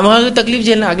 خامخواہ کی تکلیف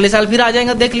جھیلنا, اگلے سال پھر آ جائیں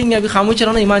گا, دیکھ لیں گے, ابھی خاموش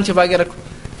رہنا, ایمان چھپا کے رکھو.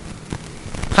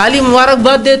 خالی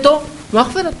مبارکباد دے تو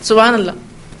مغفرت, سبحان اللہ.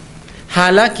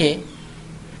 حالانکہ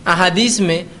احادیث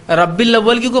میں ربیع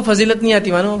الاول کی کوئی فضیلت نہیں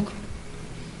آتی, مانو آپ کو.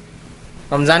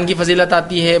 رمضان کی فضیلت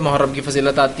آتی ہے, محرم کی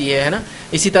فضیلت آتی ہے نا.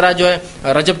 اسی طرح جو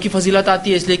ہے رجب کی فضیلت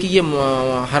آتی ہے, اس لیے کہ یہ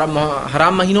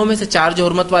حرام مہینوں میں سے 4 جو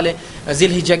حرمت والے, ذی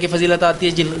الحجہ کی فضیلت آتی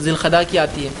ہے, ذی القعدہ کی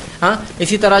آتی ہے. ہاں,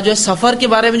 اسی طرح جو ہے سفر کے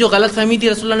بارے میں جو غلط فہمی تھی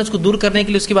رسول اللہ نے اس کو دور کرنے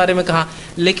کے لیے اس کے بارے میں کہا,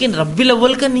 لیکن ربیع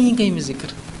الاول کا نہیں کہیں بھی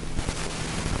ذکر.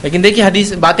 لیکن دیکھیے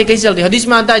حدیث باتیں کیسی چل رہی. حدیث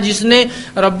میں آتا ہے جس نے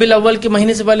ربیع الاول کے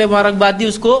مہینے سے پہلے مبارکباد دی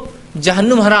اس کو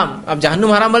جہنم حرام. اب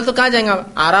جہنم حرام بولے تو کہاں جائیں گا؟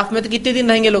 آراف میں تو کتنے دن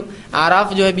رہیں گے لوگ؟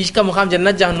 آراف جو ہے بیچ کا مقام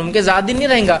جنت جہنم کے, زیادہ دن نہیں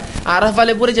رہیں گا. آراف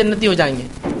والے پورے جنتی ہو جائیں گے.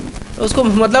 اس کو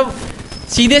مطلب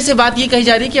سیدھے سے بات یہ کہی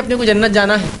جا رہی ہے کہ اپنے کو جنت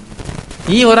جانا ہے,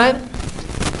 یہی ہو رہا ہے.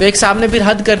 تو ایک صاحب نے پھر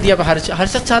حد کر دیا, ہر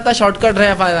شخص چاہتا شارٹ کٹ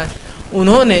رہے.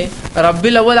 انہوں نے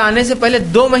ربیع الاول آنے سے پہلے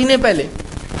 2 مہینے پہلے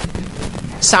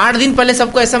 60 دن پہلے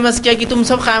سب کو ایس ایم ایس کیا کہ تم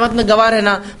سب قیامت میں گواہ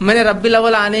رہنا, میں نے ربیع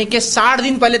الاول آنے کے 60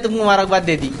 دن پہلے تم کو مبارکباد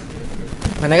دے دی.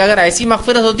 میں نے کہا اگر ایسی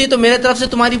مغفرت ہوتی تو میرے طرف سے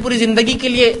تمہاری پوری زندگی کے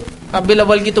لیے ربیع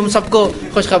الاول کی تم سب کو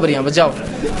خوشخبریاں بجاؤ.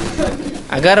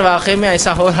 اگر واقعی میں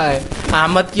ایسا ہو رہا ہے,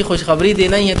 آمد کی خوشخبری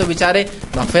دینا ہی ہے, تو بیچارے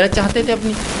مغفرت چاہتے تھے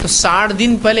اپنی, تو 60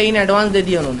 دن پہلے ان ایڈوانس دے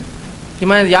دیا انہوں نے کہ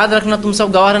میں یاد رکھنا تم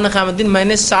سب گواہ رہنا قیامت دن. میں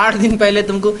نے 60 دن پہلے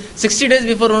تم کو 60 days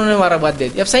بیفور انہوں نے مبارکباد دے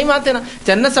دی. اب صحیح بات ہے نا,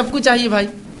 جنت سب کو چاہیے بھائی,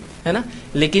 ہے نا,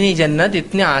 لیکن یہ جنت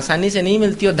اتنے آسانی سے نہیں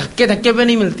ملتی اور دھکے دھکے پہ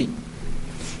نہیں ملتی.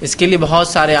 اس کے لیے بہت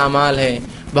سارے اعمال ہیں,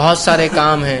 بہت سارے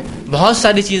کام ہیں, بہت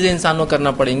ساری چیزیں انسان کو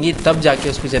کرنا پڑیں گی, تب جا کے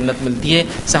اس کو جنت ملتی ہے.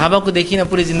 صحابہ کو دیکھیے نا,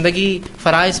 پوری زندگی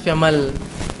فرائض پہ عمل,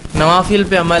 نوافل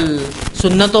پہ عمل,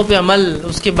 سنتوں پہ عمل,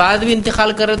 اس کے بعد بھی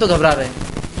انتقال کر رہے تو گھبرا رہے,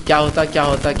 کیا ہوتا کیا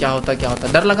ہوتا کیا ہوتا کیا ہوتا,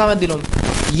 ڈر لگا ہوا دلوں میں.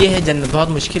 یہ ہے جنت, بہت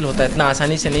مشکل ہوتا ہے, اتنا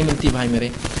آسانی سے نہیں ملتی بھائی میرے,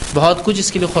 بہت کچھ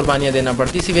اس کے لیے قربانیاں دینا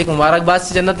پڑتی. صرف ایک مبارکباد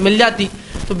سے جنت مل جاتی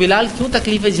تو بلال کیوں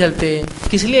تکلیفیں جھیلتے,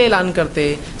 کس لیے اعلان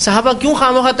کرتے؟ صحابہ کیوں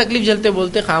خامخواہ تکلیف جھیلتے,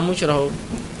 بولتے خاموش رہو,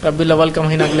 ربیع الاول کا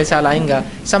مہینہ اگلے سال آئیں گا,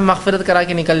 سب مغفرت کرا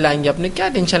کے نکل جائیں گے, اپنے کیا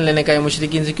ٹینشن لینے کا ہے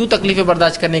مشرکین سے, کیوں تکلیفیں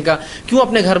برداشت کرنے کا, کیوں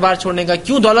اپنے گھر بار چھوڑنے کا,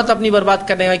 کیوں دولت اپنی برباد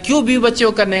کرنے کا, کیوں بیوی بچے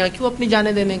کو کرنے کا, کیوں اپنی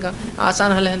جانیں دینے کا.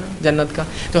 آسان حل ہے نا جنت کا.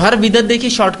 تو ہر بدعت دیکھیے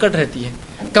شارٹ کٹ رہتی ہے,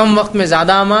 کم وقت میں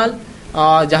زیادہ اعمال,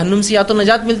 اور جہنم سے یا تو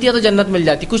نجات ملتی ہے تو جنت مل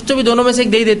جاتی. کچھ تو بھی دونوں میں سے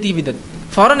ایک دے ہی دیتی ہے بدعت,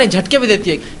 فوراً ایک جھٹکے بھی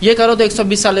دیتی ہے. یہ کرو تو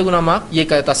 120 سال گناہ معاف, یہ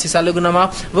کرے تو 80 سال گناہ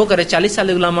معاف, وہ کرے 40 سال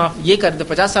گناہ معاف, یہ کرے تو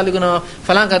 50 سال گناہ معاف,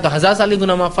 فلاں کرے تو 1000 سال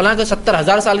گناہ معاف, فلاں کرے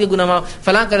 70,000 سال کے گناہ معاف,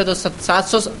 فلاں کرے تو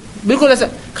 700. بالکل ایسے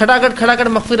کھڑا کٹ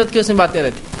مغفرت کی اس میں باتیں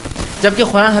رہتی. جبکہ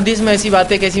قرآن حدیث میں ایسی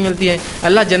باتیں کیسی ملتی ہیں؟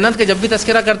 اللہ جنت کا جب بھی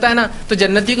تذکرہ کرتا ہے نا تو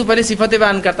جنتی کو پہلے صفتیں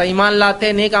بیان کرتا ہے, ایمان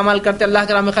لاتے, نیک اعمال کرتے, اللہ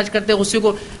کے راہ میں خرچ کرتے, غصے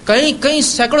کو کئی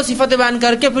سینکڑوں صفتیں بیان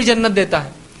کر کے پھر جنت دیتا ہے.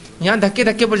 یہاں دھکے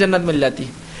دھکے پر جنت مل جاتی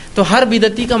ہے. تو ہر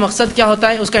بدعتی کا مقصد کیا ہوتا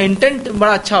ہے؟ اس کا انٹینٹ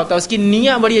بڑا اچھا ہوتا ہے, اس کی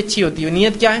نیت بڑی اچھی ہوتی ہے.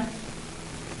 نیت کیا ہے؟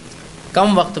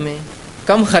 کم وقت میں,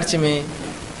 کم خرچ میں,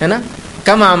 ہے نا,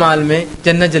 کم اعمال میں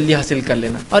جنت جلدی حاصل کر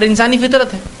لینا. اور انسانی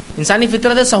فطرت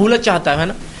ہے, سہولت چاہتا ہے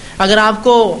نا. اگر آپ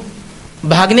کو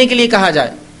بھاگنے کے لیے کہا جائے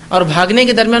اور بھاگنے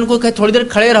کے درمیان کوئی کہے تھوڑی دیر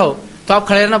کھڑے رہو تو آپ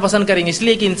کھڑے رہنا پسند کریں گے, اس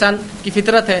لیے کہ انسان کی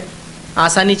فطرت ہے,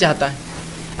 آسانی چاہتا ہے.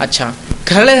 اچھا,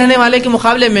 کھڑے رہنے والے کے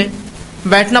مقابلے میں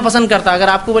بیٹھنا پسند کرتا. اگر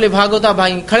آپ کو بولے بھاگو تو آپ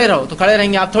بھاگیں, کھڑے رہو تو کھڑے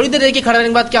رہیں گے. آپ تھوڑی دیر دیکھیے, کھڑے رہنے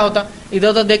کے بعد کیا ہوتا, ادھر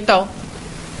ادھر دیکھتا ہو,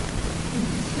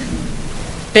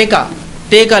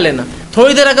 ٹیکا لینا.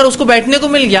 تھوڑی دیر اگر اس کو بیٹھنے کو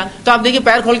مل گیا تو آپ دیکھیے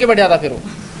پیر کھول کے بیٹھ جاتا,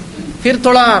 پھر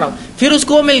تھوڑا آ رہا ہوں, پھر اس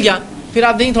کو مل گیا, پھر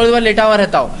آپ دیکھیں تھوڑی دیر بعد لیٹا ہوا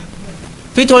رہتا ہو,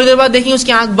 پھر تھوڑی دیر بعد دیکھیں اس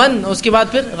کی آنکھ بند, اس کے بعد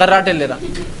پھر غراٹے لے رہا.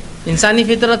 انسانی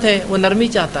فطرت ہے, وہ نرمی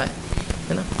چاہتا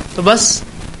ہے نا. تو بس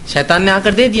شیطان نے آ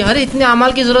کر دے دیا, ارے اتنے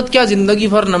اعمال کی ضرورت کیا, زندگی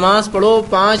بھر نماز پڑھو,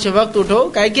 5 وقت اٹھو,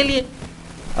 کائے کے لیے؟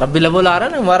 ربیع الاول آ رہا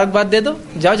ہے نا, مبارکباد دے دو,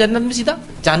 جاؤ جنت میں سیدھا.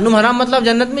 جہنم حرام مطلب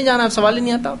جنت میں جانا, سوال ہی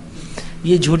نہیں آتا.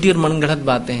 یہ جھوٹی اور من گھڑت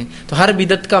باتیں ہیں. تو ہر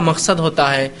بدعت کا مقصد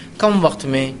ہوتا ہے کم وقت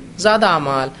میں زیادہ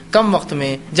اعمال, کم وقت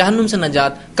میں جہنم سے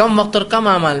نجات, کم وقت اور کم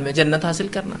اعمال میں جنت حاصل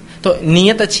کرنا. تو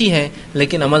نیت اچھی ہے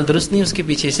لیکن عمل درست نہیں اس کے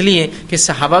پیچھے, اس لیے کہ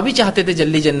صحابہ بھی چاہتے تھے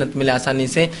جلدی جنت ملے آسانی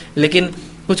سے, لیکن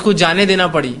کچھ جانے دینا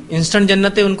پڑی. انسٹنٹ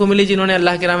جنتیں ان کو ملی جنہوں نے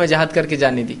اللہ کے راہ میں جہاد کر کے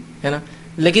جانے دی, ہے نا.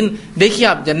 لیکن دیکھیے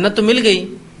آپ, جنت تو مل گئی,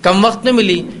 کم وقت میں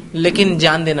ملی, لیکن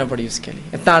جان دینا پڑی اس کے لیے,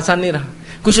 اتنا آسان نہیں رہا.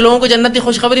 کچھ لوگوں کو جنت کی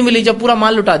خوشخبری ملی جب پورا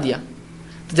مال لٹا دیا,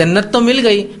 جنت تو مل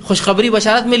گئی, خوشخبری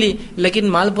بشارت ملی, لیکن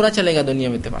مال پورا چلے گا دنیا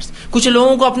میں اعتبار سے. کچھ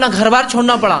لوگوں کو اپنا گھر بار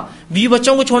چھوڑنا پڑا, بیوی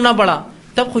بچوں کو چھوڑنا پڑا,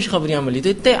 تب خوشخبریاں ملی. تو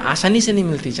اتنے آسانی سے نہیں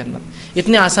ملتی جنت,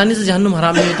 اتنے آسانی سے جہنم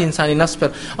حرام نہیں ہوتی انسانی نفس پر.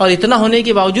 اور اتنا ہونے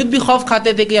کے باوجود بھی خوف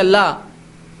کھاتے تھے کہ اللہ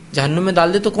جہنم میں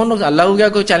ڈال دے تو کون لوگ, اللہ کو کیا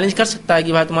کوئی چیلنج کر سکتا ہے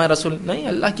کہ بھائی تمہارا رسول نہیں,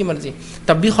 اللہ کی مرضی.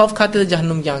 تب بھی خوف کھاتے تھے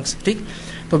جہنم کی آنکھ سے. ٹھیک,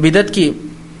 تو بدعت کی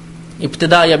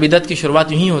ابتدا یا بدعت کی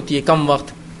شروعات یوں ہی ہوتی ہے, کم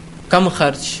وقت, کم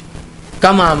خرچ,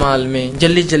 کم اعمال میں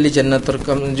جلدی جلدی جنت اور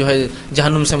کم جو ہے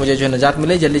جہنم سے مجھے جو ہے نجات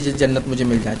ملے، جلدی جلدی جنت مجھے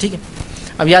مل جائے. ٹھیک ہے.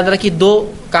 اب یاد رکھیے 2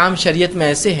 کام شریعت میں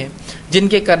ایسے ہیں جن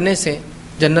کے کرنے سے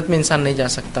جنت میں انسان نہیں جا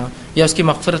سکتا یا اس کی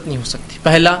مغفرت نہیں ہو سکتی.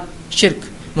 پہلا شرک.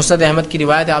 مسند احمد کی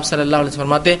روایت ہے، آپ صلی اللہ علیہ وسلم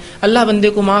فرماتے ہیں اللہ بندے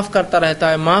کو معاف کرتا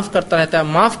رہتا ہے، معاف کرتا رہتا ہے،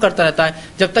 معاف کرتا رہتا ہے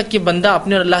جب تک کہ بندہ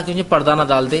اپنے اور اللہ کے نیچے پردہ نہ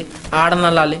ڈال دے، آڑ نہ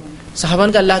لا لے. صحابہ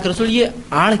نے کہا اللہ کے رسول یہ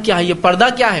آڑ کیا ہے، یہ پردہ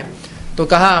کیا ہے؟ تو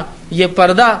کہا یہ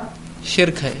پردہ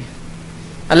شرک ہے.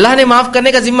 اللہ نے معاف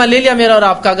کرنے کا ذمہ لے لیا میرا اور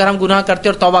آپ کا اگر ہم گناہ کرتے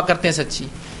اور توبہ کرتے ہیں سچی.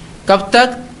 کب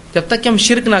تک؟ جب تک کہ ہم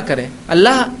شرک نہ کریں.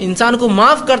 اللہ انسان کو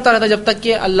معاف کرتا رہتا جب تک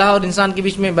کہ اللہ اور انسان کے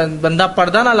بیچ میں بندہ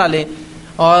پردہ نہ لا لے.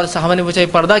 اور صحابہ نے پوچھا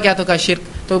یہ پردہ کیا؟ تو کہا شرک.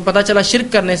 تو پتہ چلا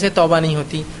شرک کرنے سے توبہ نہیں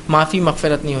ہوتی، معافی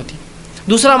مغفرت نہیں ہوتی.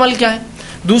 دوسرا عمل کیا ہے؟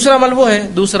 دوسرا عمل وہ ہے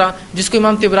جس کو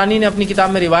امام طبرانی نے اپنی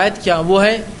کتاب میں روایت کیا، وہ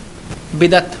ہے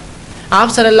بدعت.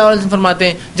 آپ صلی اللہ علیہ وسلم فرماتے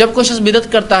ہیں جب کوئی شخص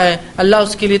بدعت کرتا ہے اللہ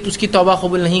اس کے لیے اس کی توبہ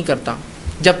قبول نہیں کرتا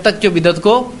جب تک کہ بدعت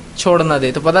کو چھوڑ نہ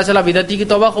دے. تو پتہ چلا بدعتی کی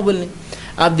توبہ قبول نہیں.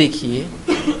 اب دیکھیے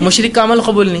مشرک کا عمل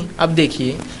قبول نہیں. اب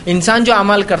دیکھیے انسان جو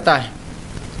اعمال کرتا ہے،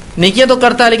 نیکیاں تو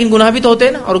کرتا ہے لیکن گناہ بھی تو ہوتے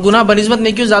ہیں نا، اور گناہ بنسبت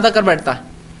نیکیوں زیادہ کر بیٹھتا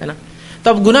ہے نا. تو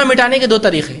اب گناہ مٹانے کے 2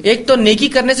 طریقے، ایک تو نیکی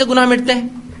کرنے سے گناہ مٹتے ہیں،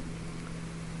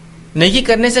 نیکی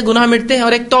کرنے سے گناہ مٹتے ہیں،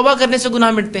 اور ایک توبہ کرنے سے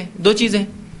گناہ مٹتے ہیں. 2 چیزیں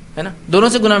ہے نا، دونوں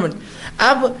سے گناہ مٹتے.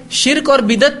 اب شرک اور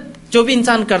بدعت جو بھی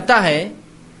انسان کرتا ہے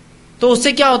تو اس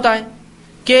سے کیا ہوتا ہے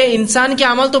کہ انسان کے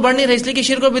اعمال تو بڑھ نہیں رہے اس لیے کہ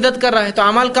شرک اور بدعت کر رہا ہے، تو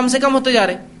اعمال کم سے کم ہوتے جا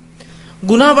رہے،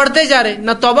 گناہ بڑھتے جا رہے،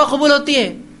 نہ توبہ قبول ہوتی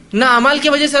ہے نہ اعمال کی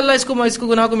وجہ سے اللہ اس کو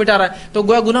گناہ کو مٹا رہا ہے. تو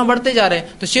گناہ بڑھتے جا رہے ہیں.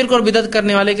 تو شرک اور بدعت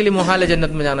کرنے والے کے لیے محال ہے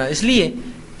جنت میں جانا، اس لیے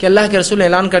کہ اللہ کے رسول نے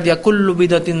اعلان کر دیا کل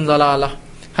بدعت ضلالہ،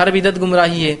 ہر بدعت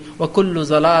گمراہی ہے، وکل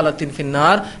ضلالۃ فی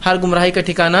النار، ہر گمراہی کا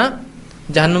ٹھکانہ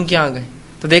جہنم کی آگ ہے.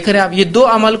 تو دیکھ رہے ہیں آپ یہ 2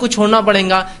 عمل کو چھوڑنا پڑیں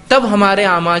گا تب ہمارے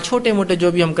اعمال چھوٹے موٹے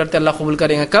جو بھی ہم کرتے اللہ قبول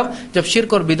کریں گا. کب؟ جب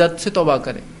شرک اور بدعت سے توبہ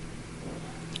کریں.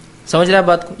 سمجھ رہے ہیں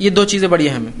بات کو؟ یہ 2 چیزیں بڑی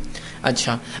اہم ہیں.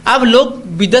 اچھا اب لوگ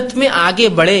بدعت میں آگے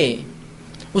بڑھے،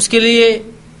 اس کے لیے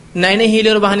نئے ہیلے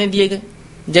اور بہانے دیے گئے.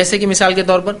 جیسے کہ مثال کے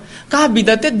طور پر کہا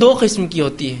بدعتیں 2 قسم کی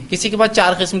ہوتی ہے، کسی کے پاس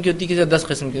 4 قسم کی ہوتی ہے، کسی کے 10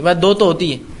 قسم کی، بس 2 تو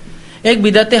ہوتی ہے. ایک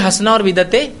بدعت حسنہ اور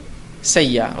بدعت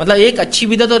سیئہ، مطلب ایک اچھی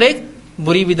بدعت اور ایک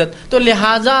بری بدعت. تو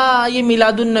لہٰذا یہ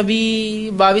میلاد النبی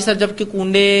 22 رجب کے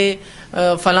کنڈے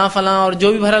فلاں فلاں اور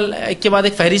جو بھی بہرحال ایک کے بعد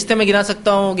ایک فہرست میں گنا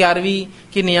سکتا ہوں،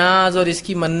 11ویں کی نیاز اور اس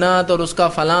کی منت اور اس کا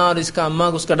فلاں اور اس کا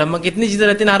امک اس کا ڈھمک، کتنی چیزیں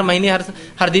رہتی ہیں ہر مہینے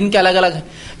ہر دن کے الگ الگ ہے.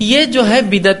 یہ جو ہے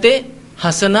بدعت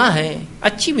حسنہ ہے،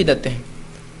 اچھی بدعت ہے،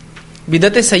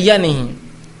 بدعت سیئہ نہیں.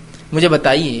 مجھے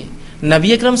بتائیے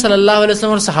نبی اکرم صلی اللہ علیہ وسلم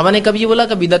اور صحابہ نے کب یہ بولا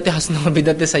کہ بدعت حسنہ اور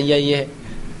بدعت سیئہ یہ ہے؟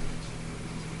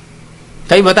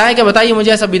 کہیں بتایا کہ بتائیے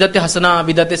مجھے ایسا بدعت حسنہ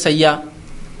بدعت سیئہ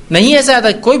نہیں، ایسا آتا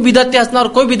ہے کوئی بدعت حسنہ اور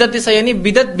کوئی بدعت سیئہ نہیں.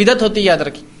 بدعت ہوتی ہے، یاد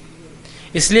رکھیے.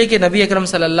 اس لیے کہ نبی اکرم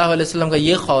صلی اللہ علیہ وسلم کا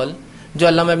یہ قول جو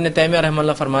علامہ ابن تیمیہ رحمہ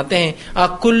اللہ فرماتے ہیں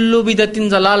کل بدعت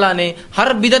ضلالہ، نے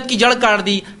ہر بدعت کی جڑ کاٹ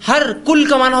دی. ہر کل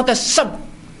کا معنی ہوتا ہے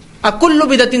سب، کل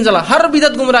بدعت ضلالہ، ہر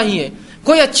بدعت گمراہی ہے،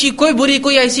 کوئی اچھی کوئی بری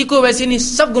کوئی ایسی کوئی ویسی نہیں،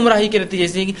 سب گمراہی کے نتیجے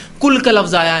سے. کل کا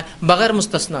لفظ آیا ہے بغیر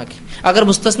مستثنا کے. اگر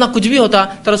مستثنا کچھ بھی ہوتا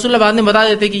تو رسول اللہ بعد میں بتا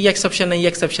دیتے کہ یہ ایکسپشن ہے، یہ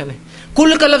ایکسپشن ہے.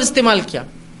 کل کا لفظ استعمال کیا.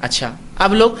 اچھا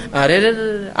اب لوگ ارے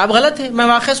اب غلط ہے. میں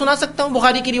واقعہ سنا سکتا ہوں،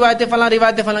 بخاری کی روایت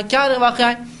فلاں. کیا واقعہ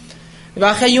ہے؟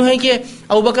 واقعہ یوں ہے کہ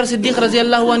ابوبکر صدیق رضی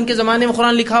اللہ عنہ کے زمانے میں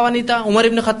قرآن لکھا ہوا نہیں تھا. عمر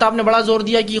ابن خطاب نے بڑا زور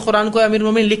دیا کہ قرآن کو امیر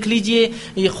المومنین لکھ لیجئے،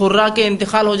 یہ خرہ کے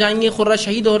انتقال ہو جائیں گے، خرہ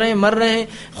شہید ہو رہے ہیں، مر رہے ہیں،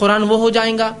 قرآن وہ ہو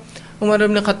جائیں گا. عمر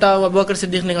ابن خطاب ابوبکر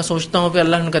صدیق نے کہا سوچتا ہوں، پھر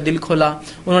اللہ نے ان کا دل کھولا،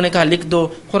 انہوں نے کہا لکھ دو.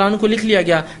 قرآن کو لکھ لیا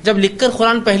گیا. جب لکھ کر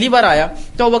قرآن پہلی بار آیا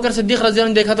تو ابوبکر صدیق رضی اللہ عنہ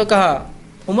نے دیکھا تو کہا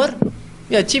عمر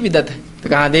یہ اچھی بدعت ہے. تو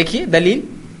کہا دیکھیے دلیل،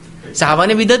 صحابہ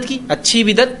نے بدعت کی، اچھی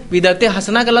بدعت، بدعت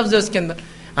حسنہ کا لفظ ہے اس کے اندر.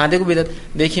 ہاں دیکھو بدعت.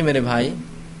 دیکھیے میرے بھائی،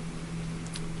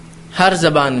 ہر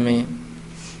زبان میں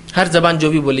ہر زبان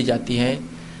جو بھی بولی جاتی ہے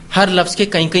ہر لفظ کے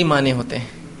کئی معنی ہوتے ہیں.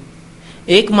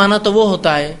 ایک معنی تو وہ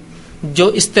ہوتا ہے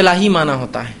جو اصطلاحی معنی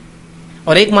ہوتا ہے،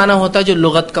 اور ایک معنی ہوتا ہے جو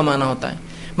لغت کا معنی ہوتا ہے.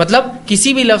 مطلب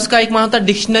کسی بھی لفظ کا ایک معنی ہوتا ہے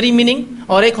ڈکشنری میننگ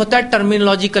اور ایک ہوتا ہے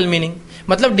ٹرمینولوجیکل میننگ.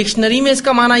 مطلب ڈکشنری میں اس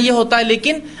کا معنی یہ ہوتا ہے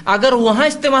لیکن اگر وہاں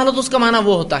استعمال ہو تو اس کا معنی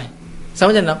وہ ہوتا ہے.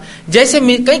 سمجھے نا؟ جیسے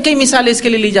کئی مثالیں اس کے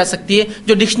لیے لی جا سکتی ہے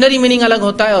جو ڈکشنری میننگ الگ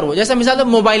ہوتا ہے اور وہ. جیسا مثال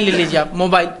موبائل لے لیجیے آپ.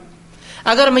 موبائل،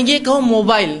 اگر میں یہ کہوں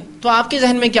موبائل تو آپ کے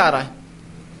ذہن میں کیا آ رہا ہے؟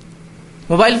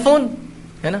 موبائل فون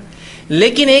ہے نا.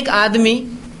 لیکن ایک آدمی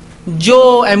جو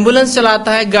ایمبولینس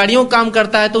چلاتا ہے، گاڑیوں کام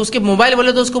کرتا ہے، تو اس کے موبائل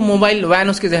بولے تو اس کو موبائل وین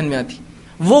اس کے ذہن میں آتی.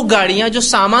 وہ گاڑیاں جو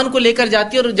سامان کو لے کر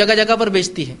جاتی ہے اور جگہ جگہ پر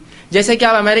بیچتی ہے. جیسے کہ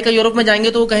آپ امریکہ یورپ میں جائیں گے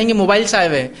تو وہ کہیں گے موبائل آئے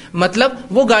ہوئے ہیں، مطلب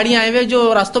وہ گاڑیاں آئے ہوئے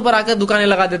جو راستوں پر آ کر دکانیں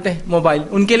لگا دیتے ہیں موبائل،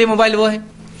 ان کے لیے موبائل وہ ہے.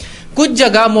 کچھ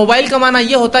جگہ موبائل کا معنی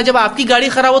یہ ہوتا ہے جب آپ کی گاڑی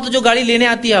خراب ہو تو جو گاڑی لینے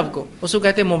آتی ہے آپ کو اس کو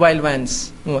کہتے ہیں موبائل وینس،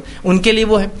 ان کے لیے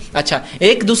وہ ہے. اچھا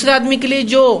ایک دوسرے آدمی کے لیے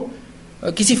جو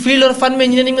کسی فیلڈ اور فن میں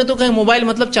انجینئرنگ میں تو کہیں موبائل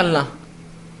مطلب چلنا،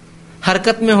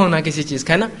 حرکت میں ہونا کسی چیز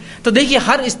کا، ہے نا. تو دیکھیے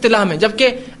ہر اصطلاح میں، جبکہ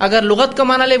اگر لغت کا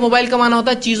معنی لے موبائل کا معنی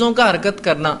ہوتا ہے چیزوں کا حرکت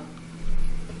کرنا،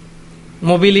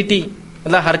 موبیلٹی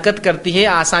مطلب حرکت کرتی ہے،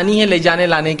 آسانی ہے لے جانے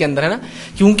لانے کے اندر، ہے نا.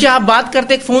 کیونکہ آپ بات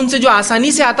کرتے ایک فون سے جو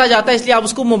آسانی سے آتا جاتا ہے اس لیے آپ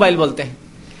اس کو موبائل بولتے ہیں،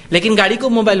 لیکن گاڑی کو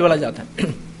موبائل بولا جاتا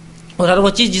ہے. اور ہر وہ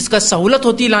چیز جس کا سہولت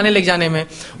ہوتی ہے لانے لے جانے میں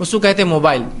اس کو کہتے ہیں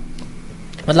موبائل،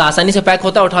 مطلب آسانی سے پیک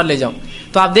ہوتا ہے اٹھا لے جاؤ.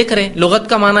 تو آپ دیکھ رہے ہیں لغت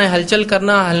کا معنی ہے ہلچل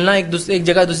کرنا، ہلنا، ایک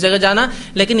جگہ دوسری جگہ جانا،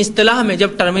 لیکن اصطلاح میں جب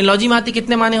ٹرمینالوجی میں آتی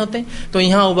کتنے معنی ہوتے ہیں. تو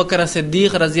یہاں ابوبکر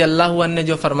صدیق رضی اللہ عنہ نے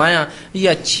جو فرمایا یہ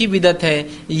اچھی بدعت ہے،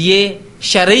 یہ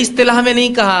شرعی اصطلاح میں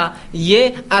نہیں کہا، یہ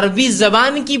عربی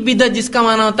زبان کی بدعت جس کا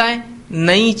معنی ہوتا ہے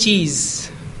نئی چیز.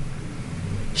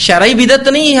 شرعی بدعت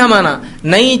نہیں ہے معنی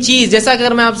نئی چیز. جیسا کہ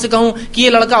اگر میں آپ سے کہوں کہ یہ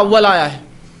لڑکا اول آیا ہے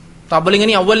تو آپ بولیں گے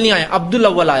نہیں اول نہیں آیا، عبد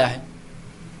الاول آیا ہے.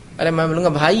 ارے میں بولوں گا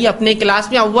بھائی اپنے کلاس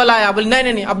میں اول آیا، بولے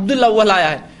نہیں عبد الاول آیا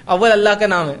ہے، اول اللہ کا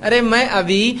نام ہے. ارے میں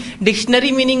ابھی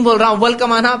ڈکشنری میننگ بول رہا ہوں، اول کا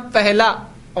معنی پہلا،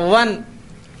 ون،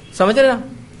 سمجھ رہے نا.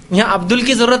 یہاں عبدال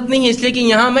کی ضرورت نہیں ہے اس لیے کہ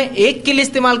یہاں میں ایک کے لیے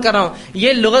استعمال کر رہا ہوں،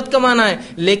 یہ لغت کا معنی ہے.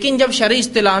 لیکن جب شرعی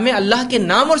اصطلاح میں اللہ کے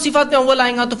نام اور صفات میں اول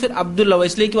آئے گا تو پھر عبد اللہ،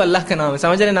 اس لیے کہ وہ اللہ کا نام ہے،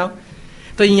 سمجھ رہے نا.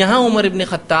 تو یہاں عمر ابن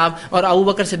خطاب اور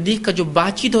ابوبکر صدیق کا جو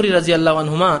بات چیت ہو رہی رضی اللہ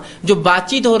عنہما، جو بات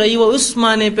چیت ہو رہی وہ اس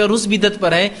معنی پہ اور اس بدعت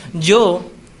پر ہے جو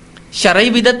شرعی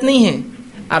بدعت نہیں ہے،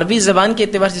 عربی زبان کے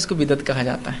اعتبار سے اس کو بدعت کہا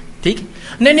جاتا ہے. ٹھیک ہے.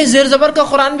 نہیں زیر زبر کا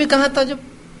قرآن بھی کہاں تھا جب،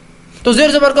 تو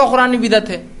زیر زبر کا قرآن بھی بدعت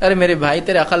ہے. ارے میرے بھائی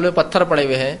تیرے عقل میں پتھر پڑے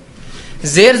ہوئے ہیں.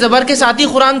 زیر زبر کے ساتھ ہی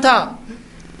قرآن تھا،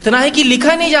 اتنا ہے کہ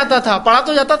لکھا نہیں جاتا تھا، پڑھا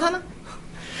تو جاتا تھا نا.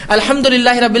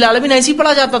 الحمدللہ رب العالمین ایسے ہی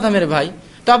پڑھا جاتا تھا میرے بھائی.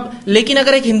 تو اب لیکن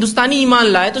اگر ایک ہندوستانی ایمان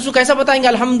لائے تو اس کو کیسا بتائیں گے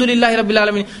الحمدللہ رب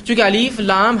العالمین، چونکہ الف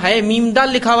لام ہے میم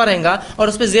دال لکھا ہوا رہے گا اور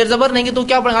اس پہ زیر زبر نہیں گے تو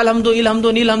کیا پڑھیں گے الحمد الحمد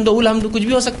الحمد الحمد، کچھ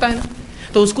بھی ہو سکتا ہے نا.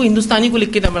 تو اس کو ہندوستانی کو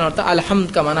لکھ کے بنا ہوتا ہے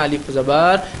الحمد کا معنی الف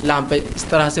زبر لام پہ اس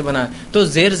طرح سے بنا. تو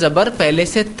زیر زبر پہلے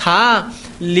سے تھا،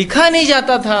 لکھا نہیں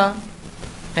جاتا تھا،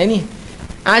 ہے نہیں.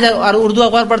 آج اردو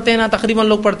اخبار پڑھتے ہیں نا، تقریباً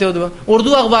لوگ پڑھتے ہو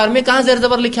اردو اخبار میں کہاں زیر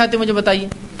زبر لکھے آتے مجھے بتائیے.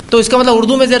 تو اس کا مطلب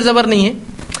اردو میں زیر زبر نہیں ہے.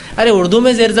 ارے اردو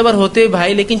میں زیر زبر ہوتے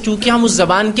بھائی، لیکن چونکہ ہم اس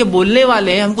زبان کے بولنے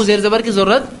والے ہیں ہم کو زیر زبر کی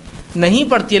ضرورت نہیں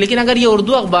پڑتی ہے. لیکن اگر یہ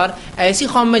اردو اخبار ایسی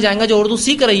قوم میں جائیں گا جو اردو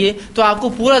سیکھ رہی ہے تو آپ کو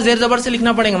پورا زیر زبر سے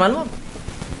لکھنا پڑے گا، معلوم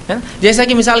ہے. جیسا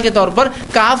کہ مثال کے طور پر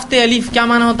کاف تے الف، کیا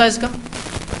معنی ہوتا ہے اس کا؟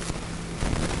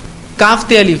 کاف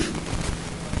تے الف،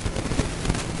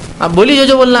 آپ بولیے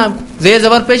جو بولنا ہے آپ کو. زیر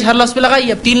زبر پیش ہر لفظ پہ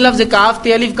لگائیے. اب 3 لفظ ہے، کاف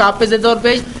تے الف، کاف پہ زیر زبر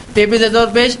پیش، تے پہ زیر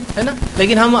زبر پیش، ہے نا.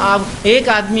 لیکن ہم آپ ایک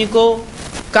آدمی کو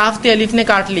کاف تے الف نے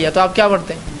کاٹ لیا تو آپ کیا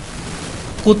پڑھتے ہیں؟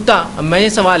 کتا. اب میں یہ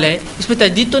سوال ہے اس پہ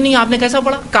تجدید تو نہیں، آپ نے کیسا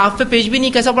پڑھا؟ کاف پہ پیش بھی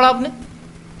نہیں، کیسا پڑھا آپ نے؟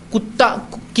 کتا،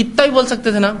 کتا بھی بول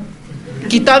سکتے تھے نا،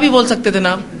 کتا بھی بول سکتے تھے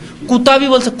نا، کتا بھی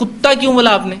بول سکتے، کتا کیوں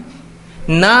بولا آپ نے؟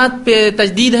 نہ پہ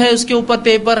تجدید ہے اس کے اوپر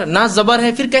تے پر، نہ زبر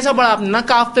ہے، پھر کیسا پڑھا آپ نے؟ نہ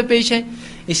کاف پہ پیش ہے.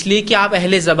 اس لیے کہ آپ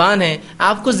اہل زبان ہیں،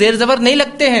 آپ کو زیر زبر نہیں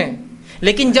لگتے ہیں.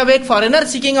 لیکن جب ایک فارینر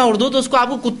سیکھیں گا اردو تو اس کو آپ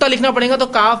کو کتا لکھنا پڑے گا. تو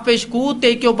کاف پیش کو،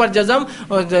 تے کے اوپر جزم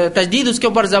اور تجدید اس کے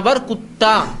اوپر زبر،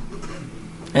 کتا،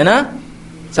 ہے نا.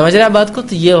 سمجھ رہے آپ بات کو؟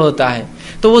 تو یہ ہوتا ہے.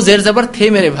 تو وہ زیر زبر تھے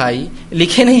میرے بھائی،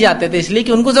 لکھے نہیں جاتے تھے اس لیے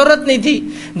کہ ان کو ضرورت نہیں تھی.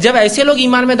 جب ایسے لوگ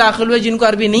ایمان میں داخل ہوئے جن کو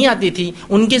عربی نہیں آتی تھی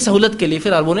ان کی سہولت کے لیے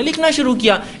پھر عربوں نے لکھنا شروع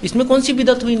کیا. اس میں کون سی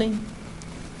بدعت ہوئی؟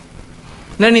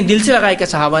 نہیں دل سے لگائے کہ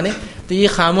صحابہ نے. تو یہ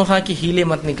خاموخواہ کی ہیلے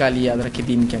مت نکالیے، یاد رکھیے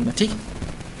دین کے اندر. ٹھیک.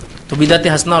 تو بدعت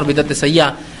حسنہ اور بدعت سیئہ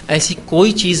ایسی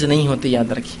کوئی چیز نہیں ہوتی،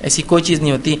 یاد رکھیے ایسی کوئی چیز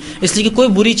نہیں ہوتی. اس لیے کہ کوئی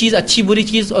بری چیز اچھی بری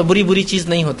چیز اور بری بری چیز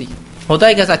نہیں ہوتی. ہوتا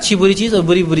ہے کیسا؟ اچھی بری چیز اور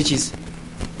بری بری چیز.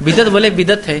 بدعت بولے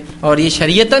بدعت ہے، اور یہ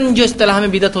شریعتاً جو اصطلاح میں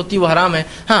بدعت ہوتی ہے وہ حرام ہے.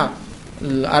 ہاں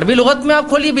عربی لغت میں آپ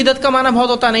کھولیے بدعت کا معنی بہت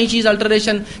ہوتا ہے نئی چیز،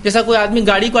 الٹریشن. جیسا کوئی آدمی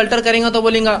گاڑی کو الٹر کرے گا تو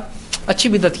بولیں گا اچھی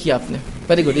بدعت کی آپ نے،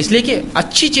 ویری گڈ، اس لیے کہ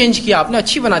اچھی چینج کیا آپ نے،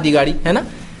 اچھی بنا دی گاڑی، ہے نا.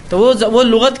 تو وہ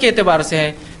لغت کے اعتبار سے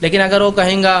ہے. لیکن اگر وہ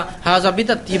کہیں گا ہاذا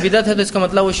بدعت، یہ بدعت ہے، تو اس کا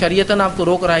مطلب وہ شریعتاً آپ کو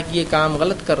روک رہا ہے کہ یہ کام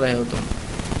غلط کر رہے ہو. تو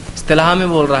اصطلاح میں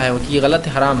بول رہا ہے وہ کہ یہ غلط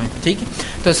ہے، حرام ہے. ٹھیک ہے.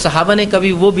 تو صحابہ نے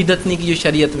کبھی وہ بدعت نہیں کی جو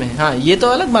شریعت میں ہے. ہاں یہ تو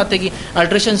الگ بات ہے کہ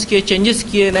الٹریشنز کیے، چینجز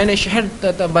کیے، نئے نئے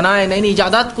شہر بنائے، نئی نئی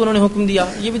ایجادات کو انہوں نے حکم دیا،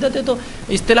 یہ بدعت ہے. تو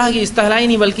اصطلاح کی اصطلاح ہی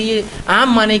نہیں بلکہ یہ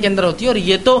عام معنی کے اندر ہوتی ہے. اور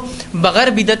یہ تو بغیر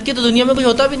بدعت کے تو دنیا میں کوئی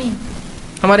ہوتا بھی نہیں.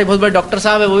 ہمارے بہت بڑے ڈاکٹر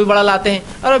صاحب ہیں وہ بھی بڑا لاتے ہیں،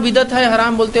 اور بدعت ہے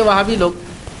حرام بولتے ہیں وہاں بھی لوگ.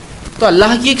 تو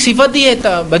اللہ کی ایک صفت ہی ہے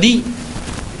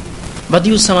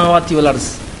بدیع السماوات والارض.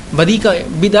 بدی کا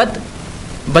بدعت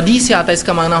بدی سے آتا ہے، اس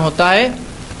کا معنی ہوتا ہے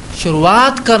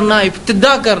شروعات کرنا،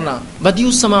 ابتدا کرنا. بدیع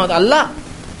السماوات، اللہ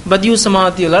بدیع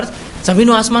السماوات والارض. زمین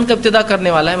و آسمان کا ابتدا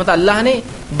کرنے والا ہے. مطلب اللہ نے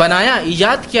بنایا،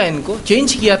 ایجاد کیا، ان کو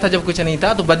چینج کیا تھا جب کچھ نہیں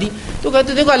تھا. تو بدی تو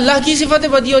کہتے دیکھو اللہ کی صفت ہے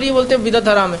بدی اور یہ بولتے بدعت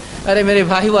حرام ہے. ارے میرے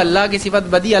بھائی وہ اللہ کی صفت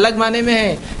بدی الگ معنی میں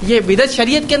ہے، یہ بدعت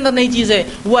شریعت کے اندر نئی چیز ہے.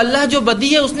 وہ اللہ جو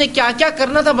بدی ہے اس نے کیا کیا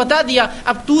کرنا تھا بتا دیا،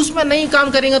 اب تو اس میں نہیں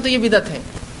کام کریں گا تو یہ بدعت ہے.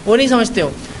 وہ نہیں سمجھتے ہو.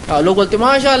 لوگ بولتے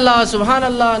ماشاء اللہ سبحان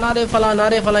اللہ نعرے فلاں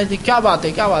نعرے فلاں، کیا بات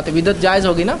ہے کیا بات ہے، بدعت جائز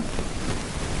ہوگی نا.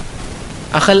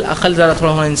 عقل ذرا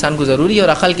تھوڑا ہونا انسان کو ضروری ہے، اور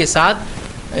عقل کے ساتھ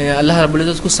اللہ رب العزت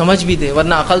اس کو سمجھ بھی دے،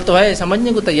 ورنہ عقل تو ہے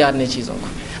سمجھنے کو تیار نہیں چیزوں کو.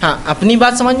 ہاں اپنی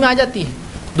بات سمجھ میں آ جاتی ہے،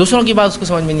 دوسروں کی بات اس کو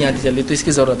سمجھ میں نہیں آتی جلدی، تو اس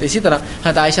کی ضرورت ہے. اسی طرح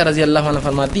حضرت عائشہ رضی اللہ عنہ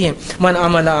فرماتی ہیں من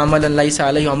عمل عملا لیس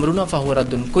علیہ امرنا فہو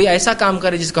رد، کوئی ایسا کام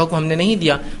کرے جس کا حکم ہم نے نہیں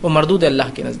دیا وہ مردود ہے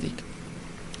اللہ کے نزدیک.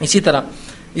 اسی طرح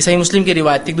یہ صحیح مسلم کی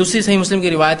روایت تھی. دوسری صحیح مسلم کی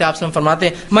روایت ہے، آپ وسلم فرماتے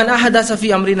ہیں من احدث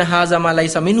فی امرنا ھذا ما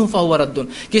لیس منہ فہو رد،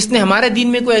 کہ اس نے ہمارے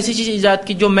دین میں کوئی ایسی چیز ایجاد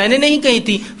کی جو میں نے نہیں کہی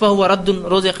تھی، فہو رد،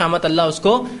 روز قیامت اللہ اس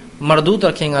کو مردود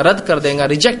رکھیں گا، رد کر دیں گا،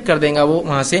 ریجیکٹ کر دیں گا، وہ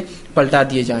وہاں سے پلٹا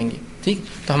دیے جائیں گے. ٹھیک،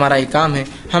 تو ہمارا یہ کام ہے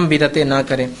ہم بدعتیں نہ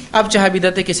کریں. اب چاہے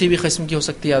بدعتیں کسی بھی قسم کی ہو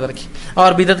سکتی ہے، یاد رکھیے،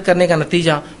 اور بدعت کرنے کا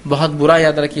نتیجہ بہت برا،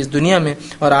 یاد رکھیے، اس دنیا میں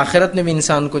اور آخرت میں بھی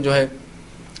انسان کو جو ہے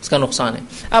اس کا نقصان ہے.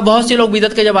 اب بہت سے لوگ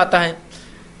بدعت کا جب آتا ہے،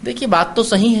 دیکھیے بات تو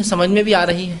صحیح ہے، سمجھ میں بھی آ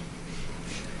رہی ہے،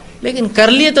 لیکن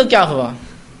کر لیے تو کیا ہوا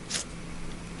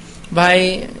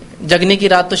بھائی. جگنے کی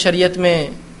رات تو شریعت میں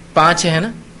 5 ہے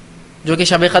نا، جو کہ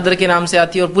شب قدر کے نام سے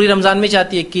آتی ہے اور پوری رمضان میں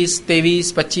چاہتی ہے، 21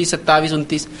 23 25 27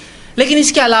 29. لیکن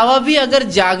اس کے علاوہ بھی اگر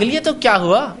جاگ لیے تو کیا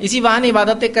ہوا، اسی بہانے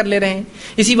عبادتیں کر لے رہے ہیں،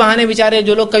 اسی بہانے بیچارے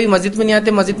جو لوگ کبھی مسجد میں نہیں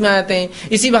آتے مسجد میں آتے ہیں،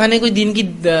 اسی بہانے کوئی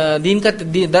دین کا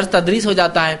درس تدریس ہو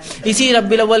جاتا ہے، اسی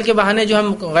ربیع الاول کے بہانے جو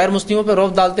ہم غیر مسلموں پہ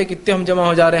روف ڈالتے کتنے ہم جمع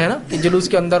ہو جا رہے ہیں نا جلوس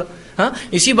کے اندر. ہاں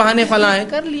اسی بہانے فلاں ہیں،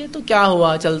 کر لیے تو کیا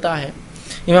ہوا، چلتا ہے.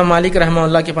 امام مالک رحمہ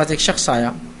اللہ کے پاس ایک شخص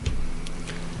آیا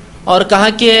اور کہا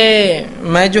کہ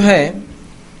میں جو ہے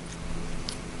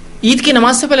عید کی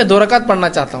نماز سے پہلے 2 رکعت پڑھنا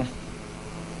چاہتا ہوں.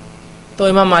 تو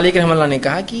امام مالک رحمہ اللہ نے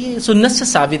کہا کہ یہ سنت سے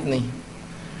ثابت نہیں.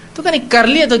 تو کہا نہیں کر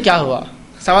لیے تو کیا ہوا،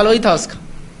 سوال وہی تھا اس کا،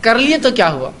 کر لیے تو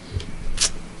کیا ہوا،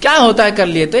 کیا ہوتا ہے کر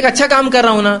لیے تو، ایک اچھا کام کر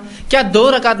رہا ہوں نا. کیا 2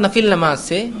 رکعت نفل نماز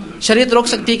سے شریعت روک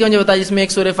سکتی ہے کہ مجھے بتا جس میں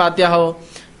 1 سورہ فاتحہ ہو،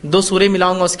 2 سورے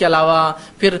ملاؤں گا اس کے علاوہ،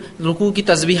 پھر رکوع کی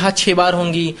تسبیحات 6 بار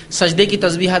ہوں گی، سجدے کی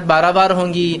تسبیحات 12 بار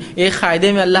ہوں گی، ایک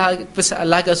قاعدے میں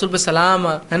اللہ کے رسول پہ سلام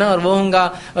ہے نا اور وہ ہوں گا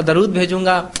اور درود بھیجوں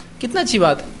گا، کتنا اچھی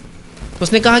بات ہے.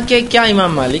 اس نے کہا کہ کیا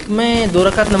امام مالک میں 2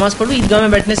 رکعت نماز پڑھوں عیدگاہ میں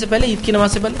بیٹھنے سے پہلے، عید کی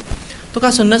نماز سے پہلے؟ تو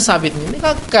کہا سنت ثابت نہیں. نے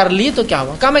کہا کر لیے تو کیا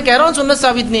ہوا، کہا میں کہہ رہا ہوں سنت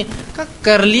ثابت نہیں. کہا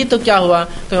کر لیے تو کیا ہوا.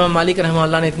 تو امام مالک رحمہ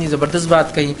اللہ نے اتنی زبردست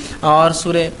بات کہی اور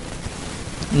سورہ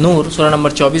نور سورہ نمبر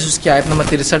 24 اس کی آیت نمبر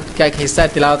 63 کا ایک حصہ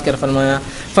تلاوت کر فرمایا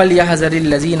فَلْيَحْذَرِ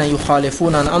الَّذِينَ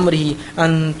يُخَالِفُونَ عَنْ أَمْرِهِ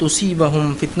أَن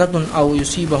تُصِيبَهُمْ فِتْنَةٌ أَوْ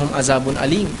يُصِيبَهُمْ عَذَابٌ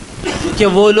أَلِيمٌ، کہ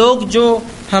وہ لوگ جو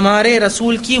ہمارے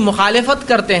رسول کی مخالفت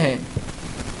کرتے ہیں،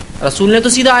 رسول نے تو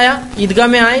سیدھا آیا عیدگاہ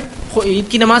میں آئے، عید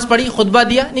کی نماز پڑھی، خطبہ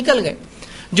دیا، نکل گئے.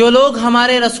 جو لوگ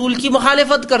ہمارے رسول کی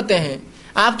مخالفت کرتے ہیں،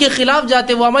 آپ کے خلاف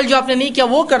جاتے، وہ عمل جو آپ نے نہیں کیا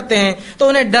وہ کرتے ہیں، تو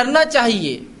انہیں ڈرنا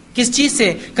چاہیے. کس چیز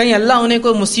سے؟ کہیں اللہ انہیں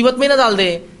کوئی مصیبت میں نہ ڈال دے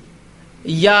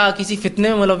یا کسی فتنے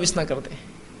میں ملوث نہ کر دے.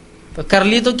 تو کر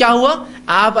لیے تو کیا ہوا،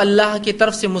 آپ اللہ کی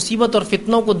طرف سے مصیبت اور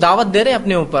فتنوں کو دعوت دے رہے ہیں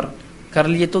اپنے اوپر، کر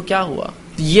لیے تو کیا ہوا.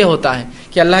 یہ ہوتا ہے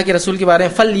کہ اللہ کے رسول کے بارے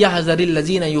میں فَلْيَحْذَرِ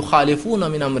الَّذِينَ يُخَالِفُونَ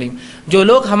مِنْ أَمْرِهِمْ، جو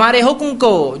لوگ ہمارے حکم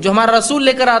کو جو ہمارا رسول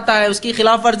لے کر آتا ہے اس کی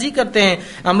خلاف ورزی کرتے ہیں،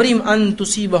 أَمْرِهِمْ أَن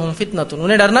تُصِيبَهُمْ فِتْنَةٌ،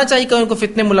 انہیں ڈرنا چاہیے کہ ان کو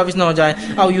فتنے ملوث نہ ہو جائے،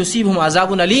 أَوْ يُصِيبَهُمْ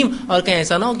عَذَابٌ أَلِيمٌ، اور کہیں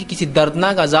ایسا نہ ہو کہ کسی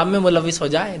دردناک عذاب میں ملوث ہو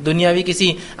جائے، دنیاوی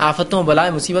کسی آفتوں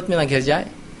بلائے مصیبت میں نہ گھر جائے.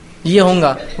 یہ ہوں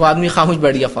گا وہ آدمی خاموش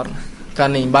بیٹھ گیا فوراً، کہا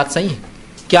نہیں بات صحیح ہے،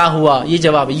 کیا ہوا، یہ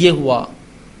جواب،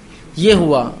 یہ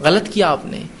ہوا غلط کیا آپ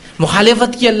نے،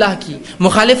 مخالفت کی اللہ کی،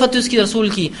 مخالفت اس کی رسول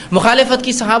کی، مخالفت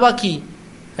کی صحابہ کی،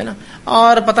 ہے نا.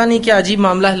 اور پتہ نہیں کیا عجیب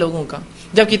معاملہ ہے لوگوں کا،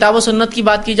 جب کتاب و سنت کی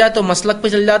بات کی جائے تو مسلک پہ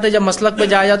چل جاتے، جب مسلک پہ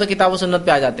جایا جائے تو کتاب و سنت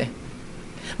پہ آ جاتے ہیں.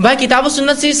 بھائی کتاب و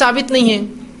سنت سے ثابت نہیں ہے،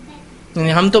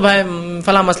 ہم تو بھائی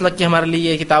فلاں مسلک کی ہمارے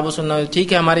لیے کتاب و سنت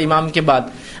ٹھیک ہے، ہمارے امام کے بعد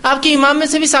آپ کے امام میں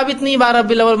سے بھی ثابت نہیں 12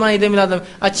 ربیع الاول عید میلاد.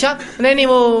 اچھا نہیں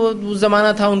وہ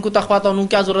زمانہ تھا، ان کو تقویٰ تھا، ان کو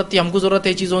کیا ضرورت تھی، ہم کو ضرورت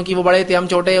ہے چیزوں کی، وہ بڑے تھے ہم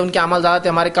چھوٹے، ان کے اعمال زیادہ تھے،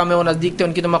 ہمارے کام میں وہ نزدیک تھے،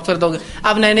 ان کی تو مغفرت ہو گئی.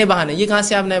 اب نئے بہانے، یہ کہاں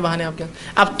سے آپ نئے بہانے آپ کے؟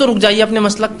 اب تو رک جائیے اپنے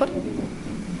مسلک پر.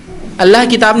 اللہ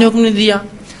کی کتاب نے حکم نہیں دیا،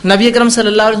 نبی اکرم صلی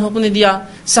اللہ علیہ وسلم حکم نہیں دیا،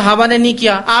 صحابہ نے نہیں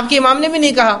کیا، آپ کے امام نے بھی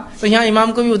نہیں کہا، تو یہاں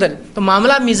امام کو بھی ادھر. تو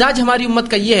معاملہ مزاج ہماری امت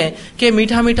کا یہ ہے کہ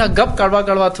میٹھا میٹھا گپ کڑوا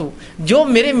کڑوا تھو، جو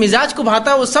میرے مزاج کو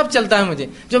بھاتا ہے وہ سب چلتا ہے مجھے،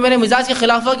 جو میرے مزاج کے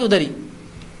خلاف ہوا کہ ادھر ہی.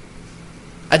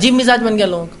 عجیب مزاج بن گیا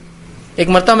لوگوں کا. ایک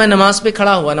مرتبہ میں نماز پہ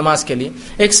کھڑا ہوا نماز کے لیے،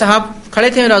 ایک صاحب کھڑے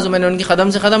تھے میرے بازو، میں نے ان کی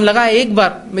قدم سے قدم لگایا، ایک بار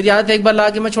میری عادت ہے ایک بار لگا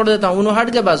کے میں چھوڑ دیتا ہوں، انہوں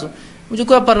ہٹ گئے بازو، مجھے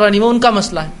کوئی پرواہ نہیں، وہ ان کا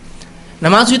مسئلہ ہے.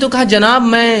 نماز ہوئی تو کہا جناب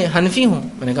میں حنفی ہوں.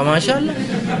 میں نے کہا ماشاء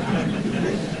اللہ.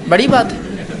 بڑی بات ہے.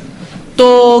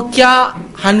 تو کیا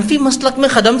حنفی مسلک میں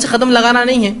قدم سے قدم لگانا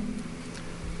نہیں ہے؟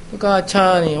 تو کہا اچھا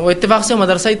نہیں. وہ اتفاق سے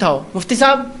مدرسہ ہی تھا. وہ مفتی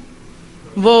صاحب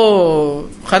وہ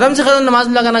قدم سے قدم نماز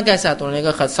میں لگانا کیسا ہے؟ تو انہوں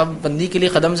نے کہا سب بندی کے لیے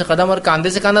قدم سے قدم اور کاندھے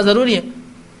سے کاندھا ضروری ہے.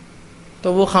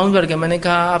 تو وہ خاموش بیٹھ گئے. میں نے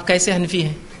کہا آپ کیسے حنفی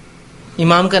ہیں؟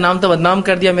 امام کا نام تو بدنام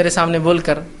کر دیا میرے سامنے بول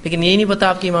کر, لیکن یہی نہیں پتا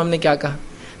آپ کے امام نے کیا کہا.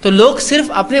 تو لوگ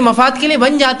صرف اپنے مفاد کے لیے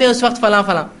بن جاتے ہیں اس وقت فلاں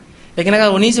فلاں, لیکن اگر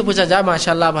انہیں سے پوچھا جائے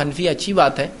ماشاءاللہ آپ حنفی, اچھی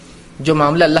بات ہے, جو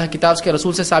معاملہ اللہ کتاب کے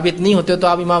رسول سے ثابت نہیں ہوتے تو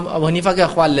آپ امام ابو حنیفہ کے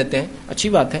اقوال لیتے ہیں, اچھی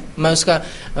بات ہے, میں اس کا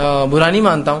برا نہیں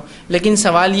مانتا ہوں. لیکن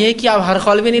سوال یہ ہے کہ آپ ہر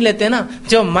قول بھی نہیں لیتے نا,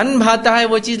 جو من بھاتا ہے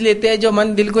وہ چیز لیتے ہیں, جو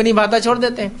من دل کو نہیں بھاتا چھوڑ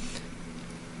دیتے ہیں.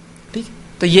 ٹھیک ہے,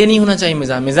 تو یہ نہیں ہونا چاہیے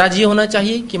مزاج. مزاج یہ ہونا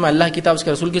چاہیے کہ میں اللہ کی کتاب اس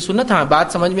کے رسول کی سنت, ہاں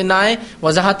بات سمجھ میں نہ آئے,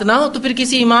 وضاحت نہ ہو, تو پھر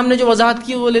کسی امام نے جو وضاحت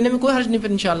کی وہ لینے میں کوئی حرج نہیں. پھر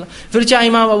انشاءاللہ پھر چاہے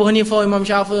امام ابو حنیفہ ہو, امام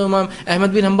شافعی ہو, امام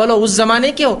احمد بن حنبل ہو, اس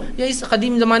زمانے کے ہو یا اس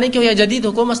قدیم زمانے کے ہو یا جدید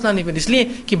ہو, کوئی مسئلہ نہیں. پھر اس لیے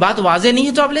کہ بات واضح نہیں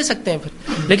ہے تو آپ لے سکتے ہیں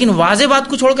پھر, لیکن واضح بات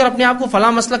کو چھوڑ کر اپنے آپ کو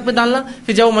فلاں مسلک پہ ڈالنا,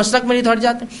 پھر جب وہ مسلک میں نہیں تھٹ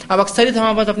جاتے. اب اکثریت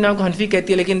ہمارے پاس اپنے آپ کو حنفی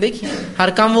کہتی ہے, لیکن دیکھیے ہر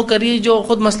کام وہ کر رہی ہے جو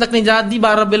خود مسلک نے اجازت دی.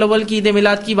 12 ربیع الاول کی, عید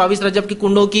میلاد کی, 22 رجب کی,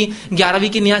 کنڈوں کی, 11ویں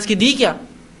کی, نیاز کی دی کیا؟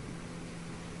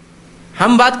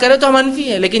 ہم بات کریں تو ہم حنفی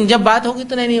ہیں, لیکن جب بات ہوگی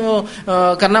تو نہیں وہ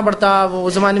کرنا پڑتا, وہ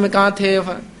زمانے میں کہاں تھے.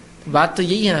 بات تو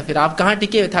یہی ہے نا, پھر آپ کہاں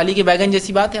ٹکے؟ تھالی کے بیگن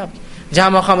جیسی بات ہے آپ کی, جہاں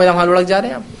موقع ملا وہاں لڑک جا رہے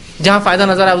ہیں آپ, جہاں فائدہ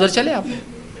نظر آئے ادھر چلے آپ.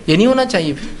 یہ نہیں ہونا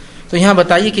چاہیے پھر. تو یہاں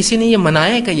بتائیے کسی نے یہ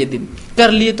منایا ہے کہ یہ دن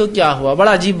کر لیے تو کیا ہوا؟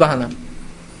 بڑا عجیب بہانہ.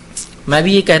 میں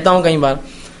بھی یہ کہتا ہوں کئی بار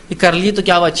کہ کر لیے تو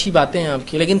کیا ہوا, اچھی باتیں ہیں آپ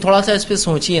کی, لیکن تھوڑا سا اس پہ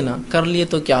سوچیے نا. کر لیے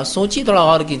تو کیا, سوچیے, تھوڑا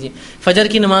غور کیجیے. فجر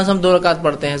کی نماز ہم 2 رکعت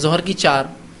پڑھتے ہیں, ظہر کی 4,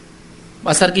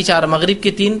 عصر کی 4, مغرب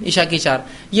کی 3, عشاء کی 4.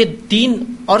 یہ 3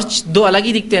 اور 2 الگ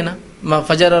ہی دکھتے ہیں نا,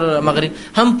 فجر اور مغرب.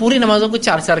 ہم پوری نمازوں کو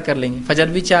 4 کر لیں گے, فجر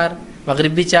بھی 4,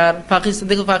 مغرب بھی 4, باقی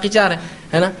دیکھو باقی 4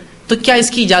 ہے نا. تو کیا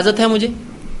اس کی اجازت ہے مجھے؟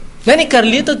 نہیں کر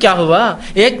لیے تو کیا ہوا,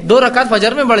 2 رکعت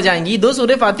فجر میں بڑھ جائیں گی, 2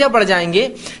 سورہ فاتحہ پڑھ جائیں گے,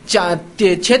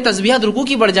 6 تسبیحات رکوع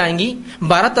کی بڑھ جائیں گی,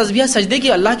 12 تسبیحات سجدے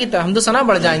کی اللہ کی حمد و ثنا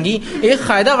بڑھ جائیں گی, 1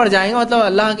 قاعدہ بڑھ جائیں گا. مطلب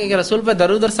اللہ کے رسول پہ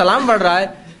درود اور سلام بڑھ رہا ہے,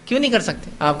 کیوں نہیں کر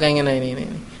سکتے؟ آپ کہیں گے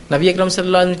نہیں, نبی اکرم صلی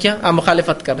اللہ علیہ وسلم کیا آپ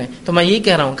مخالفت کر رہے ہیں. تو میں یہی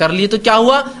کہہ رہا ہوں, کر لیے تو کیا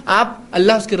ہوا؟ آپ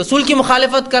اللہ اس کے رسول کی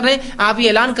مخالفت کر رہے ہیں. آپ یہ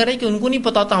اعلان کر رہے ہیں کہ ان کو نہیں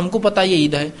پتا تھا, ہم کو پتا یہ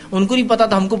عید ہے, ان کو نہیں پتا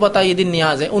تھا, ہم کو پتا یہ دن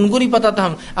نیاز ہے, ان کو نہیں پتا تھا,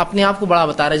 ہم اپنے آپ کو بڑا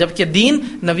بتا رہے ہیں, جبکہ دین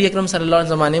نبی اکرم صلی اللہ علیہ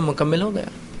وسلم زمانے میں مکمل ہو گیا.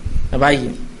 اب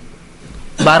آئیے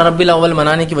 12 ربیع الاول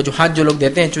منانے کی وجوہات جو لوگ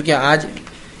دیتے ہیں, چونکہ آج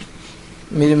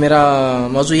میرا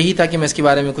موضوع یہی تھا کہ میں اس کے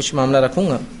بارے میں کچھ معاملہ رکھوں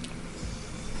گا.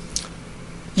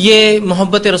 یہ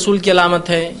محبت رسول کی علامت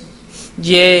ہے,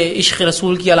 یہ عشق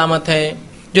رسول کی علامت ہے.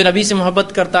 جو نبی سے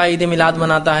محبت کرتا ہے عید میلاد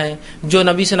مناتا ہے, جو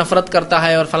نبی سے نفرت کرتا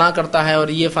ہے اور فلاں کرتا ہے اور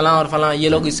یہ فلاں اور فلاں, یہ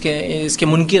لوگ اس کے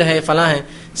منکر ہے, فلاں ہیں.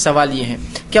 سوال یہ ہے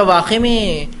کیا واقعی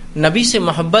میں نبی سے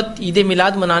محبت عید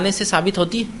میلاد منانے سے ثابت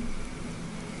ہوتی ہے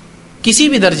کسی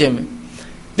بھی درجے میں؟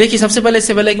 دیکھیے سب سے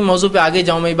پہلے کہ موضوع پہ آگے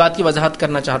جاؤں, میں یہ بات کی وضاحت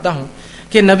کرنا چاہتا ہوں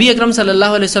کہ نبی اکرم صلی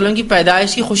اللہ علیہ وسلم کی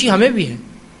پیدائش کی خوشی ہمیں بھی ہے,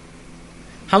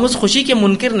 ہم اس خوشی کے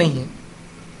منکر نہیں ہیں,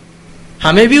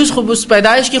 ہمیں بھی اس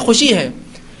پیدائش کی خوشی ہے,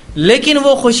 لیکن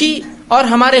وہ خوشی اور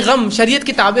ہمارے غم شریعت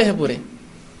کے تابع ہے پورے.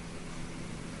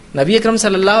 نبی اکرم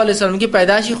صلی اللہ علیہ وسلم کی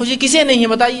پیدائش کی خوشی کسے نہیں ہے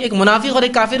بتائیے؟ ایک منافق اور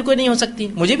ایک کافر کو نہیں ہو سکتی.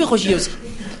 مجھے بھی خوشی ہے اس کی,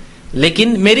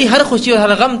 لیکن میری ہر خوشی اور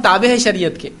ہر غم تابع ہے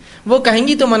شریعت کے. وہ کہیں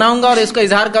گی تو مناؤں گا اور اس کا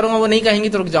اظہار کروں گا, وہ نہیں کہیں گی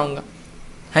تو رک جاؤں گا,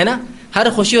 ہے نا. ہر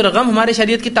خوشی اور غم ہمارے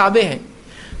شریعت کے تابع ہے.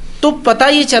 تو پتہ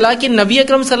یہ چلا کہ نبی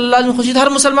اکرم صلی اللہ علیہ وسلم خوشی ہر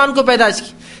مسلمان کو پیدائش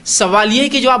کی. سوال یہ ہے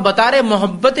کہ جو آپ بتا رہے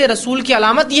محبت رسول کی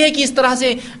علامت یہ ہے کہ اس طرح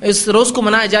سے اس روز کو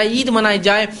منایا جائے, عید منائی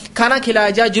جائے, کھانا کھلایا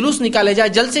جائے, جلوس نکالے جائے,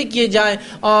 جلسے کیے جائے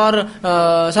اور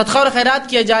صدقہ اور خیرات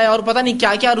کیا جائے اور پتہ نہیں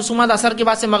کیا کیا رسومات, عصر کے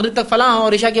بعد سے مغرب تک فلاں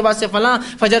اور عشاء کے بعد سے فلاں,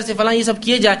 فجر سے فلاں, یہ سب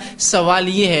کیے جائے. سوال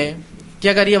یہ ہے کہ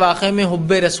اگر یہ واقعی میں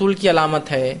حب رسول کی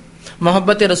علامت ہے,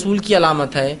 محبت رسول کی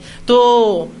علامت ہے,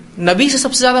 تو نبی سے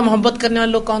سب سے زیادہ محبت کرنے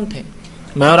والے لوگ کون تھے؟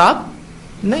 میں اور آپ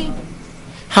نہیں.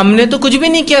 ہم نے تو کچھ بھی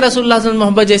نہیں کیا رسول اللہ صلی اللہ علیہ وسلم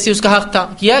محبت جیسی اس کا حق تھا,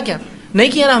 کیا کیا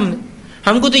نہیں کیا نا ہم نے.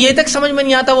 ہم کو تو یہ تک سمجھ میں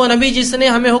نہیں آتا وہ نبی جس نے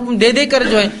ہمیں حکم دے دے کر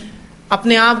جو ہے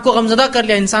اپنے آپ کو غمزدہ کر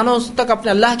لیا, انسانوں تک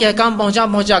اپنے اللہ کے احکام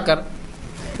پہنچا کر,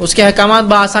 اس کے احکامات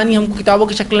بآسانی ہم کو کتابوں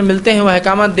کی شکل میں ملتے ہیں, وہ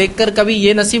احکامات دیکھ کر کبھی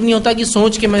یہ نصیب نہیں ہوتا کہ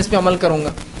سوچ کے میں اس پہ عمل کروں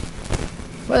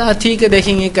گا. ٹھیک ہے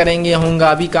دیکھیں گے, کریں گے, ہوں گا,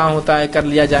 ابھی کہاں ہوتا ہے, کر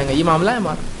لیا جائیں گا, یہ معاملہ ہے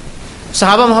ہمارا.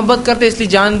 صحابہ محبت کرتے اس لیے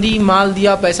جان دی, مال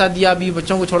دیا, پیسہ دیا, بھی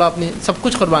بچوں کو چھوڑا, اپنے سب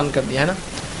کچھ قربان کر دیا, ہے نا.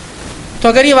 تو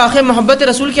اگر یہ واقعی محبت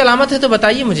رسول کی علامت ہے تو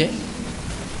بتائیے مجھے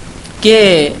کہ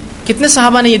کتنے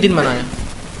صحابہ نے یہ دن منایا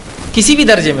کسی بھی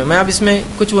درجے میں. میں اب اس میں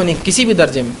کچھ وہ نہیں, کسی بھی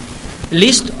درجے میں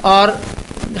لسٹ اور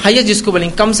ہائیسٹ جس کو بولیں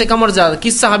کم سے کم اور زیادہ,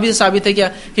 کس صحابی سے ثابت ہے کیا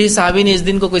کہ اس صحابی نے اس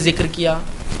دن کو کوئی ذکر کیا,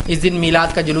 اس دن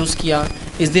میلاد کا جلوس کیا,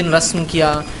 اس دن رسم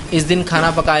کیا، اس دن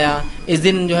کھانا پکایا، اس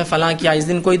دن جو ہے فلاں کیا، اس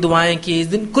دن کوئی دعائیں کی،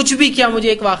 اس دن کچھ بھی کیا، مجھے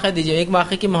ایک واقعہ دیجیے. ایک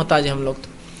واقعے کی محتاج ہے ہم لوگ. تو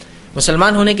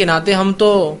مسلمان ہونے کے ناطے ہم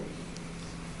تو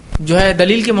جو ہے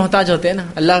دلیل کے محتاج ہوتے ہیں نا،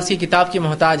 اللہ کی کتاب کے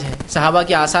محتاج ہیں. صحابہ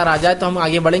کے آثار آ جائے تو ہم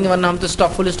آگے بڑھیں گے، ورنہ ہم تو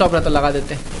فل اسٹاپ رہتا لگا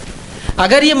دیتے ہیں.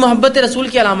 اگر یہ محبت رسول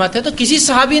کی علامت ہے تو کسی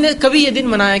صحابی نے کبھی یہ دن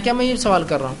منایا کیا؟ میں یہ سوال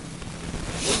کر رہا ہوں.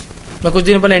 میں کچھ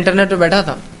دن پہلے انٹرنیٹ پہ بیٹھا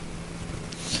تھا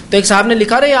تو ایک صاحب نے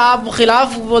لکھا رہے آپ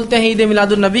خلاف بولتے ہیں عید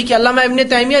میلاد النبی کی. علامہ ابن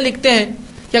تیمیہ لکھتے ہیں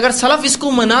کہ اگر سلف اس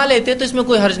کو منا لیتے تو اس میں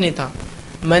کوئی حرج نہیں تھا.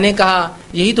 میں نے کہا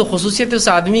یہی تو خصوصیت اس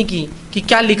آدمی کی کہ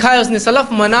کیا لکھا ہے اس نے.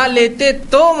 سلف منا لیتے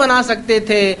تو منا سکتے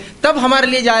تھے، تب ہمارے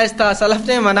لیے جائز تھا. سلف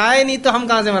نے منائے نہیں تو ہم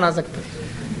کہاں سے منا سکتے.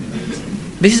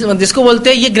 جس کو بولتے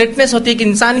ہیں یہ گریٹنس ہوتی ہے کہ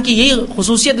انسان کی یہی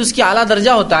خصوصیت اس کی اعلیٰ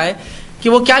درجہ ہوتا ہے کہ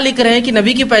وہ کیا لکھ رہے ہیں کہ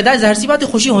نبی کی پیدائش ظاہر سی بات ہے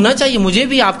خوشی ہونا چاہیے، مجھے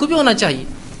بھی، آپ کو بھی ہونا چاہیے،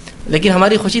 لیکن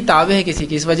ہماری خوشی تابع ہے کسی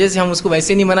کی، اس وجہ سے ہم اس کو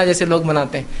ویسے نہیں منا جیسے لوگ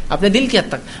مناتے ہیں اپنے دل کی حد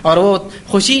تک. اور وہ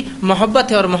خوشی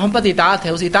محبت ہے، اور محبت اطاعت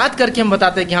ہے. اس اطاعت کر کے ہم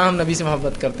بتاتے ہیں کہ ہاں ہم نبی سے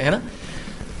محبت کرتے ہیں نا.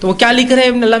 تو وہ کیا لکھ رہے ہیں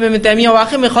ابن اللہ ابن تیمیہ،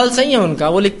 واقعی میں خیال صحیح ہے ان کا.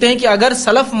 وہ لکھتے ہیں کہ اگر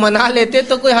سلف منا لیتے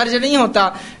تو کوئی حرج نہیں ہوتا،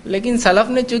 لیکن سلف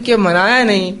نے چونکہ منایا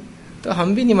نہیں تو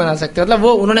ہم بھی نہیں منا سکتے. مطلب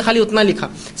وہ انہوں نے خالی اتنا لکھا،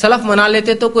 سلف منا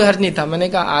لیتے تو کوئی حرج نہیں تھا. میں نے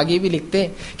کہا آگے بھی لکھتے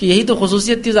کہ یہی تو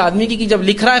خصوصیت تھی اس آدمی کی کہ جب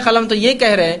لکھ رہا ہے قلم تو یہ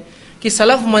کہہ رہے ہیں کہ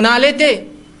سلف منا لیتے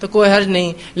تو کوئی حرج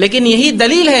نہیں، لیکن یہی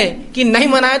دلیل ہے کہ نہیں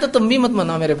منایا تو تم بھی مت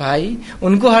مناؤ میرے بھائی.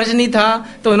 ان کو حرج نہیں تھا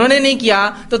تو انہوں نے نہیں کیا،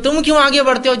 تو تم کیوں آگے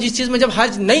بڑھتے ہو؟ جس چیز میں جب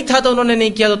حرج نہیں تھا تو انہوں نے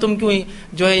نہیں کیا تو تم کیوں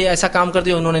جو ہے ایسا کام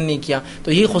کرتے ہو انہوں نے نہیں کیا.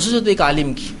 تو یہی خصوصیت ایک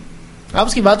عالم کی. آپ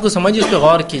اس کی بات کو سمجھیے، اس پہ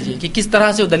غور کیجیے کہ کس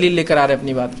طرح سے وہ دلیل لے کر آ رہے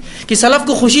اپنی بات کی کہ سلف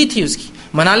کو خوشی تھی اس کی،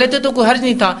 منا لیتے تو کوئی حرج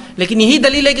نہیں تھا، لیکن یہی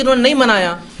دلیل ہے کہ انہوں نے نہیں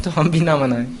منایا تو ہم بھی نہ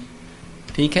منائیں.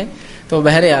 ٹھیک ہے. تو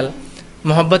بہرحال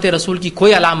محبت رسول کی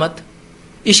کوئی علامت،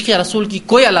 عشق رسول کی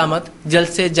کوئی علامت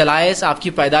جلسے جلائس آپ کی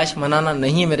پیدائش منانا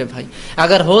نہیں ہے میرے بھائی.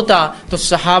 اگر ہوتا تو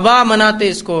صحابہ مناتے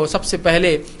اس کو، سب سے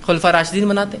پہلے خلفاء راشدین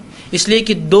مناتے، اس لیے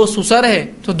کہ 2 سسر ہے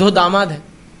تو 2 داماد ہیں.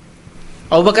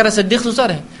 ابوبکر صدیق سسر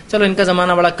ہے، چلو ان کا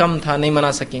زمانہ بڑا کم تھا نہیں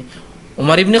منا سکے.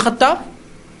 عمر ابن خطاب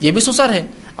یہ بھی سسر ہے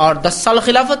اور 10 سال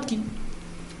خلافت کی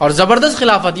اور زبردست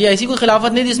خلافت. یہ ایسی کوئی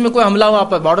خلافت نہیں تھی جس میں کوئی حملہ ہوا،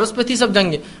 بارڈرز پہ تھی سب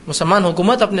جنگیں. مسلمان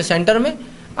حکومت اپنے سینٹر میں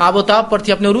آب و تاب پر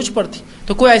تھی، اپنے عروج پر تھی.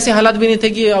 تو کوئی ایسے حالات بھی نہیں تھے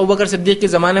کہ ابوبکر صدیق کے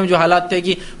زمانے میں جو حالات تھے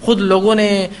کہ خود لوگوں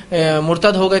نے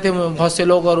مرتد ہو گئے تھے بہت سے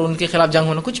لوگ اور ان کے خلاف جنگ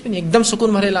ہونا، کچھ بھی نہیں، ایک دم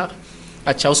سکون بھرے علاقہ.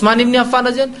 اچھا عثمان ابن عفان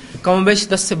رضی اللہ کم و بیش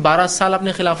 10 سے 12 سال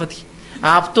اپنے خلافت کی.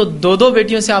 آپ تو 2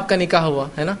 بیٹیوں سے آپ کا نکاح ہوا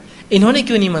ہے نا. انہوں نے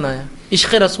کیوں نہیں منایا؟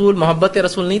 عشق رسول، محبت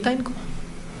رسول نہیں تھا ان کو.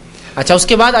 اچھا اس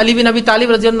کے بعد علی بن ابی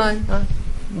طالب رضی اللہ عنہ،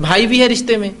 بھائی بھی ہے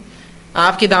رشتے میں،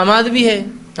 آپ کے داماد بھی ہے،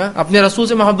 اپنے رسول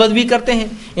سے محبت بھی کرتے ہیں،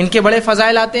 ان کے بڑے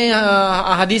فضائل آتے ہیں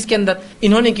حدیث کے اندر.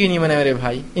 انہوں نے کیوں نہیں منایا میرے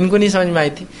بھائی؟ ان کو نہیں سمجھ میں آئی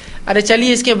تھی. ارے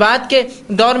چلیے اس کے بعد کے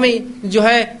دور میں جو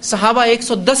ہے صحابہ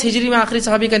 110 ہجری میں آخری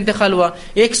صحابی کا انتقال ہوا،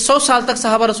 100 سال تک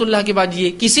صحابہ رسول اللہ کے بعد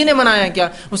جیے، کسی نے منایا کیا؟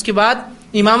 اس کے بعد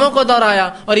اماموں کا دور آیا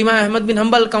اور امام احمد بن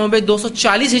حنبل کم و بیش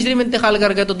 240 ہجری میں انتقال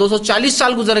کر گئے، تو 240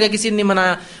 سال گزر گئے، کسی نے نہیں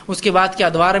منایا. اس کے بعد کے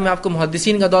ادوار میں آپ کو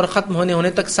محدثین کا دور ختم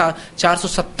ہونے تک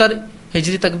 470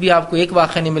 ہجری تک بھی آپ کو ایک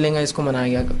واقعہ نہیں ملے گا اس کو منایا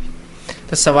گیا کبھی.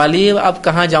 تو سوال یہ اب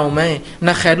کہاں جاؤں میں؟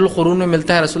 نہ خیر القرون میں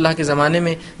ملتا ہے رسول اللہ کے زمانے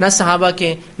میں، نہ صحابہ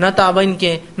کے، نہ تابعین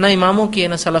کے، نہ اماموں کے،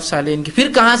 نہ سلف صالحین کے.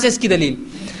 پھر کہاں سے اس کی دلیل؟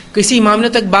 کسی امام نے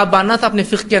تک باب باندھنا تھا اپنے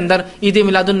فقہ کے اندر عید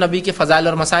میلاد النبی کے فضائل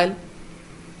اور مسائل.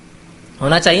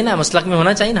 ہونا چاہیے نا، مسلک میں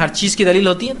ہونا چاہیے نا، ہر چیز کی دلیل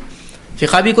ہوتی ہے نا.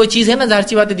 فقہ بھی کوئی چیز ہے نا، ظاہر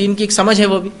سی بات ہے، دین کی ایک سمجھ ہے،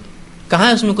 وہ بھی کہاں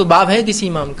ہے اس میں کوئی باب ہے کسی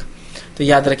امام کا؟ تو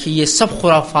یاد رکھیے یہ سب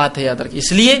خرافات ہے، یاد رکھیے.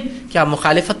 اس لیے کہ آپ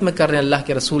مخالفت میں کر رہے ہیں اللہ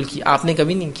کے رسول کی، آپ نے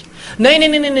کبھی نہیں کیا.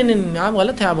 نہیں آپ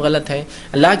غلط ہے، آپ غلط ہے.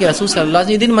 اللہ کے رسول صلی اللہ علیہ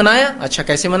وسلم یہ دن منایا. اچھا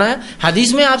کیسے منایا؟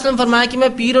 حدیث میں آپ نے فرمایا کہ میں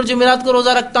پیر اور جمعرات کو روزہ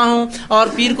رکھتا ہوں، اور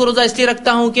پیر کو روزہ اس لیے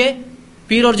رکھتا ہوں کہ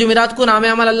پیر اور جمعرات کو نام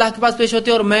عمل اللہ کے پاس پیش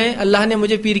ہوتے، اور میں اللہ نے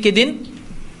مجھے پیر کے دن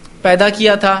پیدا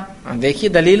کیا تھا. دیکھیے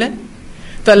دلیل ہے.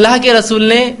 تو اللہ کے رسول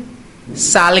نے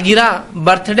سالگرہ،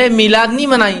 برتھ ڈے، میلاد نہیں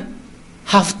منائی،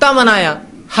 ہفتہ منایا.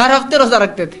 ہر ہفتے روزہ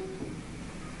رکھتے تھے.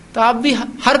 تو آپ بھی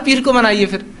ہر پیر کو منائیے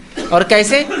پھر. اور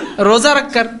کیسے؟ روزہ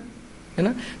رکھ کر، ہے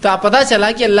نا. تو آپ پتہ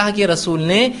چلا کہ اللہ کے رسول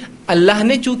نے، اللہ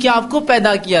نے چونکہ آپ کو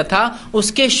پیدا کیا تھا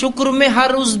اس کے شکر میں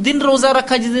ہر اس دن روزہ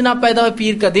رکھا جس دن آپ پیدا ہوئے،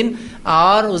 پیر کا دن،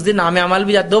 اور اس دن نام اعمال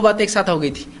بھی. 2 باتیں ایک ساتھ ہو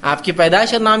گئی تھی، آپ کی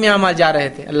پیدائش اور نام اعمال جا رہے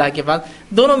تھے اللہ کے پاس،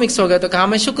 دونوں مکس ہو گئے. تو کہا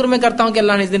میں شکر میں کرتا ہوں کہ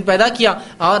اللہ نے اس دن پیدا کیا،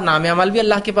 اور نام اعمال بھی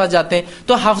اللہ کے پاس جاتے ہیں.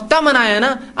 تو ہفتہ منایا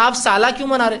نا، آپ سالہ کیوں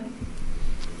منا رہے؟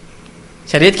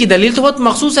 شریعت کی دلیل تو بہت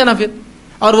مخصوص ہے نا پھر.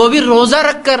 اور وہ بھی روزہ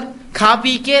رکھ کر، کھا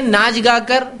پی کے، ناچ گا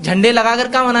کر، جھنڈے لگا کر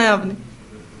کہاں منایا آپ نے؟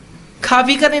 کھا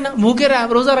پی کر نہیں نا، بھوکے رہا،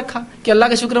 روزہ رکھا کہ اللہ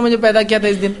کا شکر مجھے پیدا کیا تھا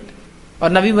اس دن اور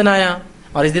نبی بنایا.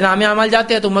 اور اس دن عام اعمال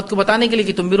جاتے ہیں تو امت کو بتانے کے لیے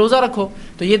کہ تم بھی روزہ رکھو.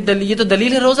 تو یہ تو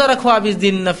دلیل ہے روزہ رکھو آپ اس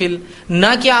دن نفل، نہ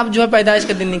کہ آپ جو ہے پیدائش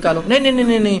کا دن نکالو. نہیں نہیں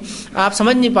نہیں نہیں، آپ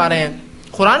سمجھ نہیں پا رہے ہیں.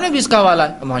 قرآن میں بھی اس کا حوالہ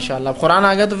ہے. ماشاء اللہ قرآن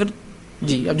آ گیا تو پھر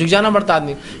جی اب جھک جانا پڑتا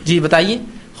آدمی. جی بتائیے.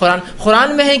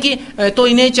 قرآن میں ہے کہ تو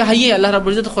انہیں چاہیے، اللہ رب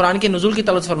العزت قرآن کے نزول کی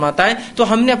طرف فرماتا ہے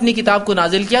تو ہم نے اپنی کتاب کو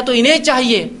نازل کیا تو انہیں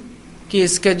چاہیے کہ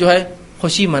اس کے جو ہے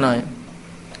خوشی منائیں.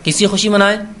 کسی خوشی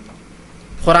منائیں؟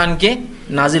 قرآن کے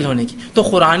نازل ہونے کی. تو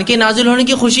قرآن کے نازل ہونے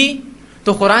کی خوشی،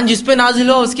 تو قرآن جس پہ نازل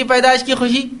ہو اس کی پیدائش کی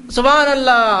خوشی. سبحان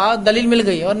اللہ، دلیل مل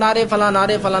گئی. اور نعرے فلاں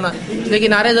نعرے فلاں، لیکن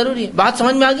نعرے ضروری ہے. بات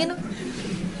سمجھ میں آ گئی نا.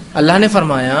 اللہ نے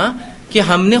فرمایا کہ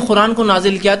ہم نے قرآن کو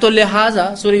نازل کیا تو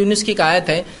لہٰذا سورہ یونس کی ایک آیت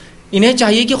ہے انہیں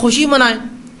چاہیے کہ خوشی منائیں.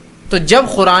 تو جب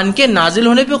قرآن کے نازل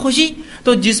ہونے پہ خوشی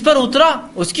تو جس پر اترا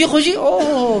اس کی خوشی،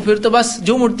 اوہ پھر تو بس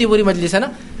جو مڑتی پوری مجلس ہے نا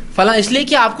فلاں. اس لیے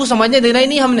کہ آپ کو سمجھنے دینا ہی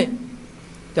نہیں ہم نے.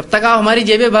 جب تک آپ ہماری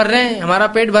جیبیں بھر رہے ہیں، ہمارا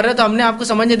پیٹ بھر رہے ہیں، تو ہم نے آپ کو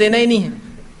سمجھنے دینا ہی نہیں ہے.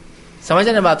 سمجھ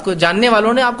رہے ہیں بات کو؟ جاننے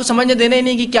والوں نے آپ کو سمجھنے دینا ہی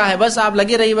نہیں کہ کیا ہے. بس آپ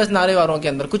لگے رہیے بس نعرے والوں کے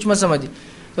اندر، کچھ مت سمجھیے.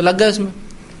 تو لگ گئے اس میں.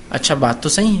 اچھا بات تو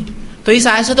صحیح ہے. تو اس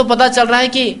آیت سے تو پتہ چل رہا ہے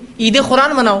کہ عید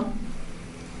قرآن مناؤ،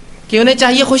 کہ انہیں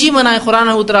چاہیے خوشی منائیں. قرآن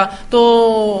اترا تو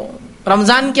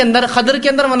رمضان کے اندر قدر کے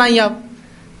اندر منائیے. آپ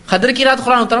قدر کی رات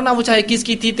قرآن اترا نا، وہ چاہے 21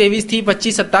 کی تھی، 23 تھی،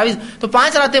 25، 27، تو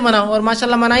 5 راتیں مناؤ. اور ماشاء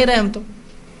اللہ منا ہی رہے ہم، تو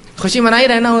خوشی منا ہی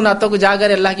رہے نا. ان راتوں کو جا کر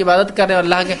اللہ کی عبادت کر رہے ہیں،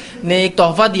 اللہ نے ایک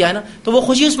تحفہ دیا ہے نا، تو وہ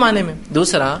خوشی اس معنی میں.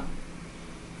 دوسرا،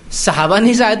 صحابہ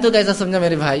نے شاید تو کیسا سمجھا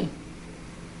میرے بھائی؟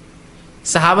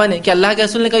 صحابہ نے کہ اللہ کے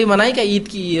رسول نے کبھی منائی کیا عید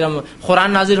کی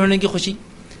قرآن نازل ہونے کی خوشی؟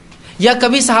 یا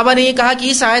کبھی صحابہ نے یہ کہا کہ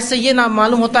اس آیت سے یہ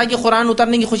معلوم ہوتا ہے کہ قرآن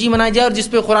اترنے کی خوشی منائی جائے اور جس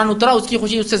پہ قرآن اترا اس کی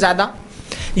خوشی اس سے زیادہ؟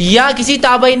 یا کسی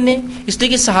تابعین نے؟ اس لیے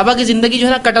کہ صحابہ کی زندگی جو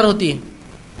ہے نا کٹر ہوتی ہے.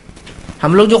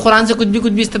 ہم لوگ جو قرآن سے کچھ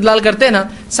بھی استدلال کرتے ہیں نا،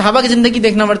 صحابہ کی زندگی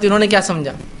دیکھنا پڑتی ہے. انہوں نے کیا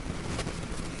سمجھا،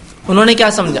 انہوں نے کیا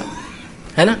سمجھا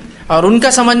ہے نا. اور ان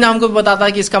کا سمجھنا ہم کو بھی بتاتا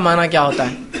ہے کہ اس کا معنی کیا ہوتا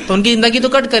ہے. تو ان کی زندگی تو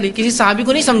کٹ کری. کسی صحابی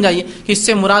کو نہیں سمجھائیے کہ اس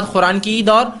سے مراد قرآن کی عید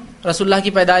اور رسول اللہ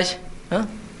کی پیدائش.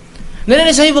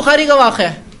 نہیں، صحیح بخاری کا واقعہ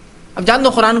ہے. اب جان دو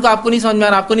قرآن کو آپ کو نہیں سمجھ میں آ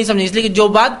رہا، آپ کو نہیں سمجھیں، اس لیے کہ جو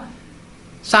بات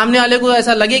سامنے والے کو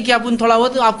ایسا لگے کہ آپ ان تھوڑا ہوا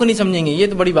تو آپ کو نہیں سمجھیں گے، یہ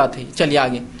تو بڑی بات ہے. چلیے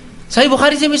آگے. صحیح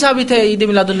بخاری سے بھی ثابت ہے عید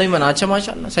میلاد النبی منا. اچھا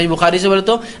ماشاء اللہ. صحیح بخاری سے بولے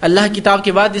تو اللہ کتاب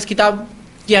کے بعد اس کتاب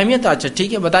کی اہمیت. اچھا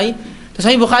ٹھیک ہے بتائیے. تو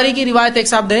صحیح بخاری کی روایت ایک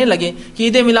صاحب دینے لگے کہ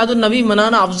عید میلاد النبی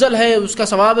منانا افضل ہے، اس کا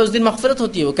ثواب ہے، اس دن مغفرت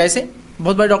ہوتی ہے. وہ کیسے؟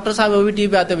 بہت بڑے ڈاکٹر صاحب وہ بھی ٹی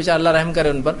وی پہ آتے ہیں، بیچارہ اللہ رحم کرے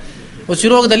ان پر. وہ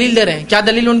شروع دلیل دے رہے ہیں. کیا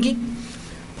دلیل ان کی؟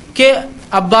 کہ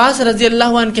عباس رضی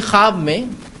اللہ عنہ کے خواب میں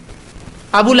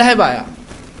ابو لہب آیا.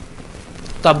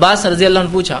 تو عباس رضی اللہ عنہ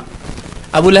پوچھا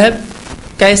ابو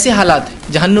لہب کیسے حالات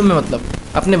ہیں جہنم میں، مطلب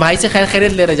اپنے بھائی سے خیر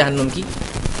خیریت لے رہے جہنم کی.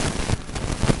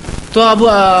 تو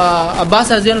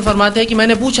عباس رضی اللہ عنہ فرماتے ہیں کہ میں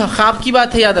نے پوچھا، خواب کی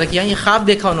بات ہے یاد رکھیے، یہ خواب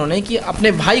دیکھا انہوں نے کہ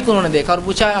اپنے بھائی کو انہوں نے دیکھا اور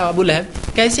پوچھا ابو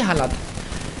لہب کیسے حالات ہیں.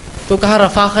 تو کہا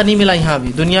رفاقہ نہیں ملا یہاں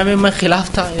بھی، دنیا میں میں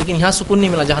خلاف تھا لیکن یہاں سکون نہیں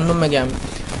ملا، جہنم میں گیا میں.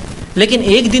 لیکن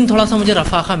ایک دن تھوڑا سا مجھے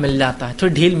رفاقہ مل جاتا ہے،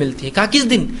 تھوڑی ڈھیل ملتی ہے. کہا کس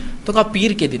دن؟ تو کہا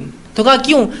پیر کے دن. تو کہا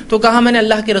کیوں؟ تو کہا میں نے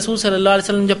اللہ کے رسول صلی اللہ علیہ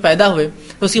وسلم جب پیدا ہوئے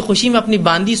تو اس کی خوشی میں اپنی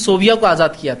باندی صوبیہ کو آزاد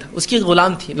کیا تھا. اس کی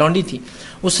غلام تھی، لونڈی تھی.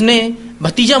 اس نے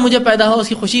بھتیجا مجھے پیدا ہوا، اس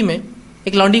کی خوشی میں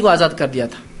ایک لونڈی کو آزاد کر دیا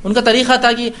تھا. ان کا طریقہ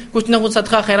تھا کہ کچھ نہ کچھ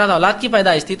صدقہ خیرات، اولاد کی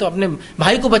پیدائش تھی تو اپنے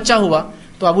بھائی کو بچہ ہوا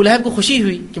تو ابو لہب کو خوشی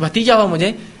ہوئی کہ بھتیجا ہوا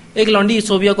مجھے، ایک لونڈی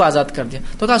صوبیہ کو آزاد کر دیا.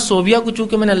 تو کہا صوبیہ کو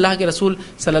چونکہ میں نے اللہ کے رسول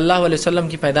صلی اللہ علیہ وسلم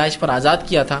کی پیدائش پر آزاد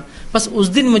کیا تھا، بس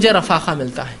اس دن مجھے رفاقہ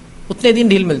ملتا ہے، اتنے دن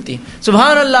ڈھیل ملتی ہے.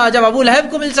 سبحان اللہ. جب ابو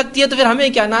لہب کو مل سکتی ہے تو پھر ہمیں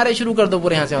کیا؟ نعرے شروع کر دو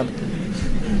پورے یہاں سے.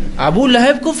 ابو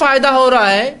لہب کو فائدہ ہو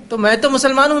رہا ہے تو میں تو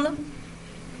مسلمان ہوں نا.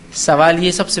 سوال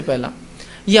یہ سب سے پہلا،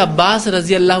 یہ عباس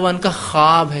رضی اللہ عنہ کا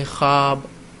خواب ہے، خواب.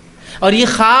 اور یہ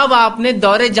خواب آپ نے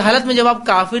دور جہالت میں جب آپ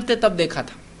کافر تھے تب دیکھا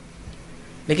تھا.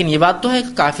 لیکن یہ بات تو ہے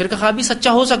کافر کا خواب بھی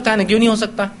سچا ہو سکتا ہے نا، کیوں نہیں ہو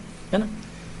سکتا ہے نا.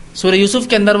 سورہ یوسف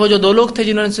کے اندر وہ جو دو لوگ تھے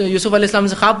جنہوں نے یوسف علیہ السلام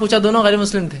سے خواب پوچھا، دونوں غیر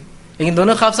مسلم تھے لیکن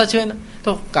دونوں خواب سچ ہوئے نا.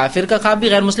 تو کافر کا خواب بھی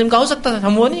غیر مسلم کا ہو سکتا تھا،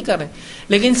 ہم وہ نہیں کر رہے.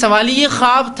 لیکن سوال یہ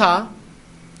خواب تھا،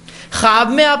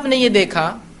 خواب میں آپ نے یہ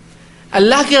دیکھا،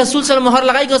 اللہ کے رسول صلی اللہ علیہ وسلم مہر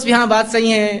لگائی کہ اس بھی ہاں بات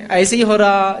صحیح ہے، ایسے ہی ہو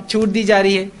رہا، چھوٹ دی جا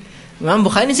رہی ہے. امام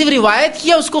بخاری نے صرف روایت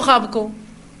کیا اس کو، خواب کو.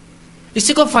 اس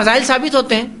سے کوئی فضائل ثابت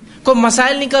ہوتے ہیں، کوئی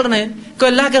مسائل نکل رہے ہیں،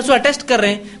 کوئی اللہ کے رسول اٹیسٹ کر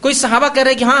رہے ہیں، کوئی صحابہ کہہ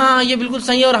رہے ہیں کہ ہاں ہاں یہ بالکل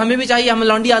صحیح ہے اور ہمیں بھی چاہیے ہم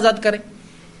لونڈی آزاد کریں.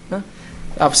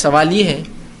 اب سوال یہ ہے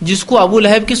جس کو ابو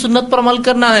لہب کی سنت پر عمل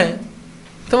کرنا ہے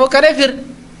تو وہ کرے، پھر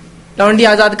لونڈی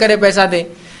آزاد کرے، پیسہ دے.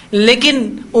 لیکن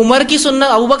عمر کی سنت،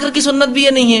 ابو بکر کی سنت بھی یہ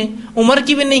نہیں ہے، عمر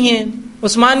کی بھی نہیں ہے،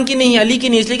 عثمان کی نہیں ہے، علی کی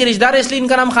نہیں، اس لیے کہ رشتہ دار، اس لیے ان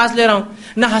کا نام خاص لے رہا ہوں.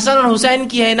 نہ حسن اور حسین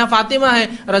کی ہے، نہ فاطمہ ہے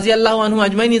رضی اللہ عنہ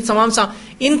اجمعین،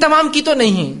 ان تمام کی تو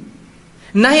نہیں ہے،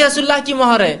 نہ ہی رسول اللہ کی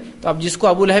مہر ہے. تو اب جس کو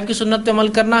ابو لہب کی سنت پہ عمل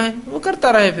کرنا ہے وہ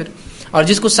کرتا رہے پھر، اور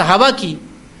جس کو صحابہ کی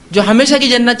جو ہمیشہ کی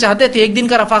جنت چاہتے تھے، ایک دن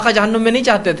کا رفاقہ جہنم میں نہیں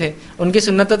چاہتے تھے، ان کی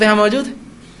سنت تو یہاں موجود ہے.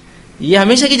 یہ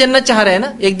ہمیشہ کی جنت چاہ رہے ہیں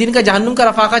نا، ایک دن کا جہنم کا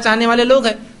رفاقہ چاہنے والے لوگ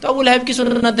ہیں. تو ابو لہب کی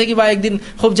سنت ہے کہ بھائی ایک دن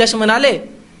خوب جشن منا لے،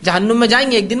 جہنم میں جائیں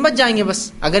گے، ایک دن بچ جائیں گے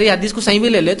بس. اگر یہ حدیث کو صحیح بھی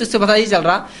لے لے تو اس سے پتہ ہی چل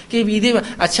رہا کہ عید میں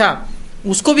اچھا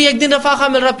اس کو بھی ایک دن رفاقہ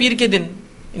مل رہا پیر کے دن،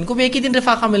 ان کو بھی ایک ہی دن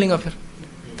رفاقہ ملے گا. پھر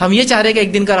تو ہم یہ چاہ رہے ہیں کہ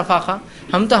ایک دن کا رفاقہ،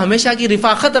 ہم تو ہمیشہ کی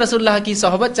رفاقت رسول اللہ کی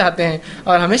صحبت چاہتے ہیں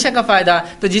اور ہمیشہ کا فائدہ.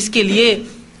 تو جس کے لیے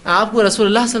آپ کو رسول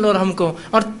اللہ صلی اللہ علیہ وسلم کو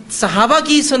اور صحابہ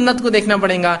کی سنت کو دیکھنا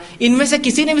پڑے گا. ان میں سے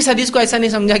کسی نے بھی اس حدیث کو ایسا نہیں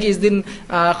سمجھا کہ اس دن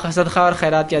صدقہ اور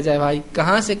خیرات کیا جائے. بھائی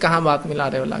کہاں سے کہاں بات ملا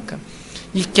رہے ہو لا کر،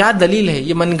 یہ کیا دلیل ہے؟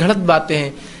 یہ من گھڑت باتیں ہیں.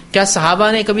 کیا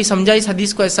صحابہ نے کبھی سمجھا اس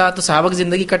حدیث کو ایسا؟ تو صحابہ کی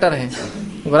زندگی کٹر ہے،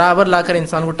 برابر لا کر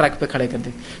انسان کو ٹریک پہ کھڑے کر دے.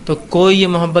 تو کوئی یہ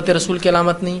محبت رسول کی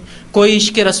علامت نہیں، کوئی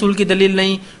عشق رسول کی دلیل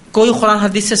نہیں، کوئی قرآن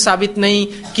حدیث سے ثابت نہیں،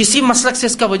 کسی مسلک سے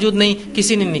اس کا وجود نہیں،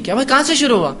 کسی نے نہیں کیا. بھائی کہاں سے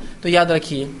شروع ہوا؟ تو یاد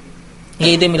رکھیے یہ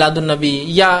عید میلاد النبی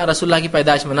یا رسول اللہ کی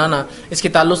پیدائش منانا، اس کے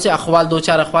تعلق سے اقوال، دو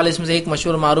چار اقوال. اس میں سے ایک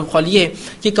مشہور معروف قول یہ ہے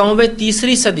کہ کم و بیش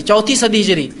تیسری صدی، چوتھی صدی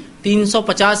ہجری،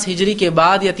 350 ہجری کے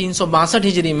بعد یا 362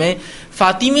 ہجری میں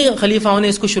فاطمی خلیفاؤں نے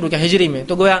اس کو شروع کیا ہجری میں.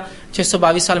 تو گویا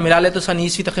 622 سال ملا لے تو سن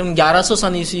عیسوی تقریباً 1100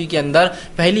 سن عیسوی کے اندر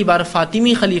پہلی بار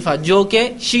فاطمی خلیفہ جو کہ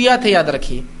شیعہ تھے، یاد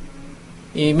رکھیے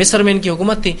مصر میں ان کی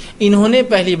حکومت تھی، انہوں نے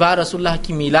پہلی بار رسول اللہ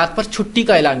کی میلاد پر چھٹی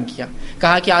کا اعلان کیا.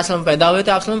 کہا کہ آپ وسلم پیدا ہوئے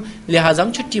تھے، آپ وسلم لہٰذا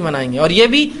ہم چھٹی منائیں گے. اور یہ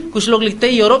بھی کچھ لوگ لکھتے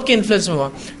ہیں یورپ کے انفلوئنس میں ہوا.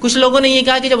 کچھ لوگوں نے یہ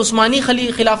کہا کہ جب عثمانی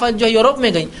خلافت جو یورپ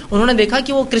میں گئی، انہوں نے دیکھا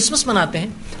کہ وہ کرسمس مناتے ہیں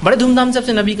بڑے دھوم دھام سے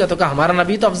اپنے نبی کا، تو کہا ہمارا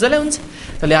نبی تو افضل ہے ان سے،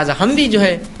 تو لہٰذا ہم بھی جو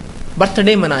ہے برتھ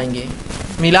ڈے منائیں گے،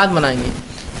 میلاد منائیں گے.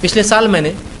 پچھلے سال میں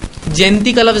نے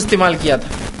جینتی کا لفظ استعمال کیا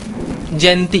تھا،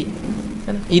 جینتی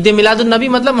ہے نا. عید میلاد النبی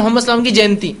مطلب محمد صلی اللہ علیہ وسلم کی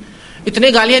جینتی. اتنے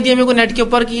گالیاں دی میرے کو نیٹ کے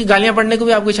اوپر کہ گالیاں پڑھنے کو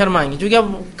بھی آپ کو شرم آئیں گی، کیونکہ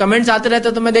اب کمنٹس آتے رہتے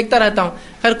ہیں تو میں دیکھتا رہتا ہوں.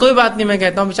 خیر کوئی بات نہیں، میں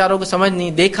کہتا ہوں بیچاروں کو سمجھ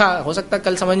نہیں، دیکھا ہو سکتا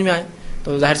کل سمجھ میں آئے،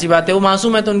 تو ظاہر سی بات ہے وہ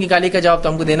معصوم ہے، تو ان کی گالی کا جواب تو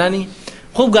ہم کو دینا نہیں.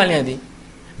 خوب گالیاں دی.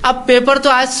 اب پیپر تو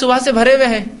آج صبح سے بھرے ہوئے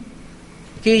ہیں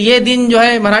کہ یہ دن جو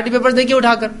ہے، مراٹھی پیپر دیکھیے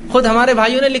اٹھا کر، خود ہمارے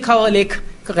بھائیوں نے لکھا ہوا لیکھ،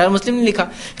 غیر مسلم نے لکھا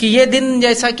کہ یہ دن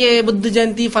جیسا کہ بدھ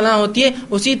جینتی فلاں ہوتی ہے،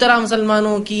 اسی طرح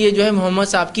مسلمانوں کی یہ جو ہے محمد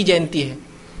صاحب کی جینتی ہے.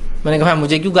 میں نے کہا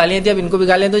مجھے کیوں گالیاں دی، اب ان کو بھی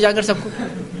گالیاں دو جا کر سب کو.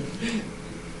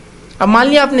 اب مان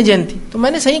لیا آپ نے جینتی، تو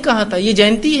میں نے صحیح کہا تھا یہ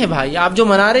جینتی ہے بھائی، آپ جو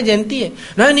منا رہے جینتی ہے.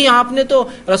 نہیں آپ نے تو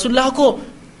رسول اللہ کو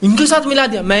ان کے ساتھ ملا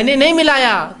دیا. میں نے نہیں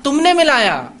ملایا، تم نے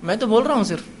ملایا. میں تو بول رہا ہوں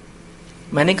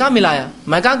صرف، میں نے کہاں ملایا،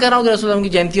 میں کہاں کہہ رہا ہوں کہ رسول اللہ کی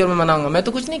جینتی اور میں مناؤں گا، میں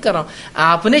تو کچھ نہیں کر رہا ہوں.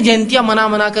 آپ نے جینتیاں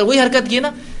منا کر وہی حرکت کی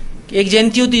نا. ایک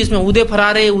جینتی ہوتی ہے جس میں اودے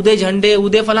فرارے، اودے جھنڈے،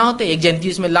 اودے فلاں ہوتے، ایک جینتی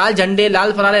جس میں لال جھنڈے،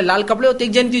 لال فرارے، لال کپڑے ہوتے،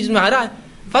 ایک جینتی جس میں ہرا ہے.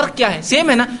 فرق کیا ہے؟ سیم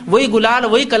ہے نا، وہی گلال،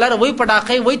 وہی کلر، وہی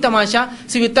پٹاخے، وہی تماشا،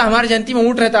 صرف اتنا ہماری جینتی میں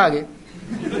اونٹ رہتا آگے.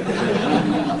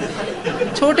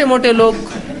 چھوٹے موٹے لوگ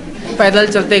پیدل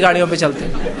چلتے، گاڑیوں پہ چلتے.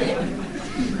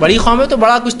 بڑی قوم ہے تو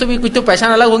بڑا کچھ تو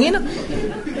پہچان الگ ہوگی نا.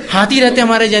 ہاتھی رہتے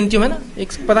ہمارے جینتیوں میں نا،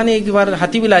 ایک پتہ نہیں ایک بار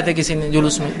ہاتھی بھی لائے تھے کسی نے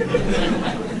جلوس میں.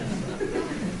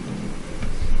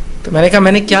 تو میں نے کہا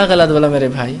میں نے کیا غلط بولا میرے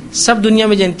بھائی، سب دنیا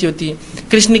میں جینتی ہوتی ہے.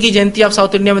 کرشن کی جینتی آپ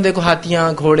ساؤتھ انڈیا میں دیکھو،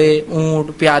 ہاتھیاں، گھوڑے، اونٹ،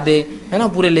 پیادے ہے نا،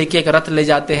 پورے لے کے ایک رتھ لے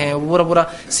جاتے ہیں، پورا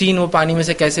سین وہ پانی میں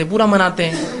سے کیسے پورا مناتے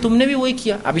ہیں. تم نے بھی وہی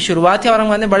کیا. ابھی شروعات ہے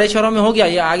اور بڑے شہروں میں ہو گیا،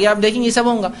 یہ آگے آپ دیکھیں گے یہ سب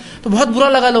ہوگا. تو بہت برا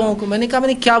لگا لوگوں کو. میں نے کہا میں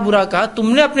نے کیا برا کہا؟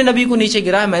 تم نے اپنے نبی کو نیچے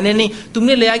گرایا، میں نے نہیں. تم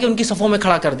نے لے آ کے ان کی صفوں میں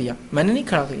کھڑا کر دیا، میں نے نہیں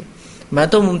کھڑا کیا. میں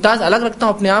تو ممتاز الگ رکھتا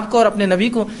ہوں اپنے آپ کو اور اپنے نبی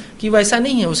کو کہ وہ ایسا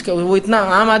نہیں ہے. اس کا وہ اتنا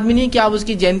عام آدمی نہیں کہ آپ اس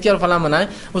کی جینتی اور فلاں منائیں.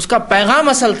 اس کا پیغام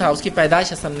اصل تھا، اس کی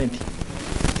پیدائش اصل نہیں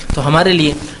تھی. تو ہمارے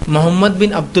لیے محمد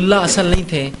بن عبداللہ اصل نہیں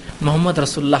تھے، محمد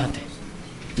رسول اللہ تھے.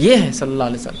 یہ ہے صلی اللہ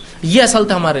علیہ وسلم، یہ اصل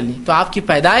تھا ہمارے لیے. تو آپ کی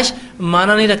پیدائش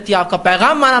معنی نہیں رکھتی، آپ کا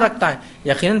پیغام معنی رکھتا ہے.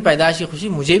 یقیناً پیدائش کی خوشی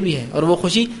مجھے بھی ہے اور وہ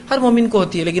خوشی ہر مومن کو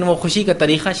ہوتی ہے، لیکن وہ خوشی کا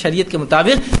طریقہ شریعت کے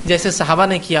مطابق جیسے صحابہ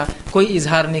نے کیا، کوئی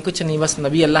اظہار نہیں، کچھ نہیں، بس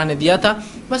نبی اللہ نے دیا تھا،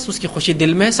 بس اس کی خوشی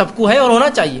دل میں سب کو ہے اور ہونا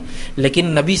چاہیے.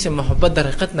 لیکن نبی سے محبت در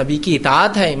حقیقت نبی کی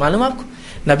اطاعت ہے. معلوم آپ کو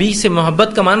نبی سے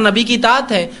محبت کا معنی نبی کی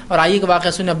اطاعت ہے. اور آئیے کہ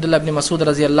واقعہ سنیں، عبداللہ ابن مسعود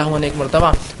رضی اللہ عنہ ایک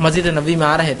مرتبہ مسجد نبوی میں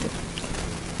آ رہے تھے.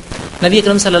 نبی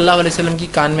اکرم صلی اللہ علیہ وسلم کی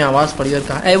کان میں آواز پڑی اور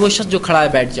کہا اے وہ شخص جو کھڑا ہے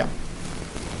بیٹھ جا.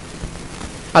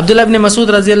 عبداللہ ابن مسعود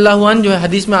رضی اللہ عنہ جو ہے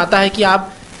حدیث میں آتا ہے کہ آپ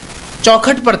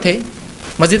چوکھٹ پر تھے،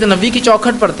 مسجد نبوی کی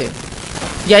چوکھٹ پر تھے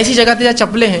یا ایسی جگہ تھی جہاں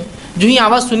چپلیں ہیں. جو ہی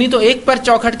آواز سنی تو ایک پر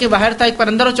چوکھٹ کے باہر تھا، ایک پر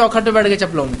اندر، اور چوکھٹ پہ بیٹھ گئے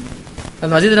چپلوں میں.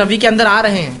 مسجد نبوی کے اندر آ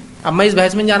رہے ہیں. اب میں اس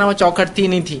بحث میں جانا، وہ چوکھٹ تھی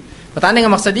نہیں تھی، بتانے کا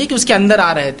مقصد یہ کہ اس کے اندر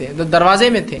آ رہے تھے، دروازے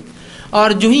میں تھے.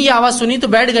 اور جو ہی یہ آواز سنی تو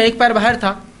بیٹھ گئے. ایک پیر باہر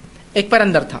تھا، ایک پیر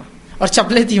اندر تھا، اور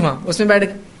چپلیں تھی وہاں، اس میں بیٹھ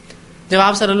گئے. جب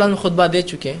آپ صلی اللہ علیہ وسلم خطبہ دے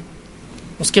چکے،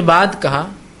 اس کے بعد کہا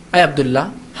اے عبداللہ،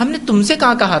 ہم نے تم سے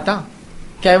کہاں کہا تھا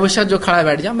کہ اے وہ شخص جو کھڑا ہے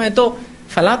بیٹھ جا؟ میں تو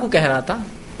فلاں کو کہہ رہا تھا.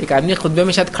 ایک آدمی خطبے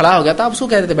میں شاید کھڑا ہو گیا تھا، آپ اس کو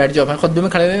کہہ رہے تھے بیٹھ جاؤ. خطبے میں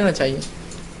کھڑے رہنا چاہیے.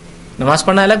 نماز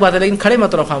پڑھنا الگ بات ہے لیکن کھڑے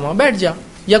مت رہو خامخواہ، بیٹھ جاؤ،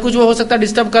 یا کچھ وہ ہو سکتا ہے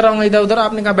ڈسٹرب کر رہا ہوں ادھر ادھر،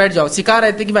 آپ نے کہا بیٹھ جاؤ، سکھا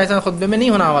رہے تھے کہ بھائی صاحب خطبے میں نہیں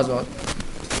ہونا آواز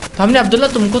بہت. تو ہم نے عبداللہ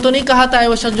تم کو تو نہیں کہا تھا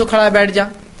وہ شخص جو کھڑا ہے بیٹھ جا،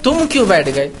 تم کیوں بیٹھ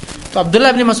گئے؟ تو عبداللہ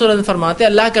ابن مسعود فرماتے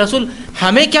اللہ کے رسول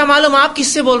ہمیں کیا معلوم آپ کس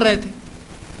سے بول رہے تھے،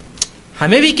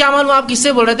 ہمیں بھی کیا معلوم آپ کس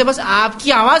سے بول رہے تھے، بس آپ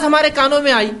کی آواز ہمارے کانوں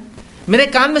میں آئی، میرے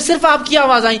کان میں صرف آپ کی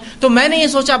آواز آئی. تو میں نے یہ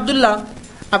سوچا عبداللہ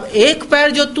اب ایک پیر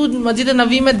جو تو مسجد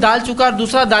نبوی میں ڈال چکا اور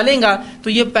دوسرا ڈالیں گا تو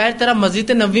یہ پیر تیرا مسجد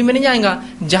نبوی میں نہیں جائیں گا،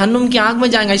 جہنم کی آنکھ میں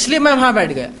جائیں گا، اس لیے میں وہاں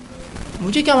بیٹھ گیا.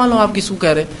 مجھے کیا معلوم آپ کس کو کہہ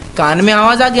رہے، کان میں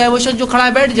آواز آ گیا ہے وہ شخص جو کھڑا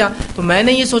ہے بیٹھ جا. تو میں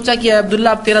نے یہ سوچا کہ عبداللہ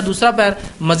اب تیرا دوسرا پیر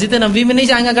مسجد نبوی میں نہیں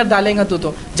جائیں گا، اگر ڈالیں گا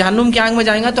تو جہنم کی آنکھ میں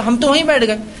جائیں گا، تو ہم تو وہیں بیٹھ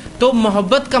گئے. تو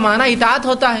محبت کا معنی اطاعت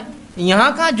ہوتا ہے، یہاں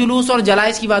کہاں جلوس اور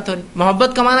جلائس کی بات ہو رہی.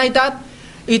 محبت کا معنی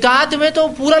اطاعت میں تو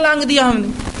پورا لانگ دیا ہم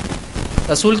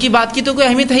نے، رسول کی بات کی تو کوئی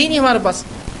اہمیت ہے ہی نہیں ہمارے پاس.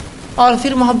 اور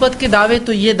پھر محبت کے دعوے،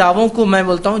 تو یہ دعووں کو میں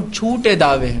بولتا ہوں جھوٹے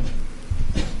دعوے ہیں.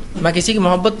 میں کسی کی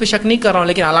محبت پہ شک نہیں کر رہا ہوں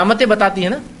لیکن علامتیں بتاتی ہیں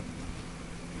نا،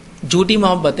 جھوٹی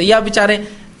محبت ہے، یا بیچارے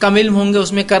کم علم ہوں گے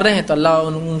اس میں کر رہے ہیں تو اللہ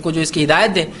ان کو جو اس کی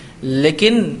ہدایت دے.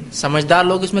 لیکن سمجھدار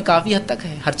لوگ اس میں کافی حد تک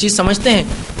ہے، ہر چیز سمجھتے ہیں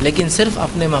لیکن صرف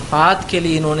اپنے مفاد کے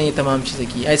لیے انہوں نے یہ تمام چیزیں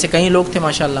کی. ایسے کئی لوگ تھے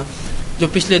ماشاءاللہ جو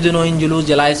پچھلے دنوں ان جلوس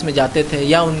جلائس میں جاتے تھے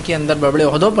یا ان کے اندر بڑے بڑے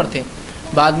عہدوں پر تھے،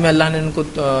 بعد میں اللہ نے ان کو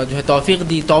جو ہے توفیق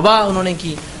دی، توبہ انہوں نے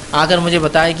کی، آ کر مجھے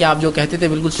بتایا کہ آپ جو کہتے تھے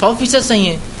بالکل 100% صحیح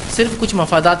ہیں، صرف کچھ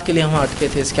مفادات کے لیے ہم اٹکے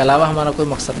تھے، اس کے علاوہ ہمارا کوئی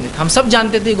مقصد نہیں تھا. ہم سب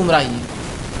جانتے تھے گمراہی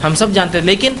ہے، ہم سب جانتے تھے،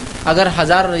 لیکن اگر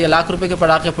 1000 یا لاکھ روپے کے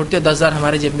پڑاخے پھٹتے 10,000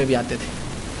 ہمارے جیب میں بھی آتے تھے.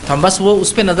 تو ہم بس وہ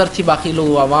اس پہ نظر تھی، باقی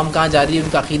لوگ عوام کہاں جا رہی ہے، ان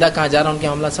کا عقیدہ کہاں جا رہا ہے، ان کے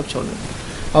معاملات سب چھوڑ دیں.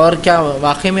 اور کیا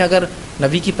واقعے میں اگر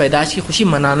نبی کی پیدائش کی خوشی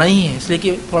منانا ہی ہے، اس لیے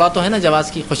کہ تھوڑا تو ہے نا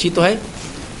جواز کی خوشی تو ہے،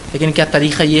 لیکن کیا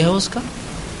طریقہ یہ ہے اس کا؟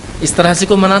 اس طرح سے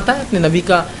کوئی مناتا ہے اپنے نبی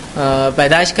کا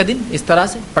پیدائش کا دن؟ اس طرح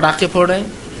سے پٹاخے پھوڑ رہے ہیں،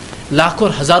 لاکھوں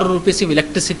اور ہزاروں روپے سے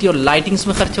الیکٹریسٹی اور لائٹنگس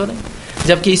میں خرچ ہو رہے ہیں،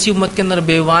 جبکہ اسی امت کے اندر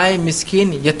بیوائیں،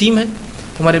 مسکین، یتیم ہیں.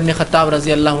 عمر ابن خطاب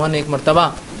رضی اللہ عنہ ایک مرتبہ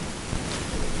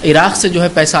عراق سے جو ہے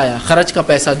پیسہ آیا، خرچ کا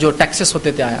پیسہ جو ٹیکسز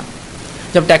ہوتے تھے آیا.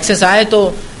 جب ٹیکسز آئے تو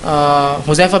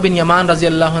حذیفہ بن یمان رضی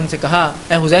اللہ عنہ سے کہا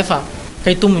اے حذیفہ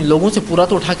کہیں تم لوگوں سے پورا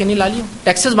تو اٹھا کے نہیں لا لیو؟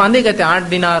 ٹیکسز باندھے گئے تھے 8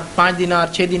 دینار، 5 دینار،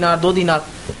 6 دینار، 2 دینار،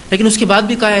 لیکن اس کے بعد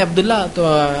بھی کہا ہے عبداللہ تو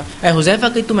اے حذیفہ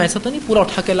کہیں تم ایسا تو نہیں پورا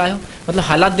اٹھا کے لائے ہو؟ مطلب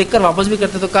حالات دیکھ کر واپس بھی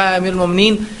کرتے. تو کہا امیر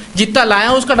المومنین جتنا لایا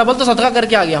ہوں اس کا ڈبل تو صدقہ کر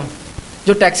کے آ گیا ہوں،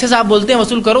 جو ٹیکسز آپ بولتے ہیں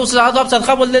وصول کرو اس سے زیادہ تو آپ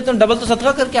صدقہ بول دیتے ہیں، ڈبل تو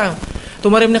صدقہ کر کے آئے ہوں. تو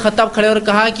عمر ابن خطاب کھڑے اور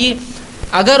کہا کہ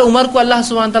اگر عمر کو اللہ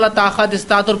سبحانہ تعالیٰ طاقت،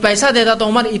 استطاعت اور پیسہ دیتا تو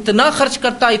عمر اتنا خرچ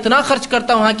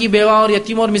کرتا وہاں کی بیوہ اور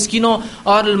یتیموں اور مسکینوں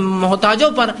اور محتاجوں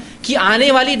پر کہ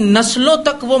آنے والی نسلوں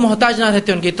تک وہ محتاج نہ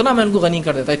رہتے ان کے. اتنا میں ان کو غنی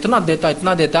کر دیتا،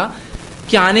 اتنا دیتا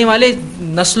کہ آنے والے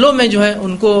نسلوں میں جو ہے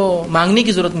ان کو مانگنے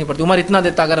کی ضرورت نہیں پڑتی. عمر اتنا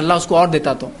دیتا، اگر اللہ اس کو اور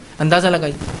دیتا تو اندازہ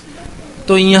لگائی.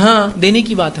 تو یہاں دینے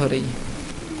کی بات ہو رہی ہے.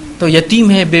 تو یتیم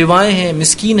ہیں، بیوائیں ہیں،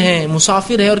 مسکین ہیں،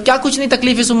 مسافر ہے، اور کیا کچھ نہیں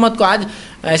تکلیف اس امت کو. آج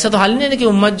ایسا تو حال نہیں ہے کہ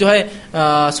امت جو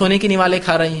ہے سونے کے نیوالے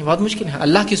کھا رہی ہیں، بہت مشکل ہے.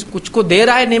 اللہ کی کچھ کو دے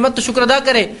رہا ہے نعمت تو شکر ادا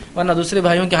کرے، ورنہ دوسرے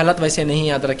بھائیوں کے حالات ویسے نہیں.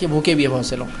 یاد رکھیے بھوکے بھی ہے بہت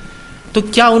سے لوگ. تو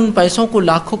کیا ان پیسوں کو،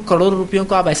 لاکھوں کروڑوں روپیوں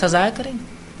کو آپ ایسا ضائع کریں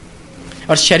گے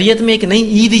اور شریعت میں ایک نئی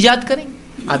عید ایجاد کریں گے؟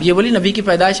 آپ یہ بولیے نبی کی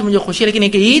پیدائش سے مجھے خوشی ہے، لیکن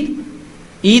ایک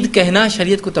عید کہنا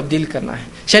شریعت کو تبدیل کرنا ہے.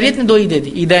 شریعت نے 2 عیدیں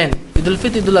دی، عیدین، عید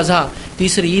الفطر، عید الاضحیٰ.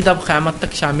 تیسری عید اب قیامت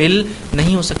تک شامل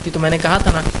نہیں ہو سکتی. تو میں نے کہا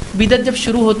تھا نا بدعت جب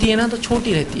شروع ہوتی ہے نا تو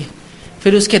چھوٹی رہتی ہے،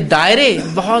 پھر اس کے دائرے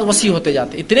بہت وسیع ہوتے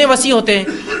جاتے ہیں، اتنے وسیع ہوتے ہیں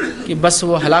کہ بس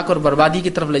وہ ہلاک اور بربادی کی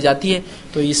طرف لے جاتی ہے.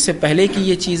 تو اس سے پہلے کہ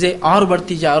یہ چیزیں اور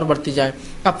بڑھتی جائے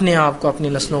اپنے آپ کو، اپنی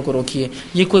نسلوں کو روکیے.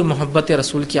 یہ کوئی محبت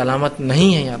رسول کی علامت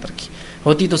نہیں ہے، یاد رکھیے.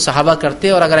 ہوتی تو صحابہ کرتے،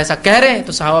 اور اگر ایسا کہہ رہے ہیں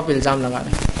تو صحابہ پہ الزام لگا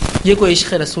رہے ہیں. یہ کوئی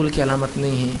عشق رسول کی علامت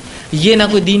نہیں ہے، یہ نہ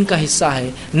کوئی دین کا حصہ ہے،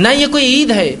 نہ یہ کوئی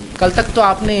عید ہے. کل تک تو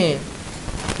آپ نے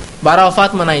 12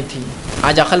 وفات منائی تھی،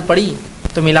 آج عقل پڑی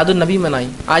تو میلاد النبی منائی.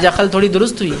 آج عقل تھوڑی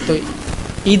درست ہوئی تو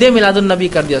عید میلاد النبی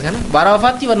کر دیا تھا نا. 12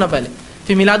 وفات تھی ورنہ پہلے،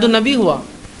 پھر میلاد النبی ہوا.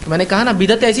 تو میں نے کہا نا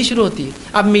بدعت ایسی شروع ہوتی ہے.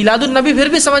 اب میلاد النبی پھر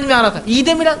بھی سمجھ میں آ رہا تھا، عید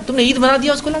میلاد تم نے عید بنا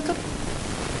دیا اس کو لا کر.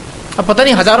 اب پتہ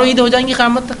نہیں ہزاروں عید ہو جائیں گی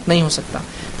قیامت تک، نہیں ہو سکتا.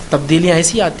 تبدیلیاں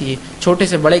ایسی آتی ہے، چھوٹے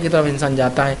سے بڑے کی طرف انسان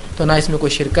جاتا ہے تو نہ اس میں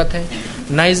کوئی شرکت ہے،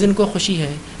 نہ اس دن کو خوشی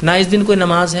ہے، نہ اس دن کوئی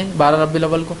نماز ہے 12 ربیع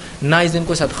الاول کو، نہ اس دن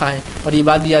کوئی صدقہ ہے. اور یہ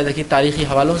بات بھی یاد رکھیے تاریخی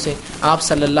حوالوں سے آپ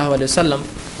صلی اللہ علیہ وسلم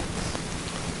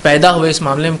پیدا ہوئے اس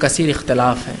معاملے میں کثیر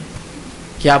اختلاف ہے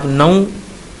کہ آپ 9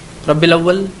 ربیع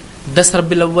الاول، 10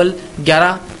 ربیع الاول،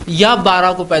 11 یا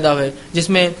 12 کو پیدا ہوئے، جس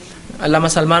میں علامہ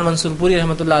سلمان منصور پوری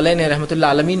رحمۃ اللہ علیہ نے رحمۃ اللہ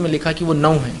عالمین میں لکھا کہ وہ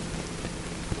 9 ہیں.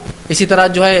 اسی طرح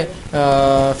جو ہے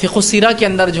فقہ السیرہ کے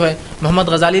اندر جو ہے محمد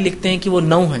غزالی لکھتے ہیں کہ وہ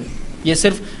 9 ہیں. یہ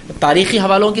صرف تاریخی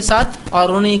حوالوں کے ساتھ، اور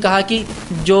انہوں نے یہ کہا کہ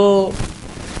جو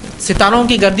ستاروں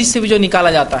کی گردش سے بھی جو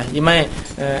نکالا جاتا ہے، یہ میں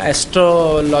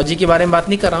ایسٹرولوجی کے بارے میں بات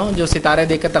نہیں کر رہا ہوں، جو ستارے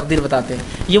دیکھ کر تقدیر بتاتے ہیں،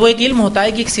 یہ وہ ایک علم ہوتا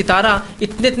ہے کہ ایک ستارہ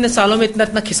اتنے سالوں میں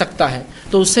اتنا کھسکتا ہے،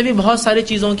 تو اس سے بھی بہت ساری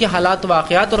چیزوں کے حالات،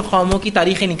 واقعات اور قوموں کی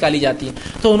تاریخیں نکالی جاتی ہیں،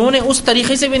 تو انہوں نے اس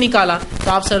طریقے سے بھی نکالا،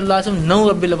 تو آپ صلی اللہ علیہ وسلم 9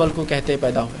 ربیع الاول کو کہتے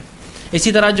پیدا ہوئے۔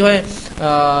 اسی طرح جو ہے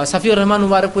صفی الرحمن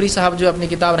مبارک پوری صاحب جو اپنی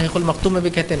کتاب رحیق المختوم میں بھی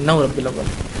کہتے ہیں 9 ربیع الاول۔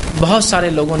 بہت سارے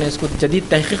لوگوں نے اس کو جدید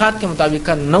تحقیقات کے مطابق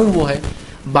کہا 9 وہ ہے،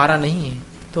 12 نہیں ہے،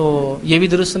 تو یہ بھی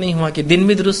درست نہیں ہوا کہ دن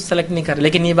بھی درست سلیکٹ نہیں کر،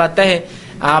 لیکن یہ بات طے ہے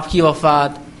آپ کی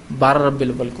وفات 12 ربیع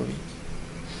الاول کو ہوئی،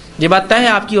 یہ بات طے ہے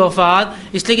آپ کی وفات،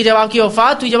 اس لیے کہ جب آپ کی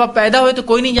وفات ہوئی، جب آپ پیدا ہوئے تو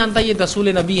کوئی نہیں جانتا یہ رسول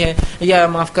نبی ہے، یا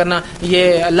معاف کرنا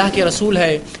یہ اللہ کے رسول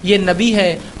ہے، یہ نبی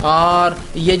ہے، اور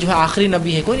یہ جو ہے آخری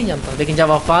نبی ہے، کوئی نہیں جانتا۔ لیکن جب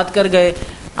وفات کر گئے،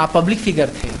 آپ پبلک فگر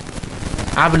تھے،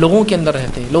 آپ لوگوں کے اندر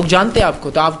رہتے، لوگ جانتے آپ کو،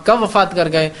 تو آپ کب وفات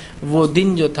کر گئے؟ وہ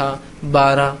دن جو تھا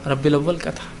 12 ربیع الاول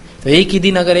کا تھا۔ تو ایک ہی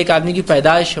دن اگر ایک آدمی کی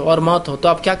پیدائش اور موت ہو تو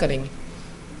آپ کیا کریں گے؟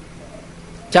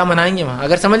 کیا منائیں گے وہاں؟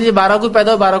 اگر سمجھ لیجیے 12 کو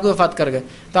پیدا ہو، 12 کو وفات کر گئے،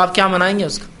 تو آپ کیا منائیں گے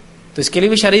اس کا؟ تو اس کے لیے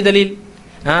بھی شرعی دلیل،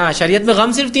 ہاں شریعت میں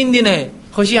غم صرف 3 دن ہے،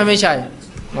 خوشی ہمیشہ ہے۔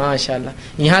 ماشاء اللہ،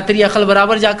 یہاں تیری عقل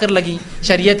برابر جا کر لگی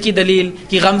شریعت کی دلیل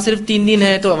کہ غم صرف 3 دن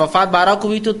ہے، تو وفات 12 کو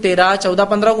بھی تو 13، 14،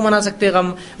 15 کو منا سکتے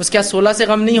غم، اس کے بعد 16 سے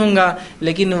غم نہیں ہوگا۔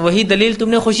 لیکن وہی دلیل تم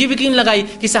نے خوشی بھی کیوں لگائی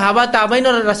کہ صحابہ تابعین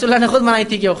اور رسول اللہ نے خود منائی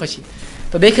تھی کہ وہ خوشی۔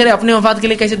 تو دیکھ رہے اپنے وفات کے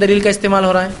لیے کیسے دلیل کا استعمال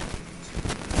ہو رہا ہے۔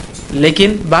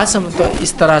 لیکن بات تو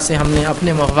اس طرح سے ہم نے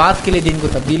اپنے وفات کے لیے دن کو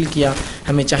تبدیل کیا۔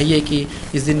 ہمیں چاہیے کہ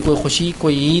اس دن کوئی خوشی،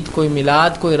 کوئی عید، کوئی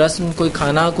میلاد، کوئی رسم، کوئی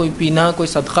کھانا، کوئی پینا، کوئی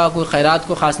صدقہ، کوئی خیرات،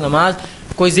 کوئی خاص نماز،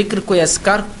 کوئی ذکر، کوئی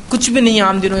اذکار، کچھ بھی نہیں۔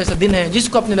 عام دنوں ایسا دن ہے جس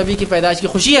کو اپنے نبی کی پیدائش کی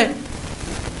خوشی ہے،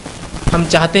 ہم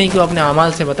چاہتے ہیں کہ وہ اپنے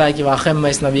اعمال سے بتائے کہ واقعی میں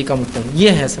اس نبی کا متبع ہوں۔ یہ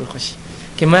ہے اصل خوشی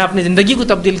کہ میں اپنی زندگی کو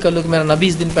تبدیل کر لوں کہ میرا نبی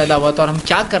اس دن پیدا ہوا تھا اور ہم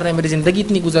کیا کر رہے ہیں، میری زندگی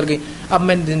اتنی گزر گئی، اب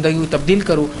میں زندگی کو تبدیل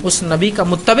کروں، اس نبی کا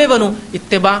متبع بنوں۔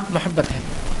 اتباع محبت ہے،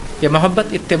 یہ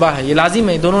محبت اتباع ہے، یہ لازم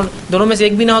ہے۔ دونوں میں سے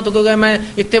ایک بھی نہ ہو تو کوئی میں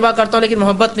اتباع کرتا ہوں لیکن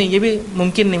محبت نہیں، یہ بھی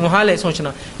ممکن نہیں، محال ہے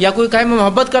سوچنا۔ یا کوئی کہے میں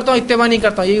محبت کرتا ہوں اتباع نہیں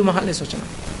کرتا ہوں، یہ بھی محال ہے سوچنا۔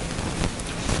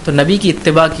 تو نبی کی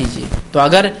اتباع کیجیے۔ تو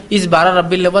اگر اس 12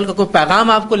 ربیع الاول کا کوئی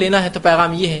پیغام آپ کو لینا ہے تو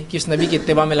پیغام یہ ہے کہ اس نبی کی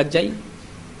اتباع میں لگ جائیے۔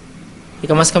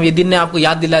 کم از کم یہ دن نے آپ کو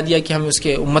یاد دلا دیا کہ ہم اس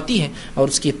کے امتی ہیں اور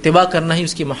اس کی اتباع کرنا ہی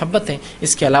اس کی محبت ہے،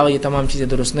 اس کے علاوہ یہ تمام چیزیں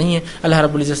درست نہیں ہیں۔ اللہ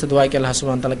رب العزت سے دعا ہے کہ اللہ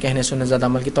سبحانہ تعالیٰ کہنے سننے زیادہ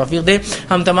عمل کی توفیق دے،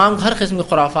 ہم تمام ہر قسم کی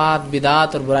خرافات،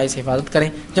 بدعات اور برائی سے حفاظت کریں،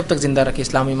 جب تک زندہ رکھے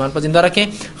اسلام ایمان پر زندہ رکھیں،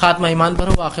 خاتمہ ایمان پر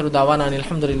ہو۔ آخر دعوانا ان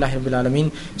الحمد للہ رب العالمین،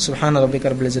 سبحان ربک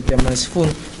رب العزت عما یصفون،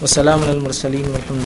 وسلام علی المرسلین والحمد